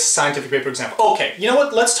obvious scientific paper example. Okay, you know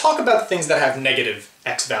what? Let's talk about things that have negative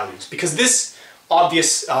X values, because this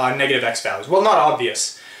obvious negative X values, well, not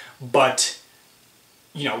obvious, but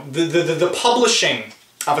you know, the publishing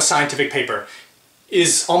of a scientific paper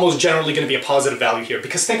is almost generally going to be a positive value here,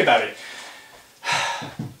 because think about it.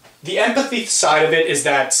 The empathy side of it is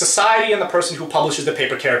that society and the person who publishes the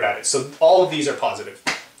paper care about it. So all of these are positive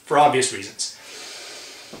for obvious reasons.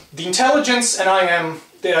 The intelligence and I am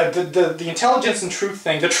the intelligence and truth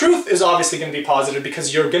thing, the truth is obviously going to be positive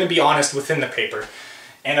because you're going to be honest within the paper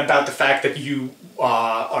and about the fact that you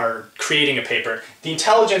are creating a paper. The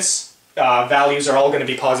intelligence values are all going to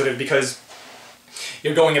be positive because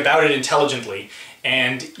you're going about it intelligently,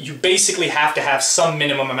 and you basically have to have some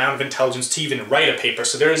minimum amount of intelligence to even write a paper.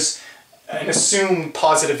 So there's an assumed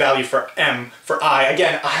positive value for M, for I.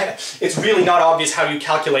 Again, it's really not obvious how you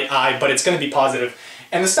calculate I, but it's going to be positive.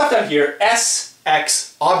 And the stuff down here, S,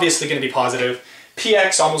 X, obviously going to be positive.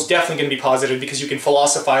 PX, almost definitely going to be positive because you can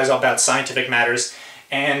philosophize about scientific matters.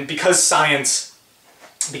 And because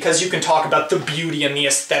you can talk about the beauty and the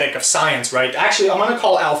aesthetic of science, right? Actually, I'm going to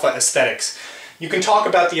call alpha aesthetics. You can talk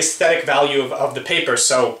about the aesthetic value of the paper,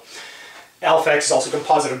 so alpha X is also going to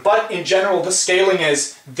be positive. But in general, the scaling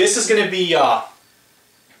is, this is going to be,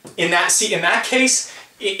 in that case,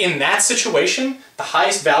 in that situation, the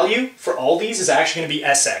highest value for all these is actually going to be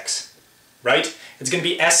SX, right? It's going to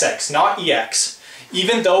be SX, not EX.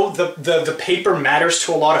 Even though the paper matters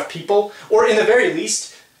to a lot of people, or in the very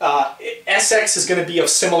least, SX is going to be of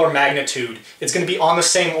similar magnitude. It's going to be on the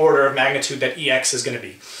same order of magnitude that EX is going to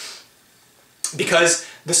be. Because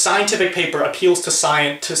the scientific paper appeals to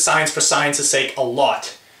science for science's sake a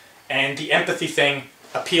lot. And the empathy thing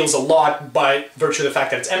appeals a lot by virtue of the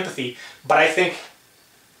fact that it's empathy. But I think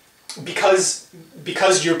because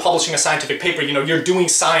you're publishing a scientific paper, you know, you're doing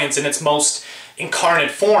science in its most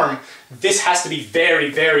incarnate form, this has to be very,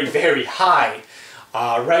 very, very high,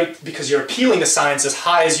 right? Because you're appealing to science as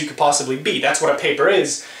high as you could possibly be. That's what a paper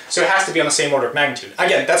is. So it has to be on the same order of magnitude.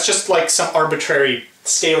 Again, that's just like some arbitrary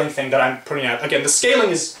scaling thing that I'm putting out. Again, the scaling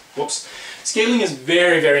is, scaling is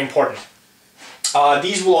very, very important.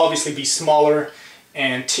 These will obviously be smaller,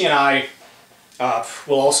 and T and I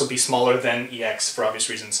will also be smaller than EX for obvious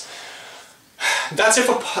reasons. That's if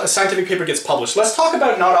a scientific paper gets published. Let's talk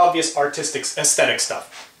about not obvious artistic aesthetic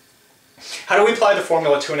stuff. How do we apply the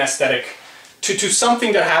formula to an aesthetic, to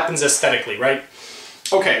something that happens aesthetically, right?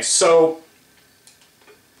 Okay, so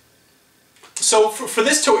for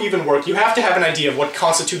this to even work, you have to have an idea of what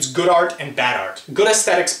constitutes good art and bad art. Good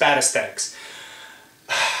aesthetics, bad aesthetics.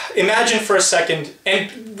 Imagine for a second,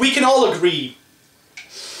 and we can all agree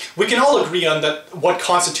on what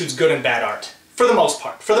constitutes good and bad art. For the most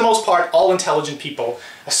part. For the most part, all intelligent people,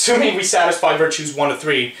 assuming we satisfy virtues 1 to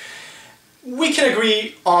 3, we can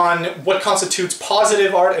agree on what constitutes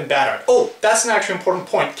positive art and bad art. Oh, that's an actually important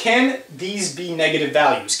point. Can these be negative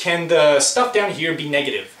values? Can the stuff down here be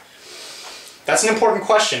negative? That's an important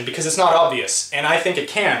question because it's not obvious, and I think it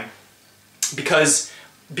can. Because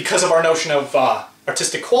of our notion of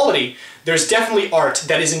artistic quality, there's definitely art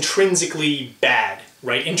that is intrinsically bad.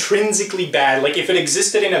 Right? Intrinsically bad. Like if it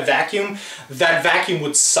existed in a vacuum, that vacuum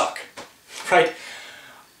would suck. Right?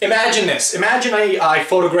 Imagine this. Imagine I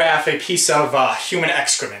photograph a piece of human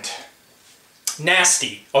excrement.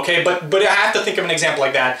 Nasty. Okay? But I have to think of an example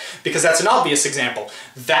like that because that's an obvious example.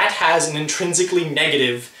 That has an intrinsically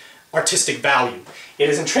negative artistic value. It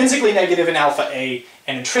is intrinsically negative in alpha A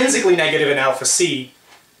and intrinsically negative in alpha C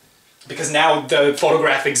because now the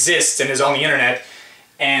photograph exists and is on the internet,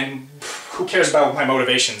 and who cares about my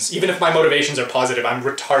motivations? Even if my motivations are positive, I'm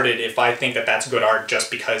retarded if I think that that's good art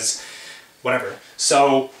just because whatever.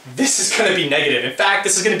 So this is going to be negative. In fact,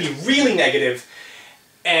 this is going to be really negative,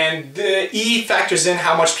 and the E factors in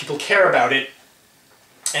how much people care about it,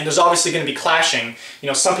 and there's obviously going to be clashing. You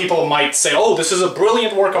know, some people might say, oh, this is a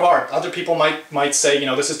brilliant work of art. Other people might say, you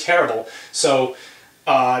know, this is terrible. So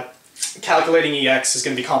calculating EX is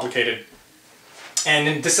going to be complicated.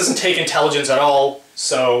 And this doesn't take intelligence at all,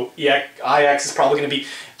 so IX is probably going to be...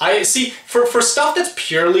 For stuff that's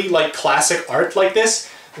purely like classic art like this,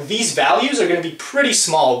 these values are going to be pretty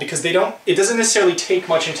small because it doesn't necessarily take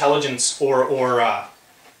much intelligence or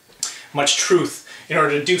much truth in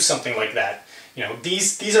order to do something like that. You know,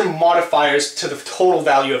 these are modifiers to the total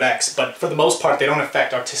value of X, but for the most part they don't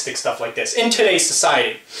affect artistic stuff like this in today's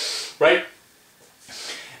society, right?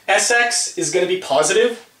 SX is going to be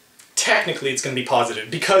positive. Technically it's going to be positive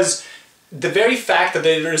because the very fact that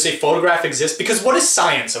there's a photograph exists, because what is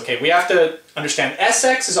science? Okay, we have to understand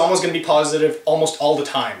SX is almost going to be positive almost all the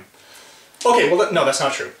time. Okay, well no, that's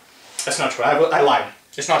not true. That's not true. I lied.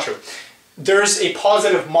 It's not true. There's a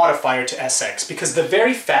positive modifier to SX because the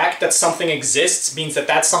very fact that something exists means that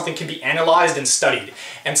that something can be analyzed and studied.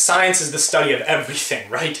 And science is the study of everything,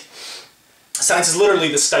 right? Science is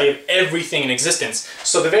literally the study of everything in existence.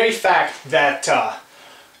 So the very fact that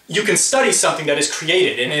you can study something that is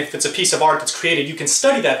created, and if it's a piece of art that's created, you can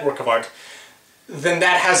study that work of art, then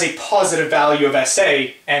that has a positive value of SA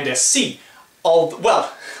and SC.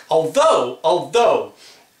 Although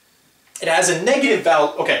it has a negative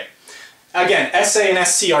value, okay, again, SA and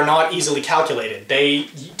SC are not easily calculated.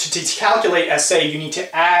 To calculate SA, you need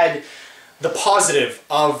to add the positive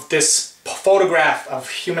of this photograph of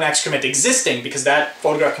human excrement existing, because that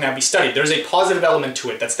photograph can now be studied. There's a positive element to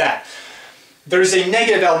it, that's that. There's a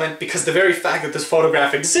negative element because the very fact that this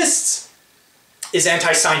photograph exists is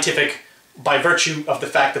anti-scientific by virtue of the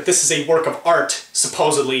fact that this is a work of art,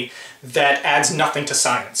 supposedly, that adds nothing to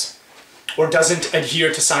science, or doesn't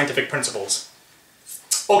adhere to scientific principles.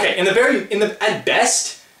 Okay, at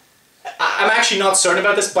best, I'm actually not certain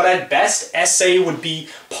about this, but at best, SA would be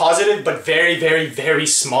positive, but very, very, very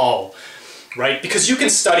small, right? Because you can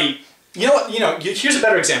study, here's a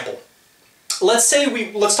better example. Let's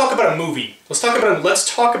talk about a movie. Let's talk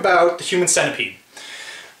about The Human Centipede.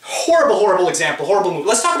 Horrible, horrible example, horrible movie.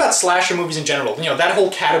 Let's talk about slasher movies in general, that whole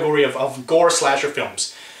category of gore slasher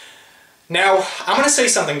films. Now, I'm going to say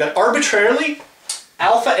something that arbitrarily,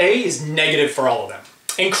 alpha A is negative for all of them.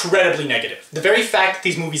 Incredibly negative. The very fact that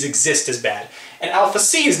these movies exist is bad. And alpha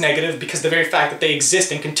C is negative because the very fact that they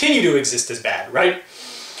exist and continue to exist is bad, right?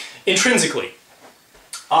 Intrinsically.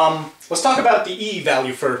 Let's talk about the E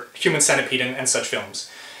value for Human Centipede and such films.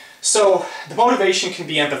 So, the motivation can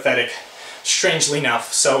be empathetic, strangely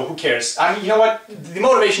enough, so who cares? I mean, you know what? The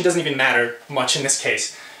motivation doesn't even matter much in this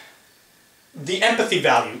case. The empathy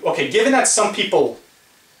value. Okay, given that some people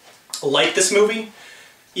like this movie,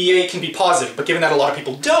 EA can be positive, but given that a lot of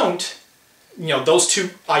people don't, those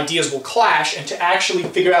two ideas will clash, and to actually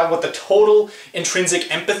figure out what the total intrinsic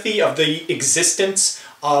empathy of the existence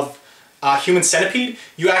of Human Centipede,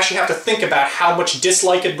 you actually have to think about how much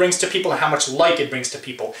dislike it brings to people and how much like it brings to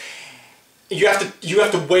people. You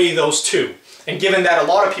have to weigh those two. And given that a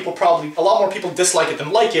lot more people dislike it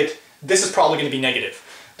than like it, this is probably going to be negative.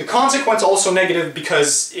 The consequence also negative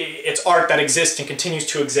because it's art that exists and continues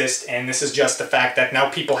to exist, and this is just the fact that now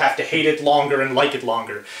people have to hate it longer and like it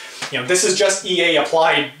longer. This is just EA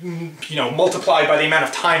applied, multiplied by the amount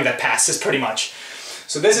of time that passes, pretty much.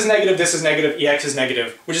 So this is negative, EX is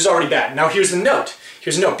negative, which is already bad. Now here's the note.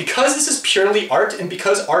 Here's a note. Because this is purely art, and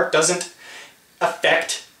because art doesn't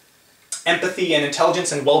affect empathy and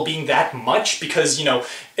intelligence and well-being that much, because,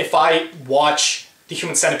 if I watch The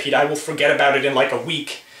Human Centipede, I will forget about it in like a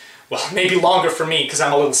week. Well, maybe longer for me, because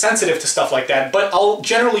I'm a little sensitive to stuff like that, but I'll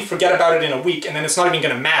generally forget about it in a week, and then it's not even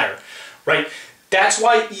going to matter, right? That's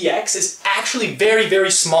why EX is actually very,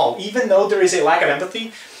 very small. Even though there is a lack of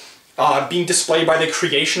empathy being displayed by the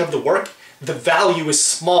creation of the work, the value is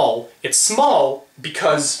small. It's small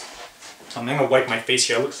because... I'm going to wipe my face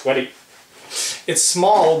here, I look sweaty. It's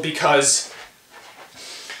small because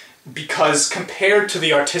compared to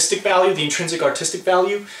the artistic value, the intrinsic artistic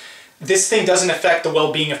value, this thing doesn't affect the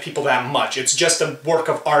well-being of people that much. It's just a work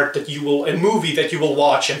of art that a movie that you will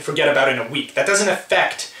watch and forget about in a week. That doesn't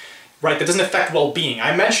affect, right, that doesn't affect well-being.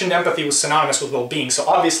 I mentioned empathy was synonymous with well-being, so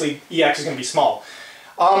obviously EX is going to be small.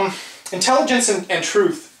 Intelligence and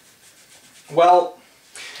truth, well,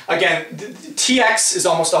 again, TX is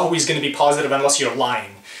almost always going to be positive unless you're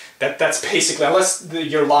lying. That's basically, unless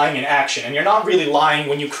you're lying in action, and you're not really lying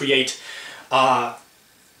when you create, you're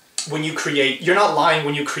not lying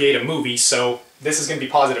when you create a movie, so this is going to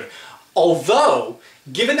be positive. Although,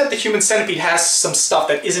 given that The Human Centipede has some stuff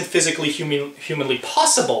that isn't physically humanly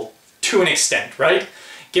possible, to an extent, right?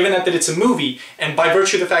 Given that it's a movie, and by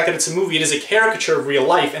virtue of the fact that it's a movie, it is a caricature of real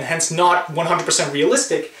life, and hence not 100%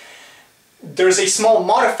 realistic, there's a small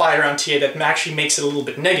modifier on TA that actually makes it a little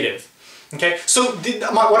bit negative. Okay, so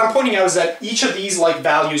what I'm pointing out is that each of these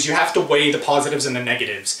values, you have to weigh the positives and the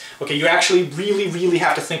negatives. Okay, you actually really, really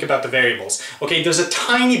have to think about the variables. Okay, there's a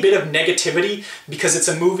tiny bit of negativity because it's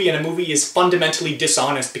a movie, and a movie is fundamentally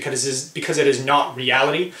dishonest because it is not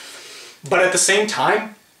reality. But at the same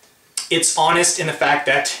time, it's honest in the fact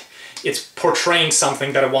that it's portraying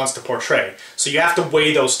something that it wants to portray. So you have to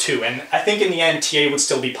weigh those two, and I think in the end, TA would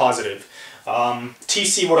still be positive.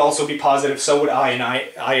 TC would also be positive, so would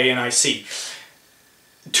IA and IC.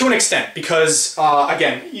 To an extent, because,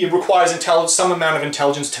 again, it requires some amount of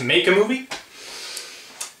intelligence to make a movie.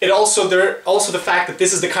 Also the fact that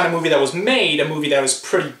this is the kind of movie that was made, a movie that was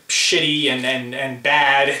pretty shitty and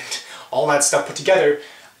bad, and all that stuff put together,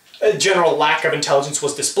 a general lack of intelligence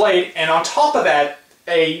was displayed, and on top of that,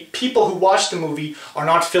 people who watch the movie are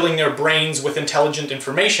not filling their brains with intelligent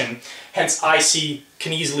information, hence IC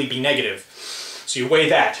can easily be negative. So you weigh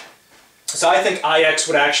that. So I think IX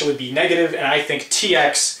would actually be negative, and I think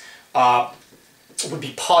TX would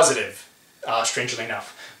be positive, strangely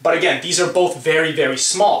enough. But again, these are both very, very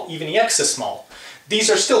small. Even EX is small. These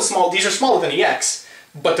are still small. These are smaller than EX,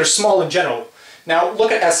 but they're small in general. Now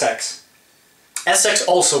look at SX. SX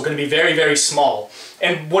also going to be very, very small.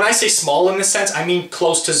 And when I say small in this sense, I mean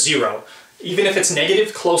close to zero. Even if it's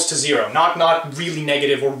negative, close to zero. Not really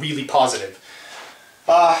negative or really positive.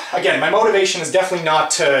 Again, my motivation is definitely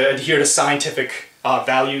not to adhere to scientific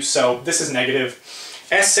values, so this is negative.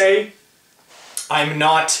 Essay, I'm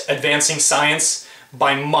not advancing science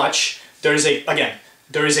by much. There is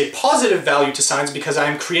a positive value to science because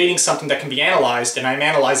I'm creating something that can be analyzed, and I'm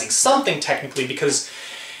analyzing something technically because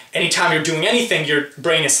anytime you're doing anything, your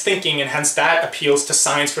brain is thinking, and hence that appeals to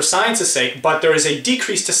science for science's sake. But there is a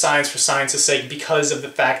decrease to science for science's sake because of the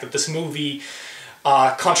fact that this movie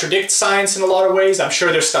contradicts science in a lot of ways. I'm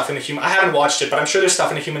sure there's stuff in the human... I haven't watched it, but I'm sure there's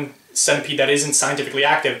stuff in the human centipede that isn't scientifically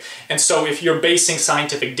active. And so if you're basing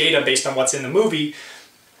scientific data based on what's in the movie,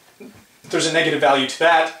 there's a negative value to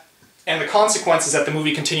that. And the consequence is that the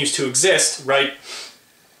movie continues to exist, right?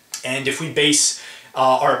 And if we base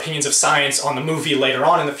our opinions of science on the movie later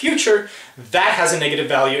on in the future, that has a negative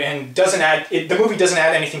value and the movie doesn't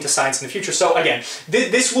add anything to science in the future. So again,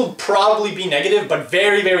 this will probably be negative, but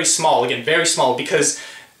very, very small. Again, very small, because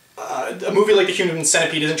a movie like The Human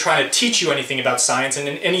Centipede isn't trying to teach you anything about science, and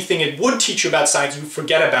anything it would teach you about science, you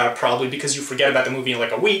forget about probably because you forget about the movie in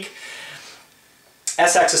like a week.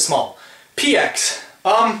 SX is small. PX.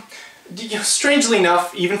 Strangely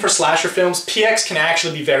enough, even for slasher films, PX can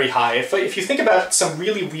actually be very high. If you think about some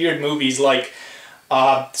really weird movies like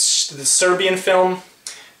the Serbian film,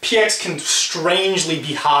 PX can strangely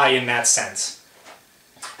be high in that sense.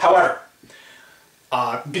 However,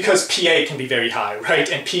 because PA can be very high, right?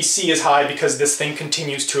 And PC is high because this thing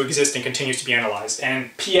continues to exist and continues to be analyzed.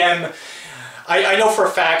 And PM, I know for a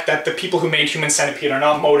fact that the people who made Human Centipede are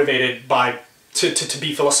not motivated by to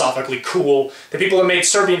be philosophically cool. The people who made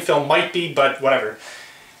Serbian film might be, but whatever.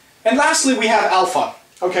 And lastly, we have alpha.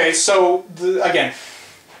 Okay, so again,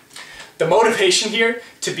 the motivation here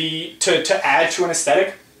to add to an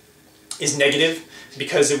aesthetic is negative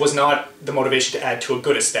because it was not the motivation to add to a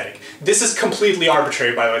good aesthetic. This is completely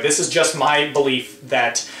arbitrary, by the way. This is just my belief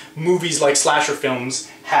that movies like slasher films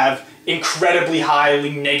have incredibly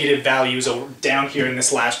highly negative values down here in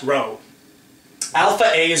this last row.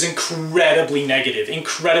 Alpha A is incredibly negative,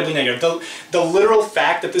 incredibly negative. The literal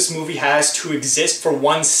fact that this movie has to exist for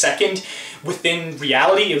 1 second within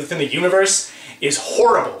reality, within the universe, is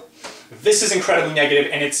horrible. This is incredibly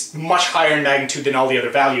negative, and it's much higher in magnitude than all the other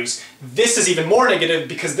values. This is even more negative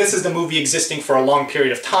because this is the movie existing for a long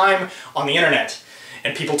period of time on the internet,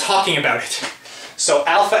 and people talking about it. So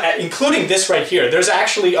alpha, including this right here, there's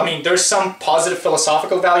actually, there's some positive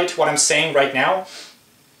philosophical value to what I'm saying right now,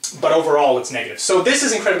 but overall it's negative. So this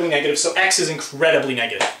is incredibly negative, so X is incredibly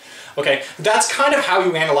negative. Okay, that's kind of how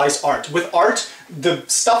you analyze art. With art, the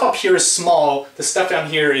stuff up here is small, the stuff down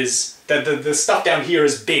here is, the stuff down here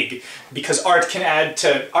is big, because art can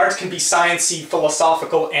be sciencey,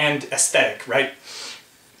 philosophical, and aesthetic, right?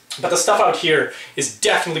 But the stuff out here is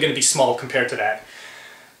definitely going to be small compared to that.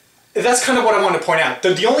 That's kind of what I want to point out.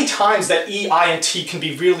 The only times that E, I, and T can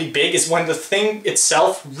be really big is when the thing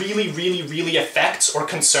itself really, really, really affects or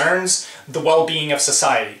concerns the well-being of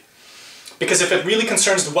society. Because if it really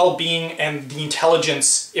concerns the well-being and the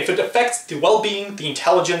intelligence, if it affects the well-being, the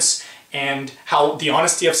intelligence, and the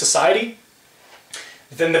honesty of society,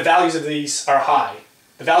 then the values of these are high.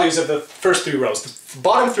 The values of the first 3 rows. The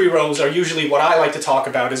bottom 3 rows are usually what I like to talk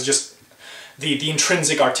about as just the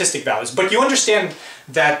intrinsic artistic values. But you understand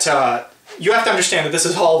that, you have to understand that this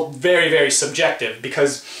is all very, very subjective,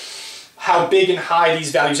 because how big and high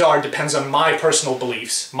these values are depends on my personal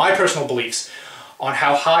beliefs on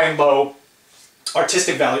how high and low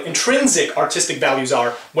artistic value, intrinsic artistic values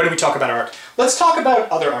are when we talk about art. Let's talk about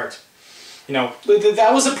other art. You know,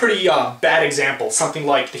 that was a pretty bad example, something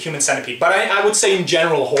like The Human Centipede. But I would say in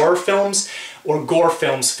general, horror films or gore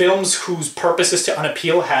films, films whose purpose is to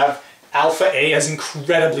unappeal, have alpha A as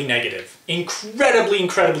incredibly negative. Incredibly,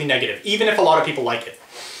 incredibly negative, even if a lot of people like it.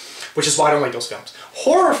 Which is why I don't like those films.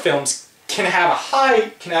 Horror films can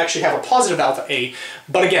actually have a positive alpha A,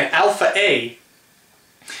 but again, alpha A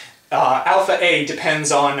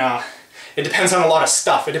depends on a lot of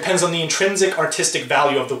stuff. It depends on the intrinsic artistic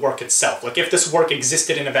value of the work itself. Like if this work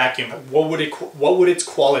existed in a vacuum, what would its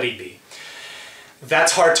quality be?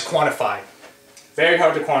 That's hard to quantify. Very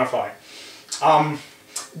hard to quantify.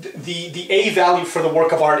 The A value for the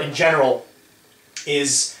work of art in general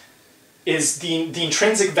is the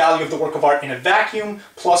intrinsic value of the work of art in a vacuum,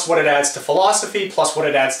 plus what it adds to philosophy, plus what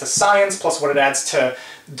it adds to science, plus what it adds to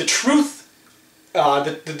the truth,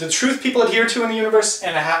 the truth people adhere to in the universe,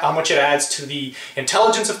 and how much it adds to the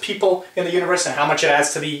intelligence of people in the universe, and how much it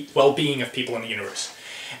adds to the well-being of people in the universe.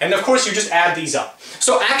 And of course you just add these up.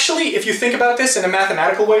 So actually, if you think about this in a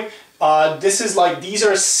mathematical way, these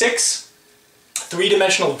are 6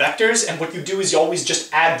 3-dimensional vectors, and what you do is you always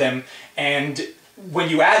just add them, and when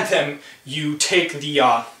you add them, you take the,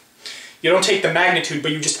 you don't take the magnitude,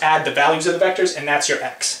 but you just add the values of the vectors, and that's your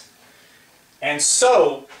x. And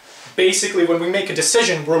so, basically, when we make a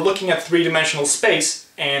decision, we're looking at three-dimensional space,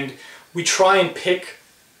 and we try and pick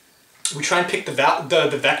the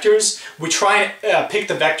vectors. We try and pick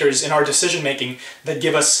the vectors in our decision making that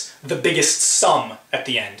give us the biggest sum at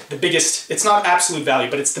the end. The biggest, it's not absolute value,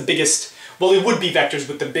 but it's the biggest, well, it would be vectors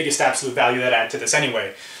with the biggest absolute value that add to this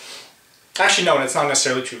anyway. Actually, no, that's not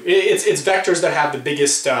necessarily true. It's vectors that have the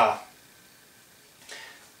biggest, yeah,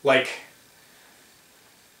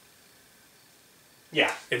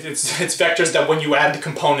 it's vectors that when you add the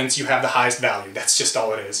components, you have the highest value. That's just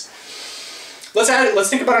all it is. Let's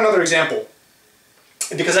think about another example,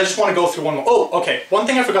 because I just want to go through one more. Oh, okay, one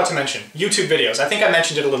thing I forgot to mention, YouTube videos. I think I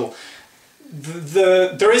mentioned it a little.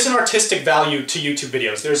 There is an artistic value to YouTube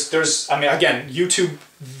videos. There's I mean, again, YouTube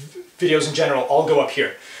videos in general all go up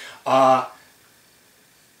here.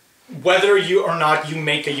 Whether you or not you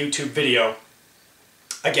make a YouTube video,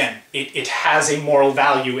 again, it has a moral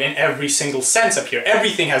value in every single sense up here.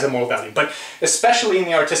 Everything has a moral value, but especially in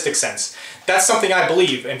the artistic sense. That's something I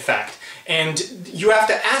believe, in fact. And you have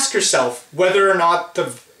to ask yourself whether or not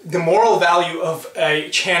the moral value of a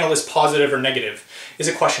channel is positive or negative is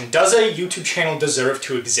a question. Does a YouTube channel deserve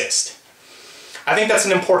to exist? I think that's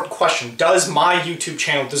an important question. Does my YouTube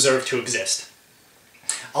channel deserve to exist?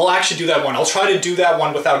 I'll actually do that one. I'll try to do that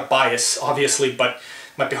one without bias, obviously, but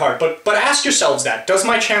it might be hard. But ask yourselves that. Does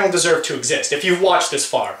my channel deserve to exist? If you've watched this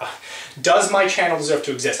far, does my channel deserve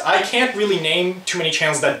to exist? I can't really name too many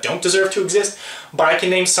channels that don't deserve to exist, but I can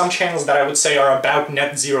name some channels that I would say are about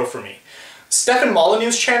net zero for me. Stefan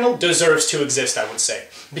Molyneux's channel deserves to exist, I would say.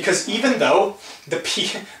 Because even though the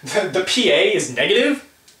PA is negative,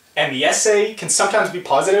 and the SA can sometimes be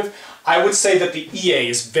positive, I would say that the EA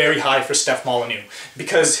is very high for Steph Molyneux.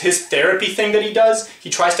 Because his therapy thing that he does, he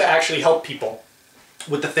tries to actually help people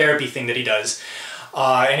with the therapy thing that he does.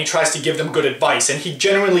 And he tries to give them good advice, and he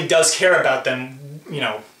genuinely does care about them, you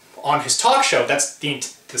know, on his talk show. That's the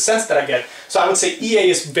sense that I get. So I would say EA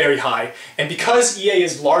is very high, and because EA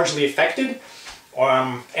is largely affected,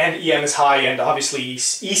 and EM is high, and obviously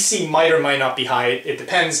EC might or might not be high, it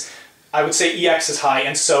depends. I would say EX is high,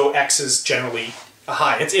 and so X is generally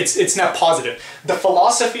high. It's not positive. The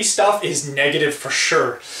philosophy stuff is negative for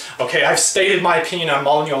sure. Okay, I've stated my opinion on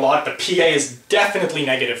Molyneux a lot, but PA is definitely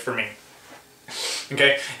negative for me.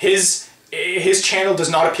 Okay, his channel does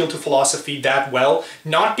not appeal to philosophy that well,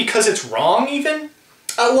 not because it's wrong even.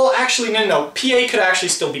 Well, actually, no. PA could actually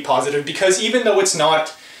still be positive, because even though it's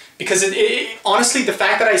not, because honestly, the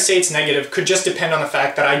fact that I say it's negative could just depend on the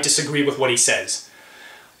fact that I disagree with what he says.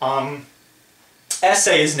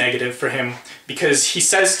 Essay is negative for him because he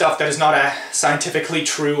says stuff that is not scientifically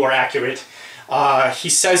true or accurate. He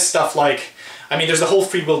says stuff like, I mean, there's the whole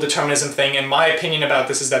free will determinism thing, and my opinion about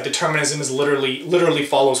this is that determinism is literally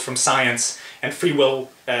follows from science, and free will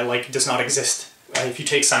does not exist if you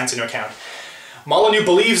take science into account. Molyneux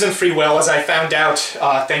believes in free will, as I found out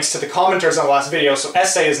thanks to the commenters on the last video, so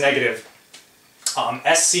SA is negative.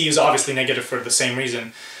 SC is obviously negative for the same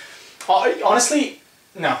reason. Honestly,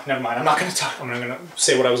 no, never mind. I'm not going to talk. I'm not going to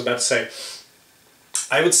say what I was about to say.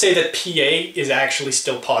 I would say that PA is actually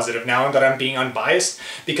still positive now that I'm being unbiased,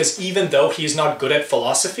 because even though he's not good at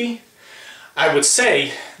philosophy, I would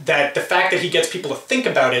say that the fact that he gets people to think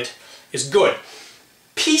about it is good.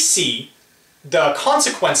 PC, the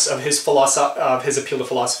consequence of his appeal to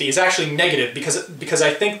philosophy is actually negative, because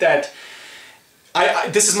I think that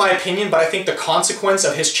this is my opinion, but I think the consequence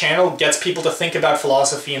of his channel gets people to think about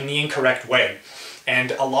philosophy in the incorrect way.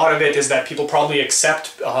 And a lot of it is that people probably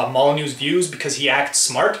accept Molyneux's views because he acts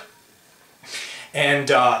smart.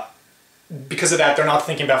 And because of that, they're not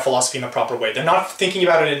thinking about philosophy in the proper way. They're not thinking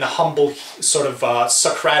about it in the humble, sort of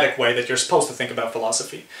Socratic way that you're supposed to think about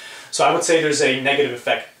philosophy. So I would say there's a negative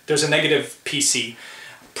effect. There's a negative PC,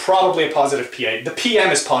 probably a positive PA. The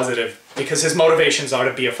PM is positive because his motivations are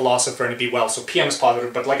to be a philosopher and to be well. So PM is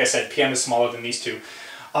positive, but like I said, PM is smaller than these two.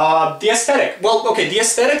 The aesthetic. Well, okay, the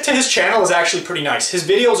aesthetic to his channel is actually pretty nice. His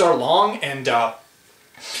videos are long and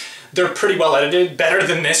they're pretty well edited, better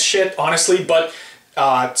than this shit, honestly, but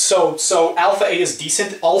so Alpha A is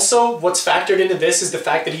decent. Also, what's factored into this is the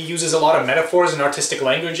fact that he uses a lot of metaphors and artistic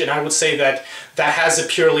language, and I would say that that has a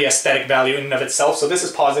purely aesthetic value in and of itself, so this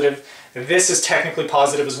is positive. This is technically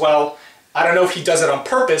positive as well. I don't know if he does it on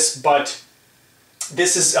purpose, but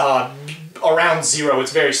this is around 0,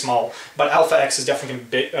 it's very small, but Alpha X is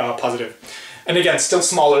definitely positive. And again, still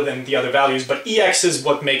smaller than the other values, but EX is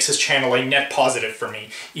what makes his channel a net positive for me,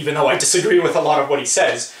 even though I disagree with a lot of what he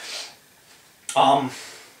says.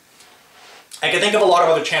 I can think of a lot of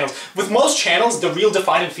other channels. With most channels, the real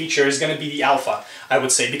defining feature is going to be the alpha, I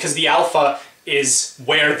would say, because the alpha is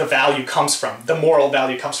where the value comes from, the moral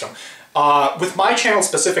value comes from. With my channel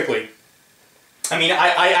specifically, I mean,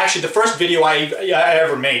 I actually, the first video I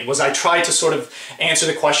ever made was I tried to sort of answer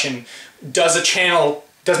the question, does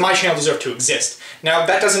my channel deserve to exist? Now,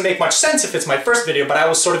 that doesn't make much sense if it's my first video, but I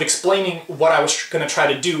was sort of explaining what I was going to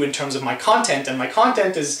try to do in terms of my content, and my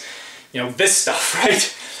content is, you know, this stuff,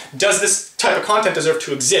 right? Does this type of content deserve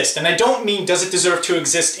to exist? And I don't mean does it deserve to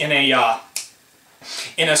exist in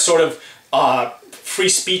a sort of free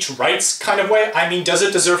speech rights kind of way. I mean, does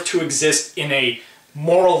it deserve to exist in a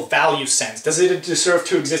moral value sense? Does it deserve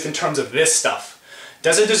to exist in terms of this stuff?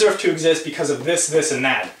 Does it deserve to exist because of this, this, and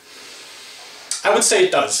that? I would say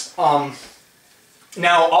it does.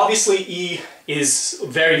 Now, obviously, E is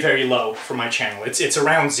very, very low for my channel. It's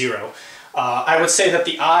around 0. I would say that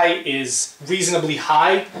the I is reasonably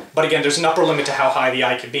high, but again, there's an upper limit to how high the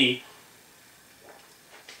I can be.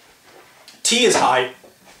 T is high,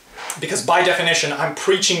 because by definition, I'm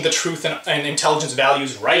preaching the truth and intelligence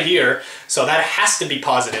values right here, so that has to be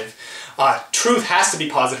positive. Truth has to be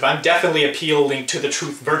positive. I'm definitely appealing to the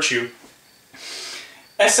truth virtue.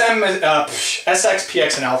 SM, SX,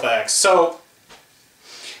 PX, and Alpha X. So,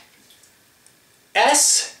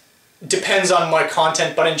 S depends on my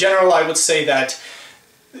content, but in general I would say that,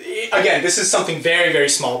 again, this is something very, very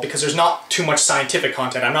small because there's not too much scientific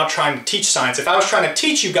content. I'm not trying to teach science. If I was trying to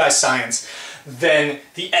teach you guys science, then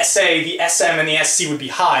the SA, the SM, and the SC would be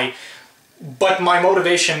high, but my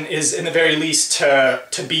motivation is, in the very least,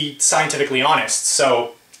 to be scientifically honest,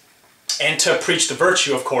 so, and to preach the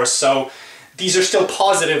virtue, of course, so these are still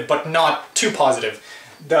positive, but not too positive.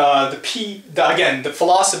 The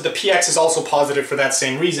philosophy, the PX is also positive for that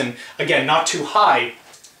same reason. Again, not too high.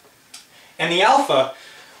 And the alpha,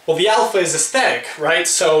 well, the alpha is aesthetic, right?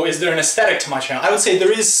 So is there an aesthetic to my channel? I would say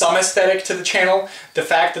there is some aesthetic to the channel. The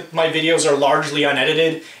fact that my videos are largely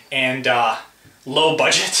unedited and low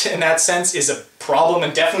budget in that sense is a problem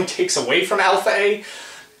and definitely takes away from alpha A.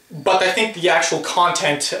 But I think the actual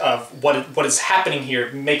content of what is happening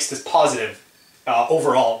here makes this positive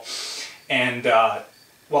overall. And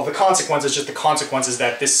well, the consequence is just the consequence is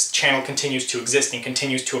that this channel continues to exist and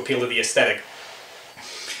continues to appeal to the aesthetic.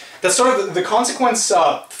 That's sort of the consequence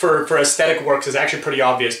for aesthetic works is actually pretty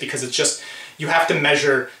obvious because it's just, you have to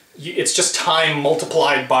measure, it's just time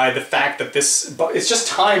multiplied by the fact that it's just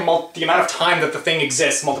time, the amount of time that the thing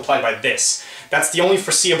exists multiplied by this. That's the only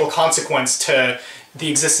foreseeable consequence to the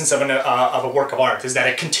existence of a work of art, is that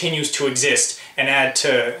it continues to exist and add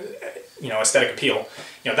to, you know, aesthetic appeal.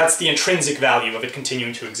 You know, that's the intrinsic value of it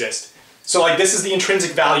continuing to exist. So, like, this is the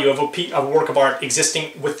intrinsic value of a work of art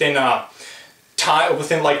existing within time,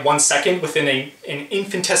 within like 1 second, within an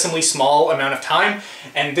infinitesimally small amount of time,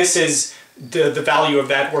 and this is the value of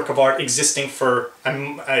that work of art existing for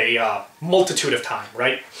a multitude of time,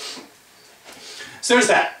 right? So there's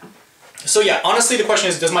that. So yeah, honestly, the question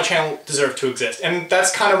is, does my channel deserve to exist? And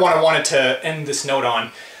that's kind of what I wanted to end this note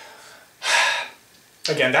on.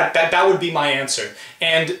 Again, that would be my answer.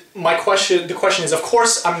 And the question is, of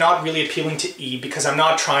course, I'm not really appealing to E because I'm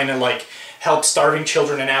not trying to, like, help starving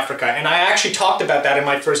children in Africa. And I actually talked about that in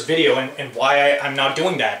my first video and why I'm not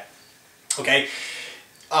doing that. Okay?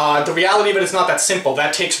 The reality of it is not that simple.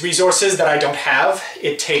 That takes resources that I don't have.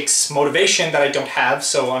 It takes motivation that I don't have.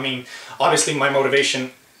 So, I mean, obviously my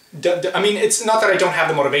motivation... I mean, it's not that I don't have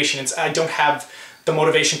the motivation. It's I don't have the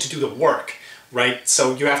motivation to do the work, right?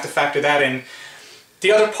 So you have to factor that in.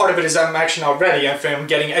 The other part of it is I'm actually not ready. I'm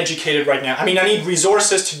getting educated right now. I mean, I need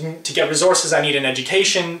resources. To get resources, I need an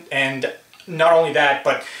education. And not only that,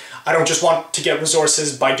 but I don't just want to get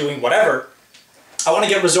resources by doing whatever. I want to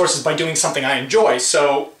get resources by doing something I enjoy.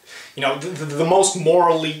 So, you know, the most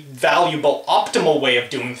morally valuable, optimal way of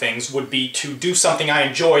doing things would be to do something I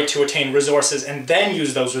enjoy to attain resources and then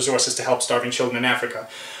use those resources to help starving children in Africa.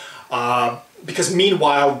 Because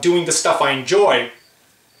meanwhile, doing the stuff I enjoy,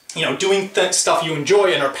 you know, doing stuff you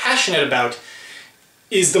enjoy and are passionate about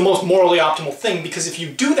is the most morally optimal thing, because if you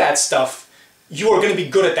do that stuff, you are going to be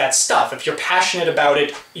good at that stuff. If you're passionate about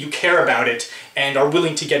it, you care about it, and are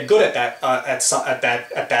willing to get good at that, at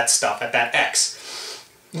that stuff, at that X.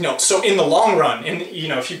 You know, so in the long run, you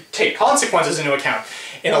know, if you take consequences into account,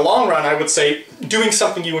 in the long run, I would say doing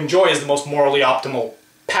something you enjoy is the most morally optimal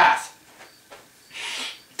path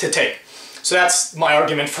to take. So that's my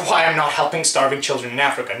argument for why I'm not helping starving children in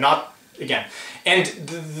Africa. Not, again, and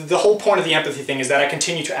the whole point of the empathy thing is that I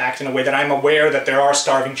continue to act in a way that I'm aware that there are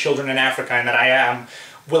starving children in Africa and that I am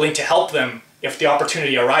willing to help them if the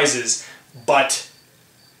opportunity arises, but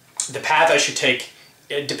the path I should take,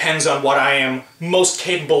 it depends on what I am most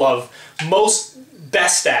capable of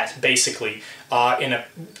best at, basically, in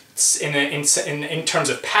terms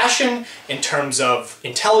of passion, in terms of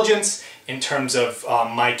intelligence, in terms of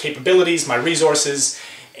my capabilities, my resources,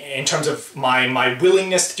 in terms of my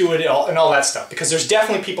willingness to do it, and all that stuff. Because there's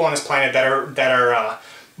definitely people on this planet that are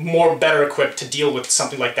better equipped to deal with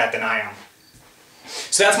something like that than I am.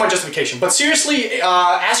 So that's my justification. But seriously,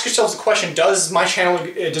 ask yourselves the question, does my channel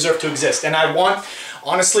deserve to exist? And I want,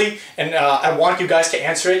 honestly, I want you guys to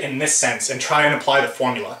answer it in this sense and try and apply the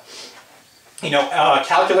formula. You know,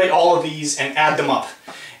 calculate all of these and add them up.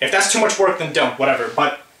 If that's too much work, then don't, whatever.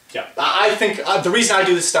 But yeah, I think the reason I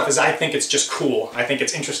do this stuff is I think it's just cool. I think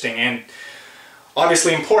it's interesting and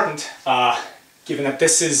obviously important, given that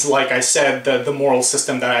this is, like I said, the moral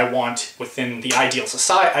system that I want within the ideal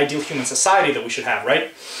human society that we should have,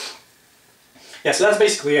 right? Yeah, so that's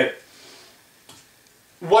basically it.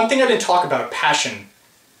 One thing I didn't talk about, passion.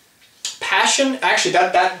 Passion, actually,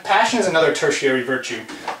 that passion is another tertiary virtue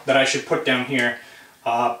that I should put down here.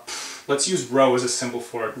 Let's use rho as a symbol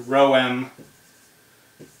for it. Rho m,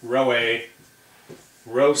 rho a,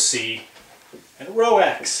 rho c, and rho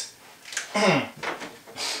x.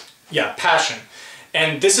 Yeah, passion.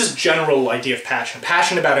 And this is general idea of passion.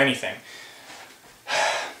 Passion about anything.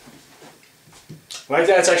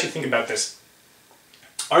 Let's actually think about this.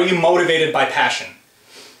 Are you motivated by passion?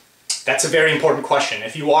 That's a very important question.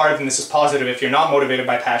 If you are, then this is positive. If you're not motivated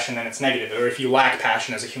by passion, then it's negative. Or if you lack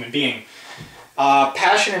passion as a human being.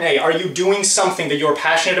 Passion in A, are you doing something that you're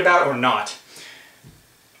passionate about or not?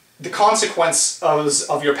 The consequence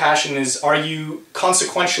of your passion is, are you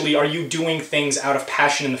doing things out of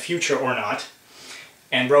passion in the future or not?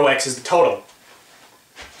 And rho x is the total.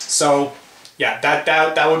 So yeah,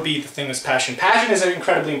 that would be the thing that's passion. Passion is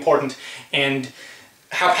incredibly important, and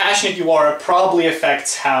how passionate you are probably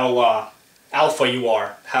affects how alpha you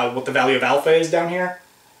are, what the value of alpha is down here.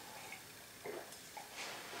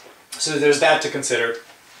 So there's that to consider.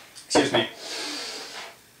 Excuse me.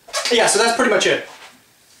 Yeah, so that's pretty much it.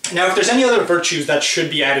 Now, if there's any other virtues that should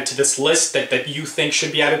be added to this list, that you think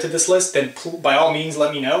should be added to this list, then by all means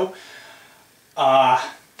let me know. Yeah,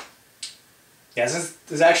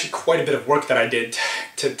 there's actually quite a bit of work that I did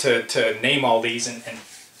to name all these and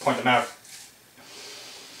point them out.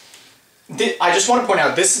 I just want to point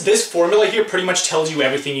out, this formula here pretty much tells you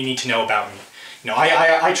everything you need to know about me. You know,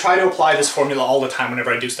 I try to apply this formula all the time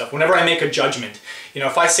whenever I do stuff. Whenever I make a judgment, you know,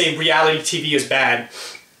 if I say reality TV is bad,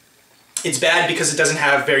 it's bad because it doesn't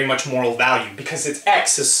have very much moral value, because its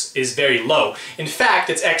x is very low. In fact,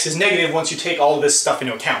 its x is negative once you take all of this stuff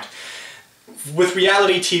into account. With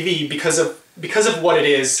reality TV, because of what it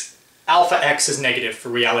is, alpha x is negative for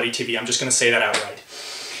reality TV. I'm just going to say that outright.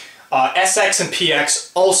 Sx and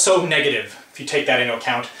px also negative, if you take that into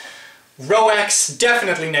account. Rho x,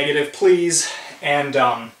 definitely negative, please. And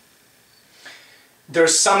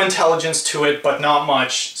there's some intelligence to it, but not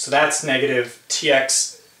much, so that's negative.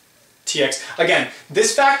 Tx. Again,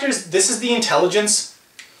 this is the intelligence.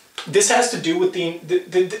 This has to do with the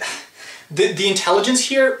intelligence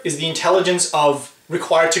here is the intelligence of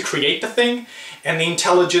required to create the thing, and the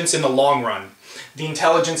intelligence in the long run. The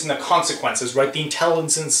intelligence and the consequences, right? The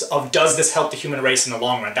intelligence of, does this help the human race in the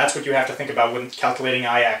long run? That's what you have to think about when calculating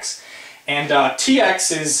Ix. And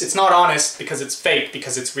Tx it's not honest because it's fake,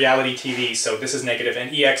 because it's reality TV, so this is negative,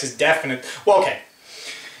 and Ex is definite. Well, okay.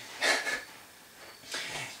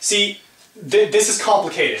 See, this is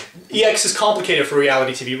complicated. Ex is complicated for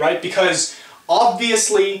reality TV, right? Because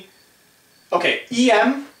obviously, okay,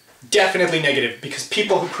 Em, definitely negative, because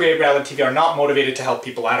people who create reality TV are not motivated to help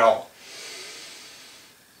people at all.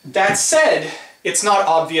 That said, it's not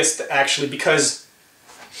obvious actually, because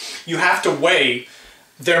you have to weigh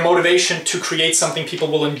their motivation to create something people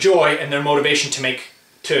will enjoy and their motivation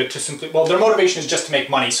their motivation is just to make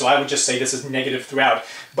money, so I would just say this is negative throughout.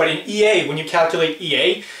 But in EA, when you calculate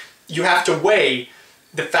EA, you have to weigh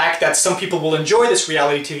the fact that some people will enjoy this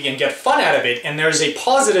reality TV and get fun out of it, and there's a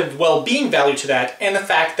positive well-being value to that, and the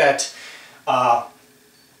fact that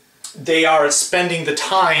they are spending the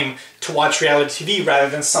time to watch reality TV rather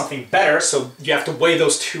than something better, so you have to weigh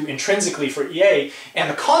those two intrinsically for EA. And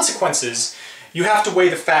the consequences, you have to weigh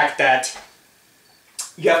the fact that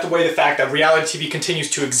reality TV continues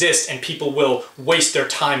to exist and people will waste their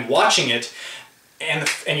time watching it, and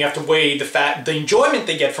you have to weigh the enjoyment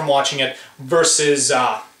they get from watching it versus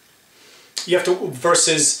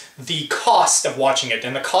versus the cost of watching it.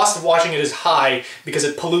 And the cost of watching it is high because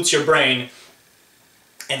it pollutes your brain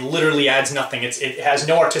and literally adds nothing. It has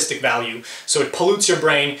no artistic value, so it pollutes your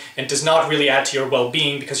brain and does not really add to your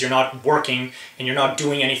well-being because you're not working and you're not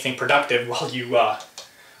doing anything productive while you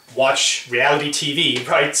watch reality TV,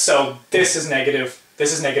 right? So this is negative,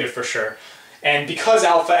 This is negative for sure. And because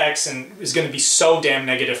alpha x is going to be so damn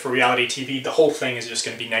negative for reality TV, the whole thing is just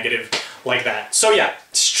going to be negative like that. So yeah,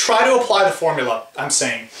 try to apply the formula, I'm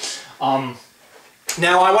saying.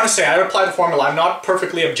 Now I want to say, I apply the formula. I'm not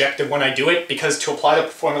perfectly objective when I do it, because to apply the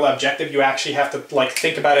formula objective, you actually have to like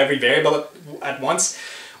think about every variable at once,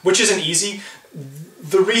 which isn't easy.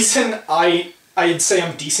 The reason I'd say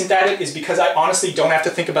I'm decent at it is because I honestly don't have to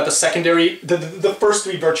think about the first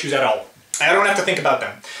three virtues at all. I don't have to think about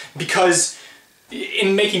them, because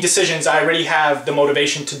in making decisions, I already have the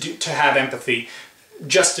motivation to have empathy,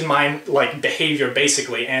 just in my like behavior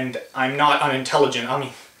basically, and I'm not unintelligent. I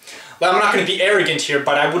mean, I'm not going to be arrogant here,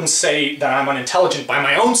 but I wouldn't say that I'm unintelligent by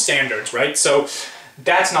my own standards, right? So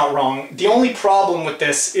that's not wrong. The only problem with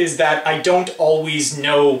this is that I don't always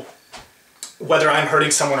know whether I'm hurting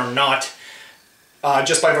someone or not,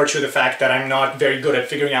 just by virtue of the fact that I'm not very good at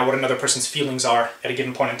figuring out what another person's feelings are at a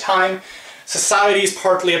given point in time. Society is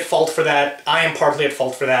partly at fault for that. I am partly at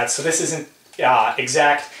fault for that. So this isn't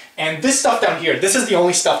exact. And this stuff down here, this is the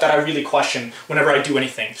only stuff that I really question whenever I do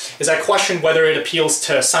anything, is I question whether it appeals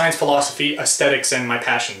to science, philosophy, aesthetics, and my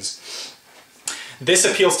passions. This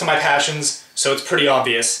appeals to my passions, so it's pretty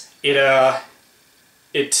obvious. It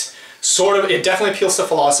definitely appeals to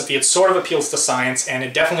philosophy, it sort of appeals to science, and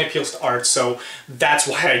it definitely appeals to art, so that's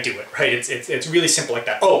why I do it, right? It's really simple like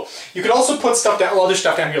that. Oh, you could also put stuff down, other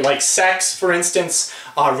stuff down here, like sex, for instance,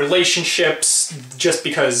 relationships, just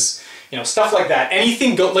because, you know, stuff like that.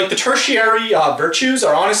 Anything, like the tertiary virtues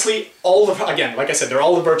are honestly all of, again, like I said, they're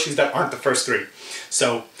all the virtues that aren't the first three.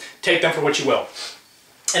 So take them for what you will.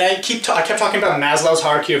 And I kept talking about Maslow's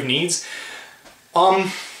hierarchy of needs.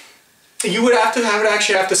 You would actually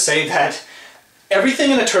have to say that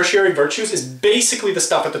everything in the tertiary virtues is basically the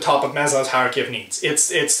stuff at the top of Maslow's hierarchy of needs. It's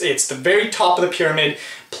the very top of the pyramid,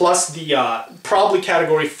 plus the probably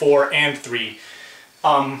category 4 and 3.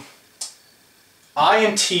 I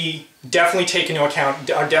and T definitely take into account,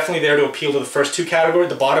 are definitely there to appeal to the first two categories,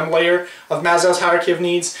 the bottom layer of Maslow's hierarchy of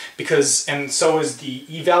needs, because, and so is the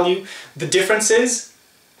E value. The difference is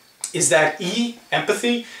that E,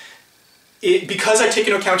 empathy, because I take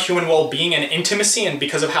into account human well-being and intimacy, and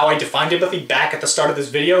because of how I defined empathy back at the start of this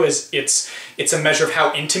video, it's a measure of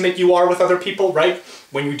how intimate you are with other people, right?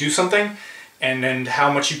 When you do something, and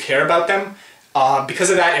how much you care about them. Because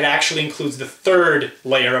of that, it actually includes the third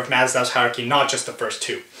layer of Maslow's hierarchy, not just the first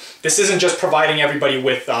two. This isn't just providing everybody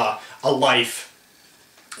with a life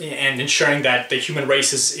and ensuring that the human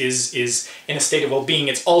race is in a state of well-being.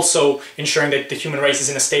 It's also ensuring that the human race is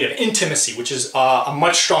in a state of intimacy, which is a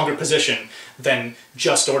much stronger position than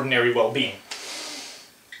just ordinary well-being.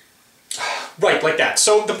 Right, like that.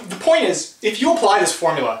 So the point is, if you apply this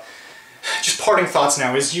formula, just parting thoughts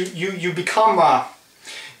now, is you become,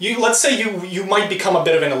 let's say you might become a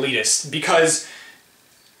bit of an elitist, because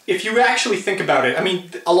if you actually think about it, I mean,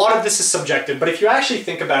 a lot of this is subjective, but if you actually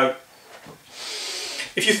think about,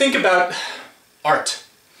 art,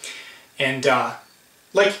 and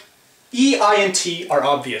like E, I, and T are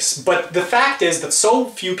obvious, but the fact is that so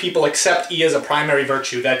few people accept E as a primary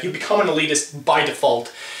virtue that you become an elitist by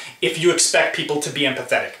default if you expect people to be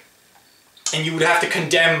empathetic. And you would have to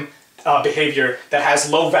condemn behavior that has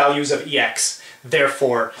low values of EX.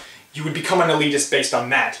 Therefore, you would become an elitist based on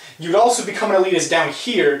that. You would also become an elitist down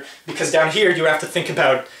here, because down here you have to think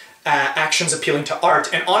about actions appealing to art.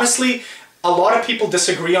 And honestly, a lot of people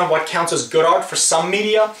disagree on what counts as good art for some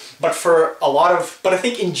media, but I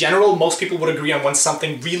think in general, most people would agree on when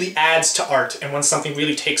something really adds to art and when something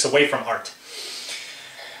really takes away from art.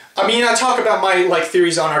 I mean, I talk about my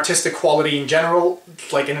theories on artistic quality in general,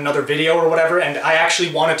 like in another video or whatever, and I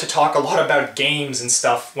actually wanted to talk a lot about games and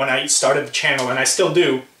stuff when I started the channel, and I still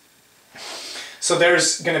do. So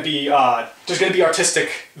there's gonna be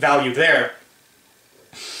artistic value there.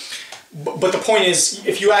 But the point is,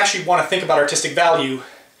 if you actually want to think about artistic value,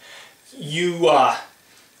 you will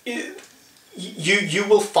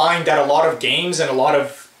find that a lot of games and a lot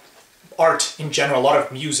of art in general, a lot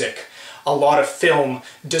of music, a lot of film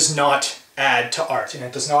does not add to art, and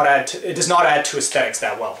it does not add to aesthetics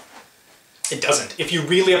that well. It doesn't. If you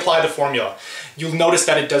really apply the formula, you'll notice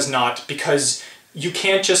that it does not, because you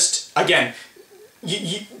can't just, again,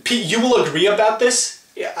 you will agree about this.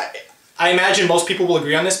 I imagine most people will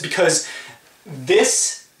agree on this, because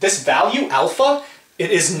this value, alpha,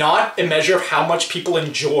 it is not a measure of how much people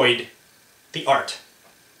enjoyed the art.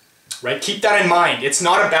 Right? Keep that in mind. It's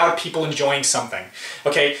not about people enjoying something.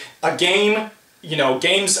 Okay? A game, you know,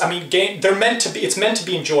 games, I mean, it's meant to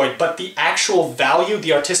be enjoyed, but the actual value,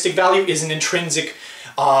 the artistic value, is an intrinsic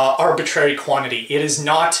arbitrary quantity. It is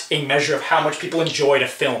not a measure of how much people enjoyed a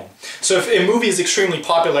film. So if a movie is extremely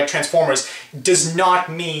popular like Transformers, does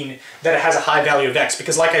not mean that it has a high value of X,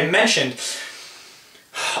 because like I mentioned,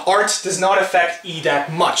 art does not affect E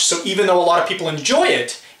that much. So even though a lot of people enjoy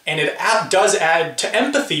it, and it does add to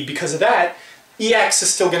empathy because of that, EX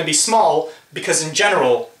is still going to be small, because in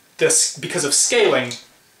general, because of scaling,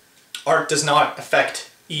 art does not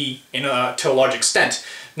affect E to a large extent.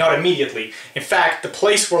 Not immediately. In fact, the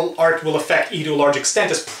place where art will affect E to a large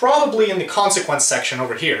extent is probably in the consequence section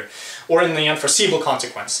over here, or in the unforeseeable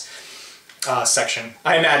consequence section.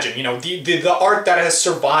 I imagine, you know, the art that has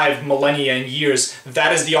survived millennia and years,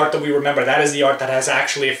 that is the art that we remember. That is the art that has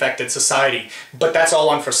actually affected society. But that's all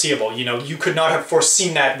unforeseeable. You know, you could not have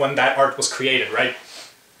foreseen that when that art was created, right?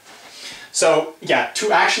 So yeah,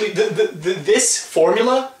 to actually this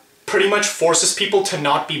formula pretty much forces people to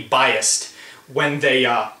not be biased when they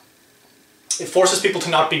it forces people to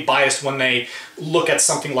not be biased when they look at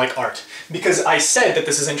something like art. Because I said that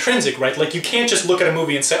this is intrinsic, right? Like, you can't just look at a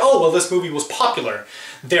movie and say, oh, well, this movie was popular,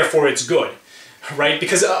 therefore it's good, right?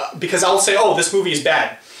 Because I'll say, oh, this movie is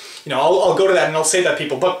bad. You know, I'll go to that and I'll say that to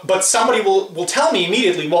people. But somebody will tell me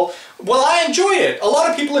immediately, well, I enjoy it. A lot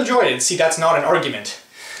of people enjoy it. And see, that's not an argument.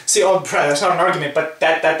 See, oh, that's not an argument, but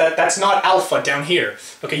that's not alpha down here.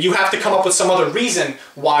 Okay, you have to come up with some other reason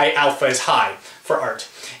why alpha is high for art.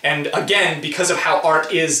 And again, because of how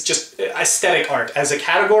art is just aesthetic art as a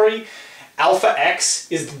category, alpha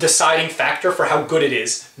X is the deciding factor for how good it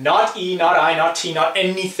is. Not E, not I, not T, not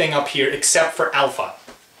anything up here except for alpha.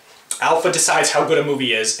 Alpha decides how good a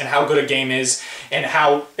movie is, and how good a game is, and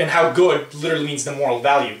how good literally means the moral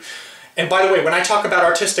value. And by the way, when I talk about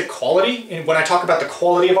artistic quality, and when I talk about the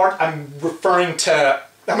quality of art, I'm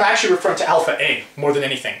actually referring to alpha A more than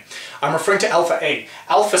anything. I'm referring to alpha A.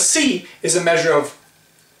 Alpha C is a measure of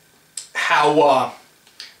how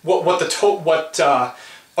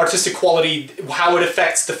artistic quality, how it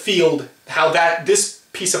affects the field, how this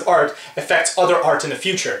piece of art affects other art in the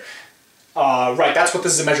future. Right, that's what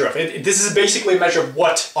this is a measure of. This is basically a measure of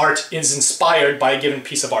what art is inspired by a given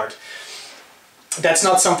piece of art. That's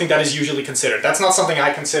not something that is usually considered. That's not something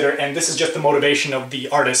I consider, and this is just the motivation of the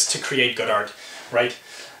artist to create good art, right?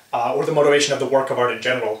 Or the motivation of the work of art in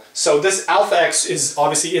general. So this alpha X is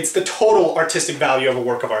obviously, it's the total artistic value of a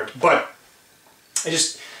work of art, but it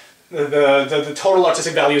just, the total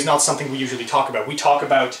artistic value is not something we usually talk about. We talk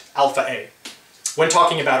about alpha A when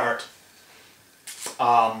talking about art.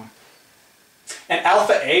 And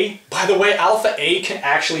alpha A, by the way, alpha A can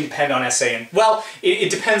actually depend on SA. Well,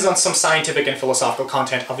 it depends on some scientific and philosophical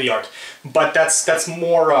content of the art, but that's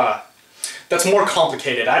more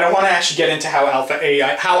complicated. I don't want to actually get into how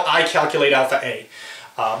I calculate alpha A,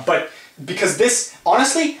 but because this,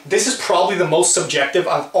 honestly, this is probably the most subjective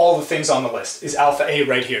of all the things on the list, is alpha A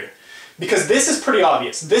right here. Because this is pretty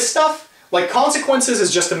obvious. This stuff, like consequences,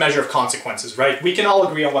 is just a measure of consequences, right? We can all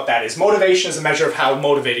agree on what that is. Motivation is a measure of how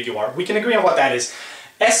motivated you are. We can agree on what that is.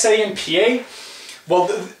 SA and PA, well,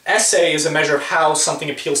 the SA is a measure of how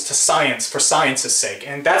something appeals to science for science's sake.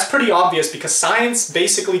 And that's pretty obvious because science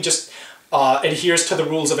basically just adheres to the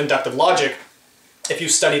rules of inductive logic. If you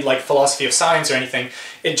studied like philosophy of science or anything,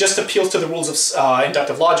 it just appeals to the rules of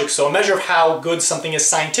inductive logic. So a measure of how good something is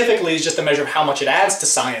scientifically is just a measure of how much it adds to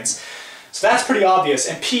science. So that's pretty obvious.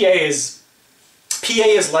 And PA is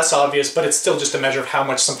less obvious, but it's still just a measure of how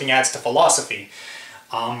much something adds to philosophy.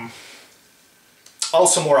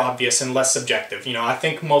 Also more obvious and less subjective. You know, I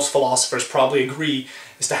think most philosophers probably agree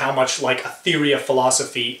as to how much like a theory of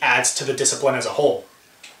philosophy adds to the discipline as a whole.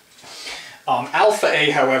 Alpha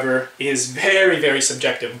A, however, is very, very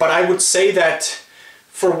subjective. But I would say that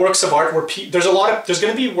for works of art where there's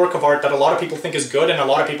going to be work of art that a lot of people think is good and a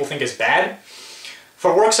lot of people think is bad.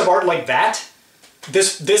 For works of art like that,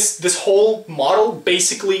 this whole model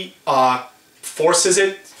basically forces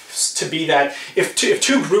it to be that if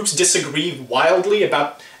two groups disagree wildly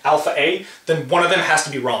about alpha A, then one of them has to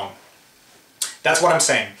be wrong. That's what I'm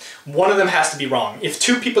saying. One of them has to be wrong. If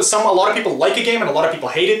a lot of people like a game and a lot of people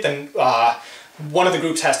hate it, then one of the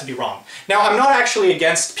groups has to be wrong. Now, I'm not actually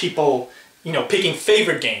against people, you know, picking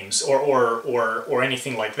favorite games or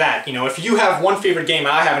anything like that. You know, if you have one favorite game and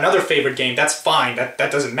I have another favorite game, that's fine. That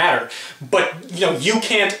doesn't matter. But you know, you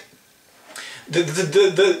can't.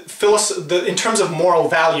 In terms of moral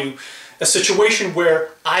value, a situation where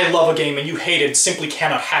I love a game and you hate it simply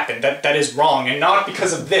cannot happen. That is wrong, and not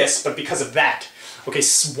because of this, but because of that. Okay,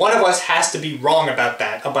 one of us has to be wrong about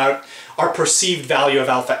that, about our perceived value of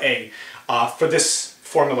alpha A, for this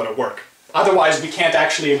formula to work. Otherwise, we can't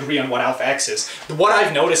actually agree on what alpha X is. What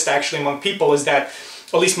I've noticed actually among people is that,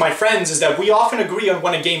 at least my friends, is that we often agree on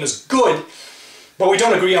when a game is good, but we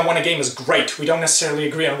don't agree on when a game is great. We don't necessarily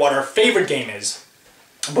agree on what our favorite game is,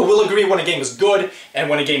 but we'll agree when a game is good and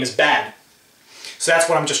when a game is bad. So that's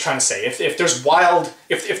what I'm just trying to say. If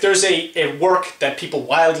there's a work that people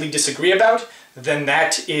wildly disagree about, then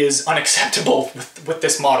that is unacceptable with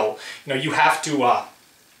this model. You know, you have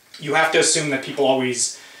to assume that people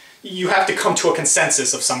always, you have to come to a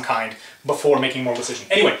consensus of some kind before making moral decision.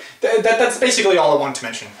 Anyway, that's basically all I wanted to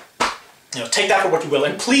mention. You know, take that for what you will,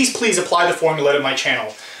 and please, please apply the formula to my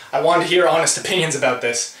channel. I want to hear honest opinions about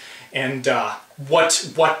this, and what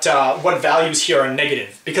values here are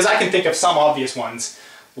negative, because I can think of some obvious ones,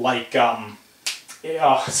 like some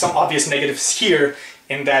obvious negatives here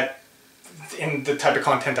in the type of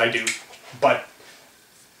content I do. But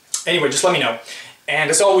anyway, just let me know. And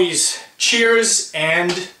as always, cheers,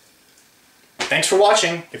 and thanks for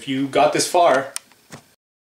watching if you got this far.